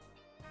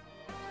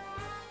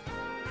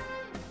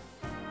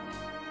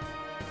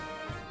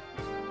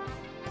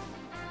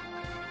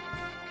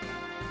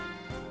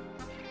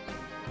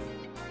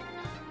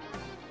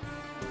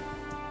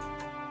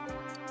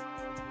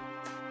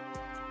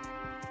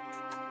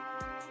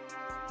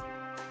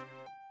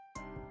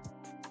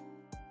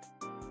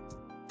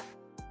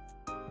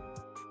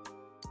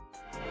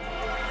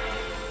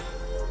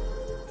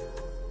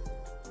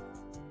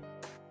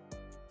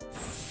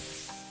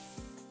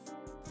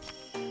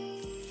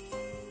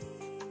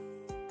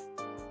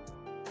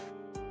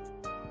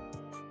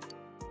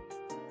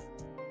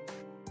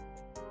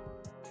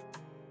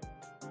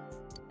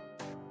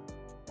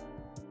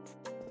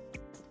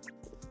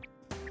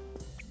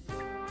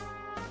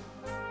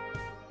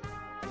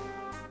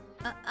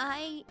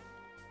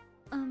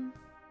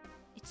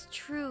 It's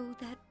true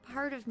that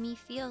part of me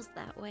feels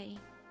that way.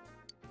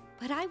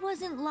 But I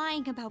wasn't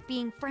lying about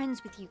being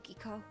friends with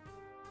Yukiko.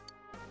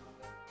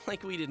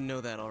 Like we didn't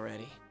know that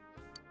already.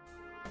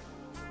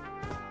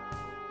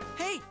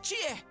 Hey,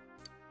 Chie!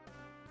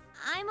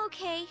 I'm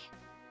okay.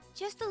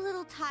 Just a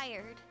little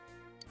tired.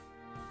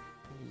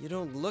 You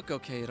don't look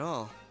okay at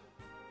all.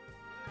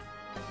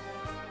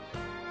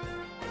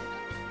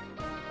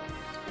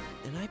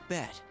 And I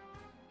bet.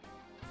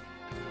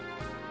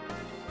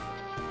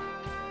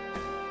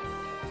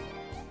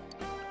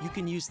 You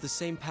can use the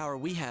same power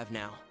we have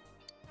now.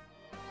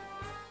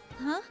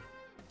 Huh?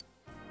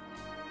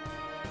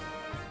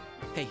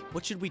 Hey,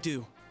 what should we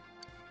do?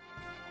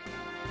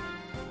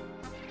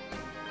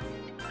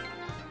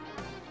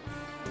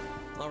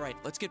 Alright,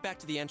 let's get back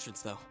to the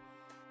entrance, though.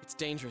 It's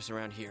dangerous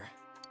around here.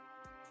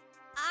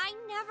 I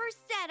never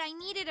said I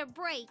needed a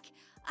break.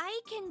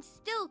 I can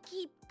still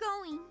keep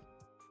going.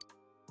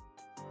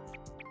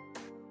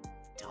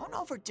 Don't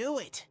overdo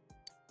it.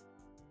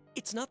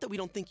 It's not that we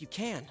don't think you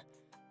can.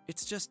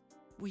 It's just,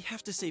 we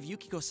have to save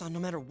Yukiko-san no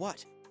matter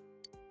what.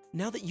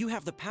 Now that you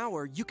have the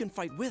power, you can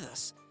fight with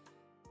us.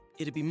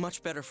 It'd be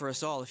much better for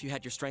us all if you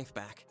had your strength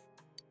back.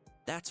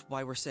 That's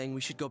why we're saying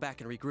we should go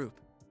back and regroup.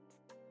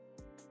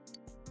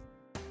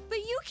 But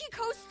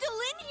Yukiko's still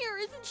in here,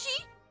 isn't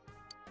she?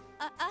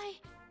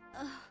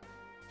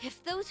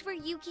 If those were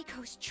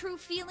Yukiko's true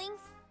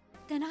feelings,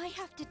 then I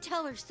have to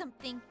tell her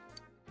something.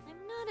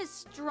 I'm not as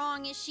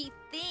strong as she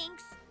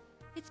thinks.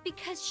 It's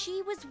because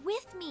she was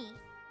with me.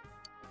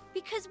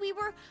 Because we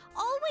were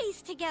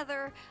always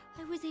together,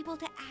 I was able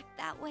to act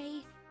that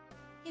way.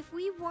 If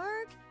we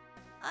weren't,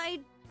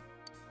 I'd...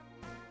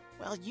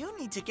 Well, you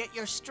need to get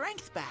your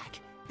strength back.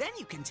 Then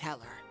you can tell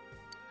her.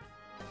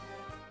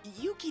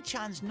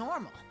 Yuki-chan's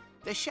normal.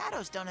 The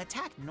shadows don't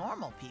attack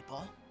normal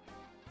people.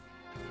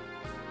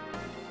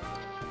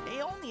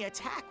 They only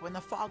attack when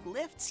the fog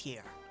lifts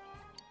here.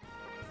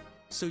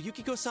 So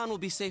Yukiko-san will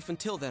be safe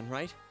until then,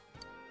 right?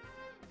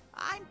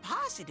 I'm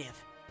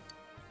positive.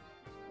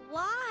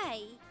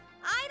 Why?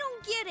 I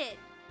don't get it.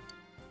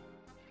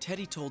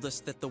 Teddy told us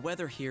that the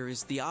weather here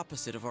is the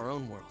opposite of our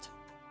own world.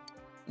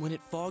 When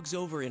it fogs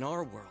over in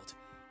our world,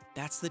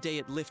 that's the day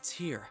it lifts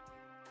here,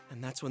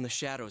 and that's when the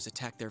shadows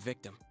attack their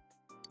victim.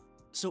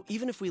 So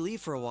even if we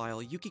leave for a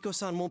while,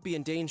 Yukiko-san won't be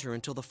in danger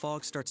until the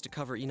fog starts to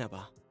cover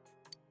Inaba.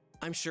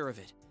 I'm sure of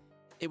it.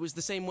 It was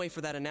the same way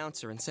for that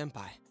announcer and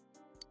Senpai.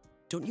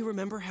 Don't you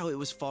remember how it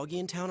was foggy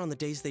in town on the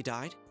days they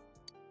died?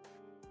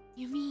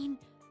 You mean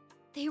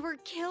they were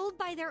killed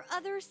by their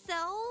other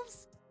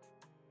selves?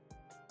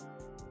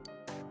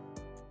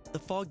 The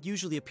fog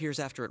usually appears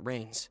after it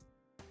rains.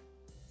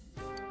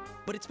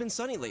 But it's been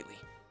sunny lately.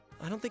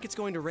 I don't think it's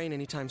going to rain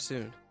anytime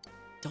soon.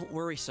 Don't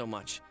worry so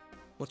much.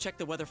 We'll check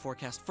the weather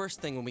forecast first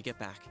thing when we get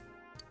back.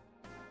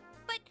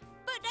 But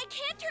I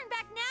can't turn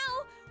back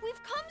now!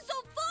 We've come so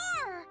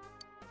far!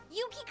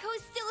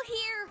 Yukiko's still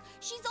here!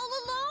 She's all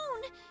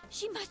alone!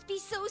 She must be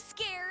so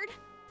scared!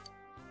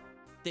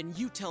 Then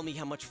you tell me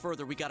how much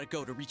further we gotta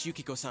go to reach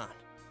Yukiko-san.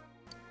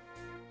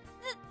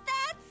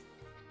 That's...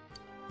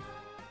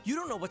 You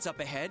don't know what's up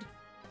ahead.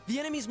 The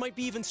enemies might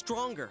be even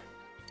stronger.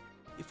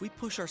 If we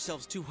push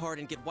ourselves too hard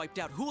and get wiped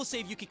out, who will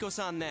save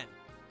Yukiko-san then?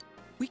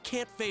 We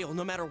can't fail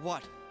no matter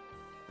what.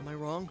 Am I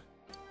wrong?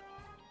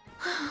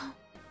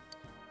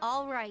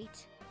 All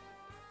right.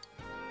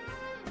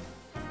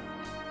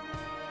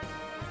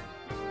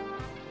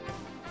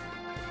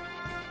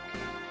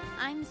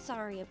 I'm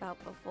sorry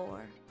about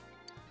before.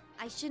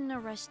 I shouldn't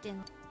have rushed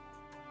in.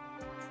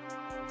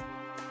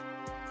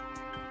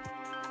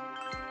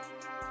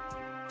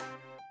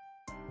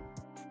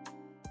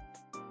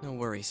 No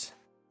worries.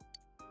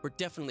 We're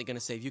definitely gonna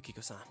save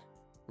Yukiko-san,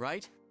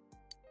 right?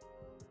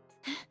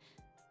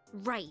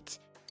 Right.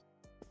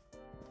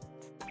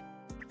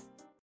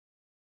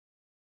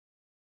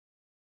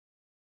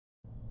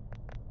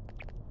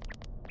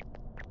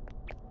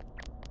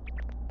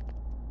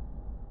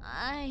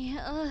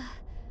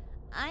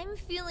 I'm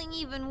feeling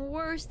even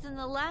worse than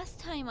the last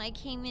time I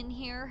came in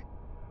here.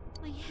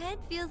 My head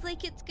feels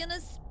like it's gonna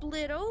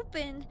split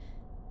open.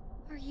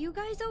 Are you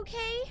guys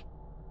okay?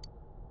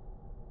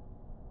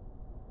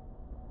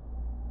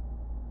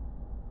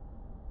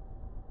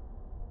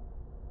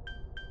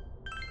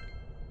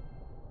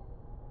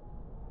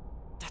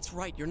 That's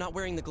right, you're not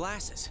wearing the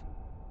glasses.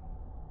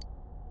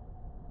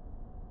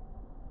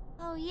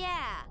 Oh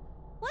yeah.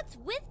 What's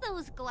with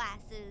those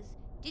glasses?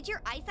 Did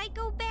your eyesight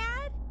go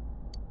bad?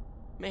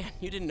 Man,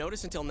 you didn't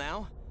notice until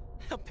now?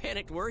 How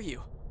panicked were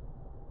you?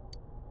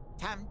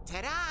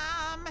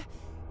 Tum-ta-dum!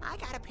 I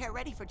got a pair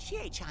ready for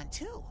Chie-chan,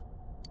 too.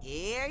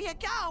 Here you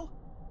go!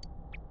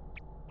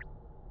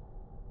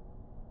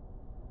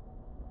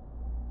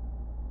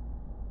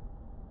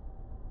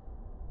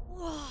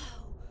 Whoa!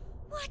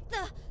 What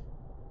the?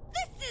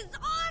 This is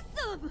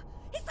awesome!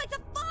 It's like the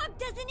fog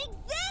doesn't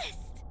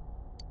exist!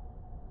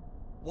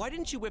 Why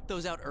didn't you whip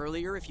those out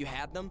earlier if you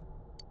had them?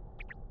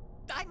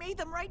 I made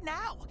them right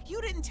now.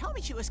 You didn't tell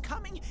me she was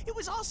coming. It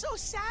was all so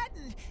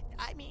sudden.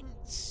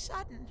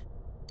 Sudden.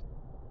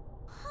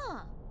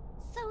 Huh.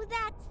 So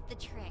that's the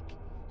trick.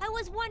 I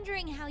was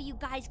wondering how you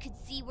guys could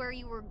see where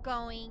you were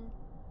going.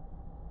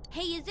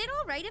 Hey, is it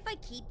alright if I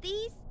keep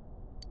these?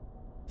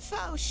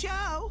 Faux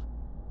show.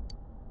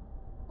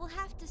 We'll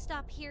have to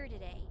stop here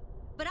today.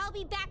 But I'll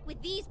be back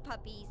with these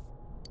puppies.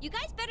 You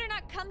guys better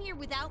not come here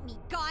without me,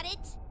 got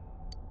it?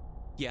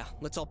 Yeah,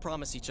 let's all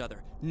promise each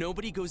other.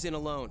 Nobody goes in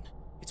alone.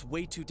 It's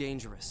way too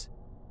dangerous.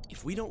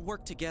 If we don't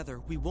work together,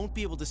 we won't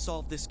be able to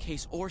solve this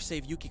case or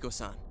save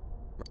Yukiko-san.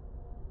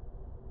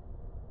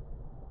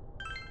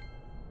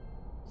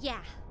 Yeah,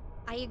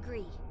 I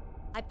agree.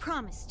 I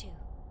promise to.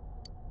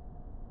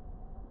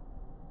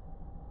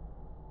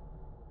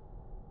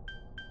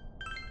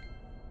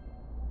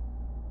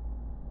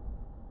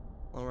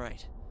 All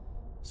right.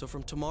 So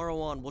from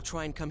tomorrow on, we'll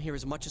try and come here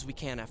as much as we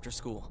can after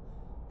school.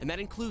 And that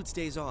includes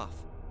days off.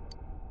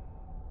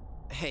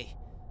 Hey,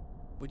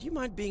 would you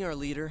mind being our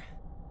leader?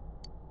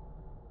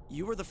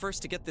 You were the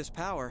first to get this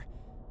power,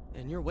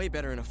 and you're way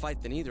better in a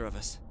fight than either of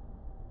us.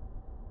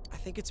 I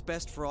think it's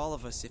best for all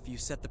of us if you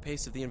set the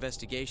pace of the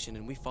investigation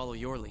and we follow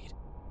your lead.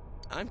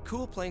 I'm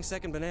cool playing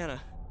second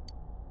banana.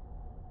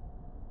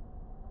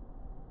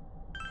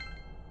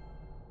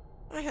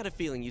 I had a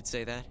feeling you'd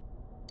say that.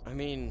 I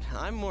mean,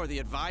 I'm more the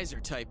advisor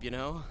type, you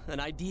know? An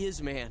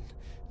ideas man,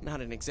 not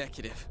an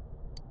executive.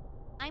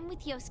 I'm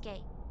with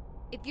Yosuke.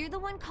 If you're the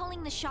one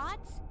calling the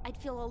shots, I'd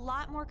feel a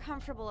lot more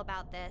comfortable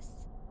about this.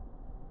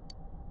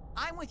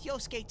 I'm with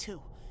Yosuke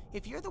too.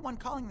 If you're the one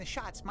calling the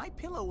shots, my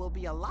pillow will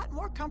be a lot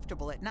more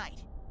comfortable at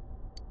night.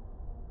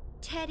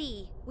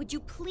 Teddy, would you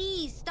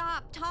please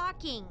stop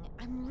talking?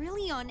 I'm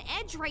really on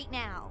edge right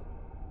now.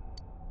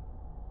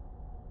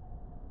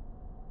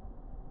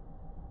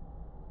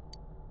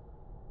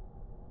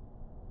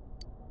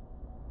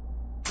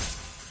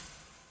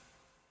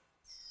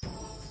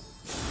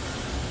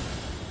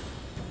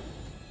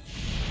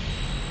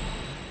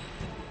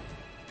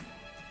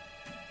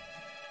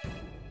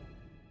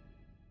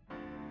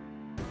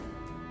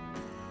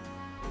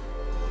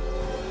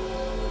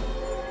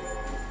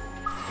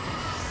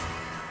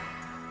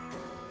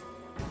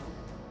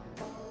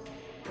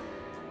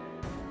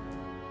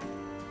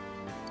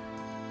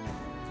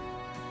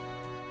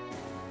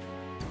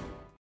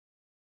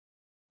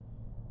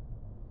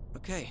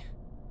 Okay.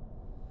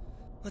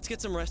 Let's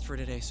get some rest for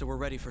today so we're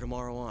ready for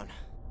tomorrow on.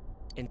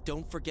 And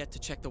don't forget to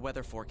check the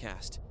weather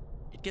forecast.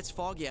 It gets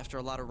foggy after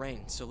a lot of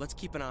rain, so let's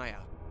keep an eye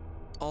out.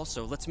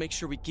 Also, let's make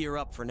sure we gear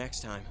up for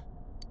next time.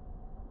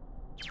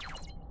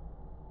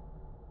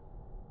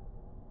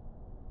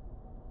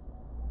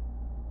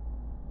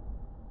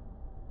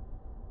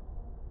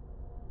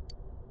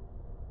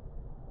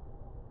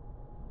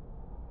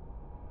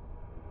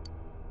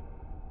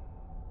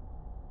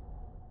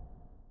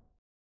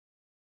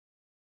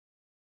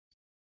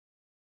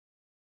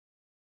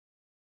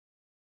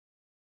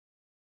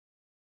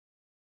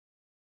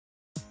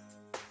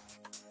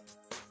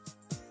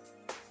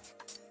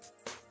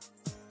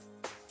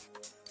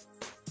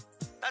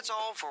 That's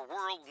all for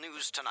World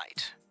News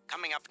Tonight.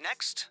 Coming up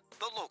next,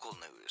 the local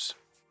news.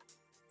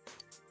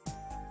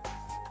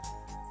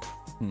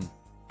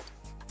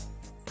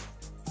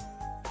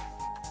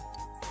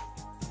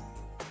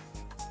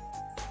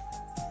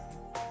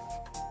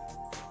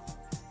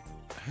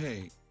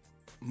 Hey,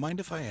 mind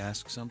if I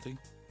ask something?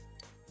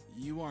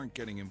 You aren't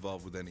getting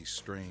involved with any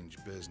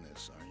strange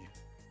business, are you?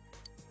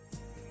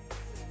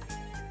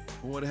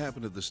 What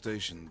happened at the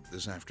station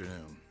this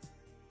afternoon?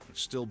 It's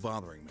still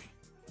bothering me.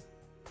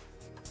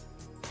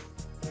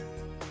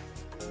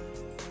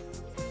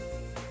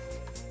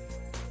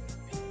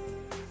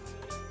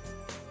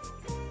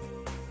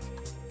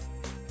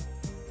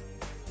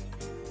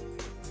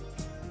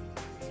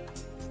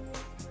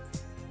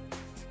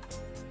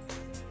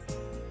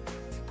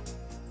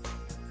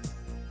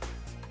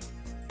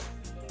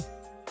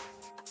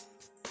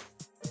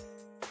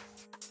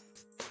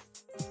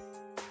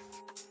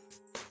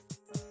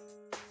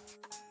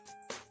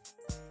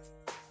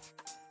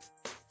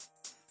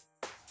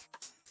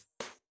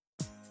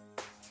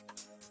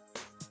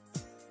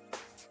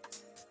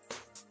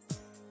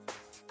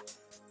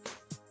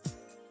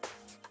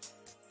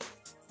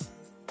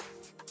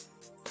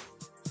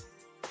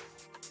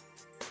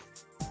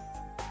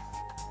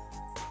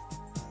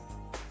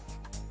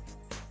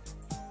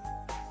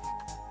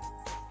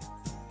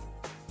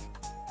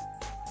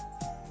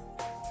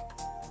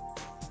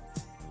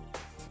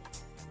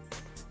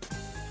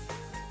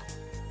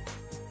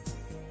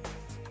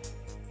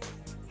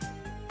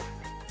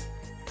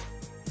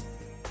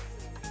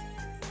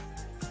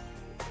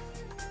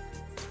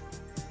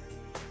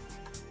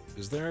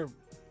 Is there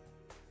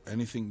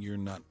anything you're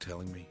not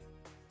telling me?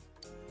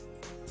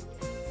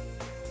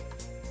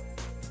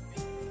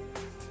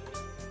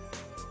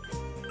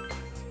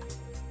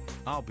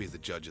 I'll be the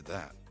judge of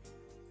that.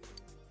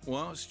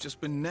 Well, it's just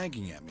been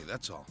nagging at me,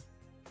 that's all.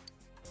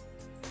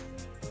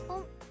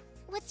 Oh,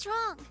 what's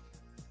wrong?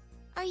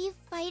 Are you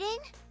fighting?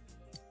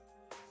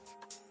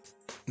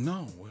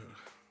 No,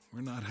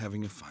 we're not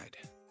having a fight.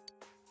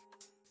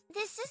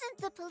 This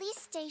isn't the police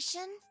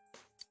station.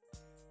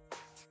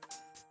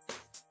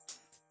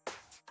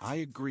 I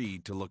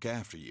agreed to look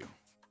after you,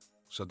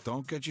 so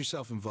don't get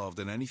yourself involved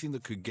in anything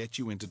that could get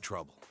you into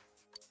trouble.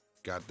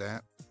 Got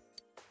that?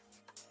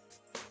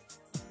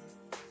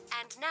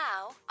 And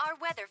now, our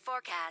weather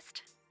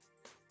forecast.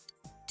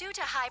 Due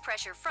to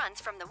high-pressure fronts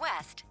from the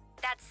west,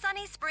 that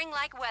sunny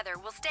spring-like weather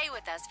will stay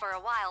with us for a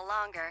while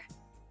longer.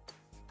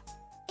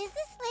 Is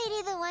this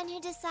lady the one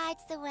who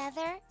decides the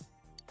weather?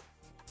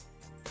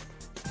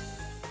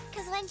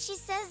 'Cause when she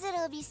says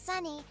it'll be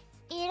sunny,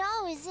 it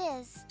always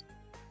is.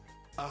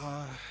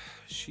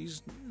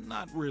 She's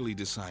not really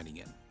deciding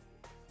it.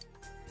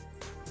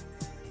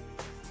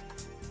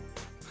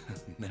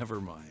 Never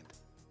mind.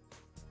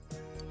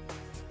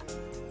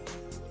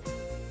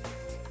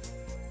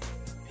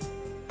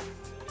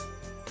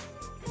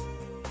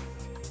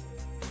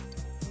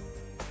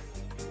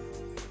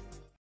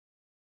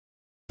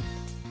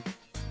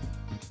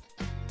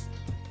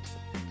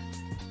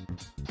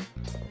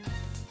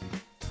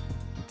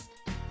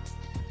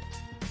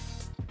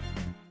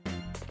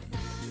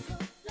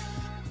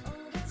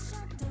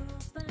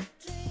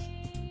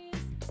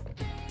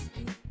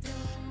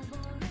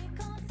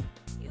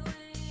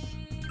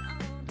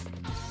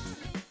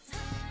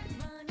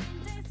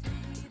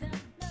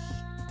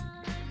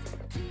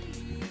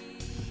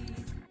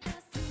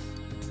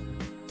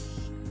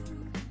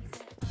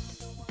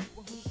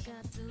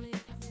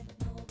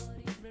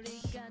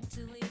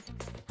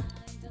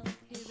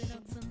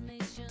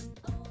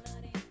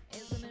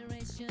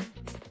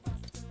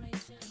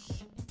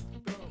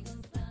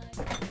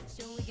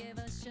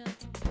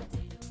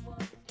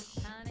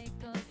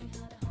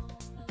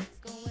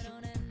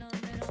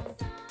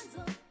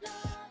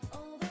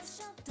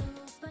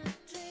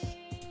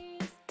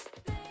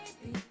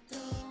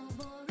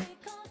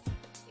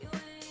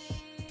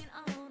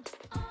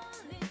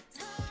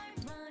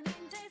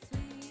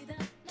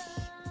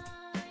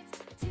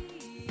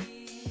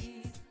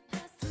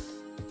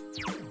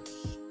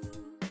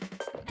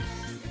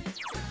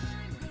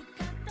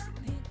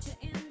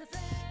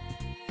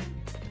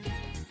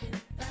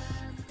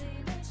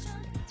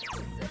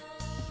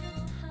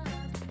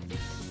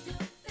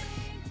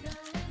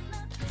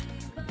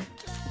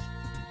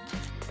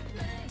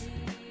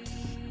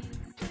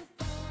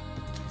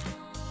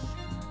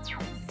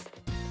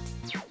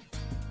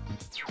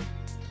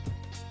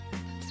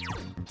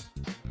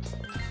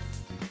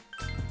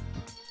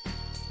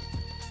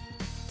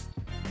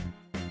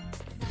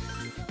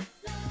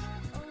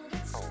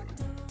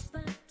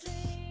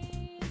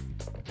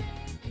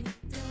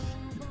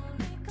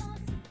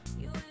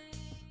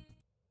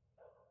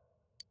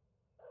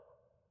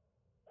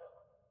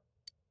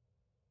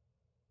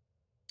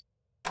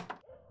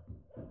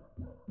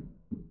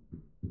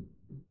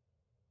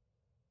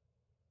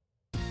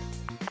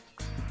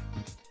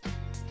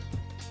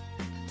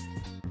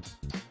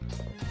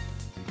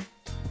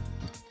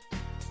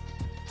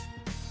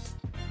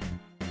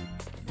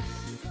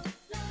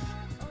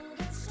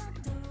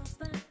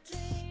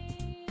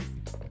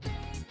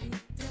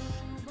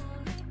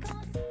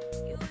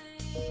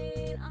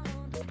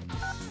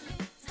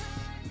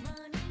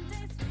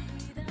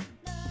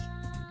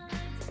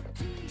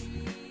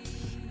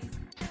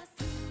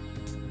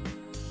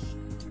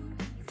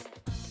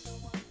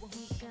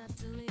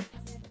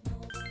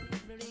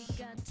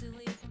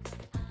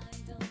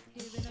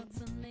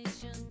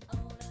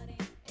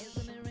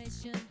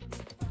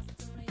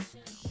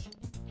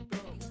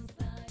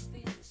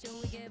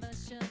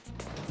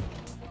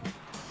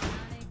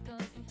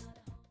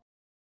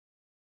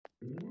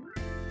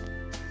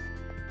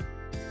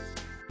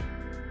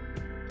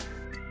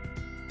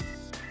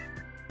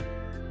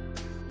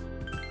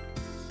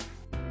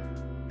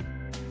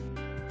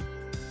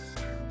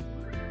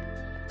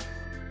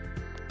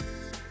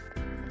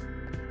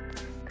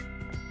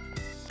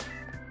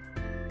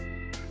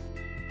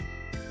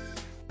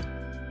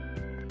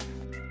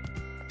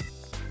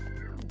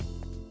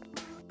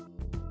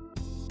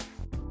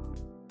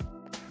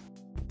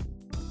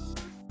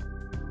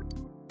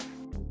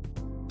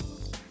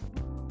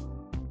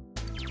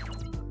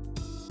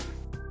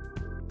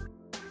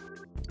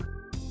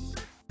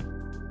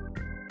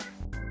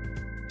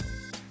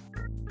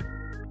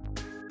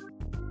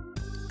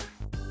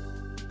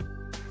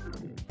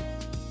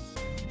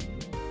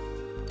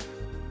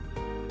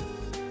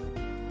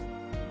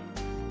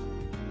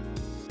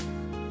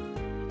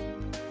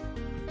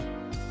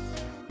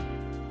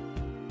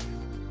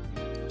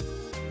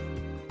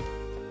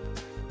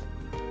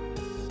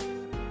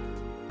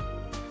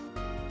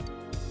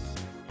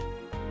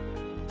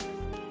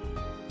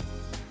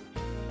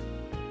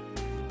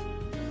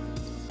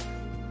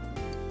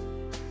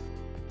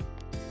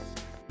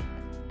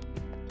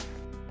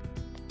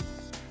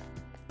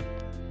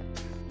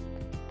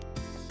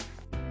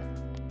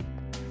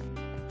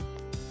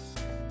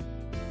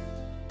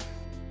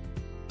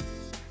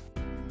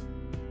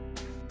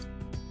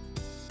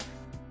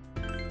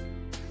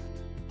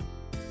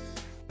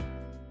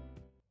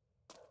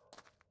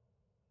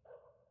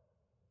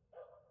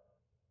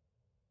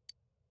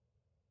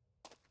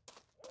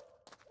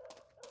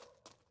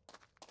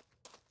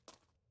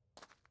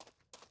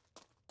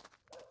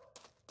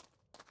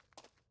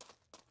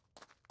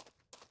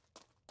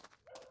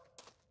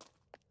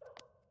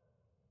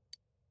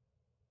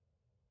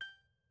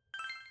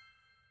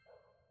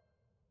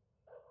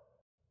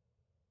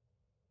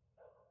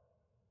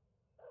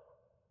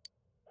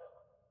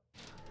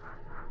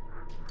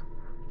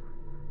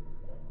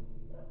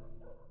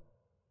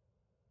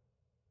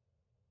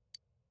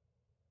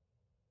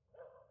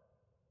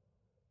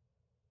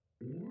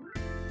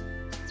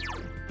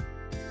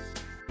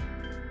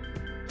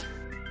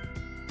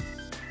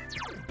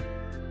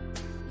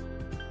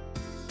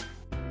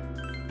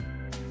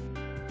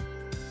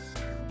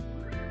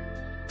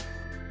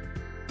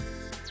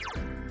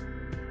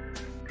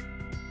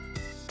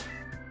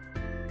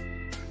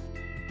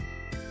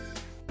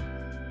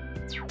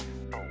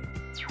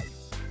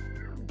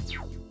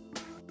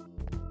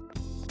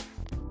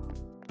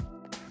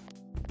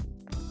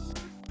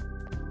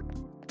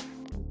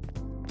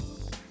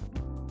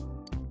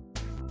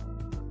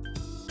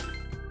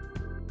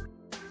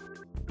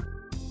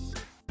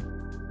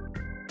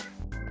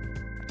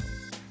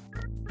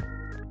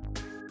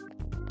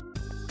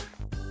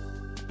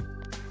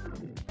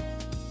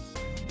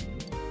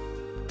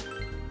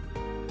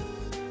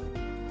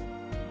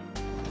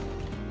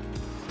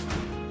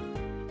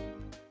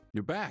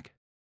 You're back.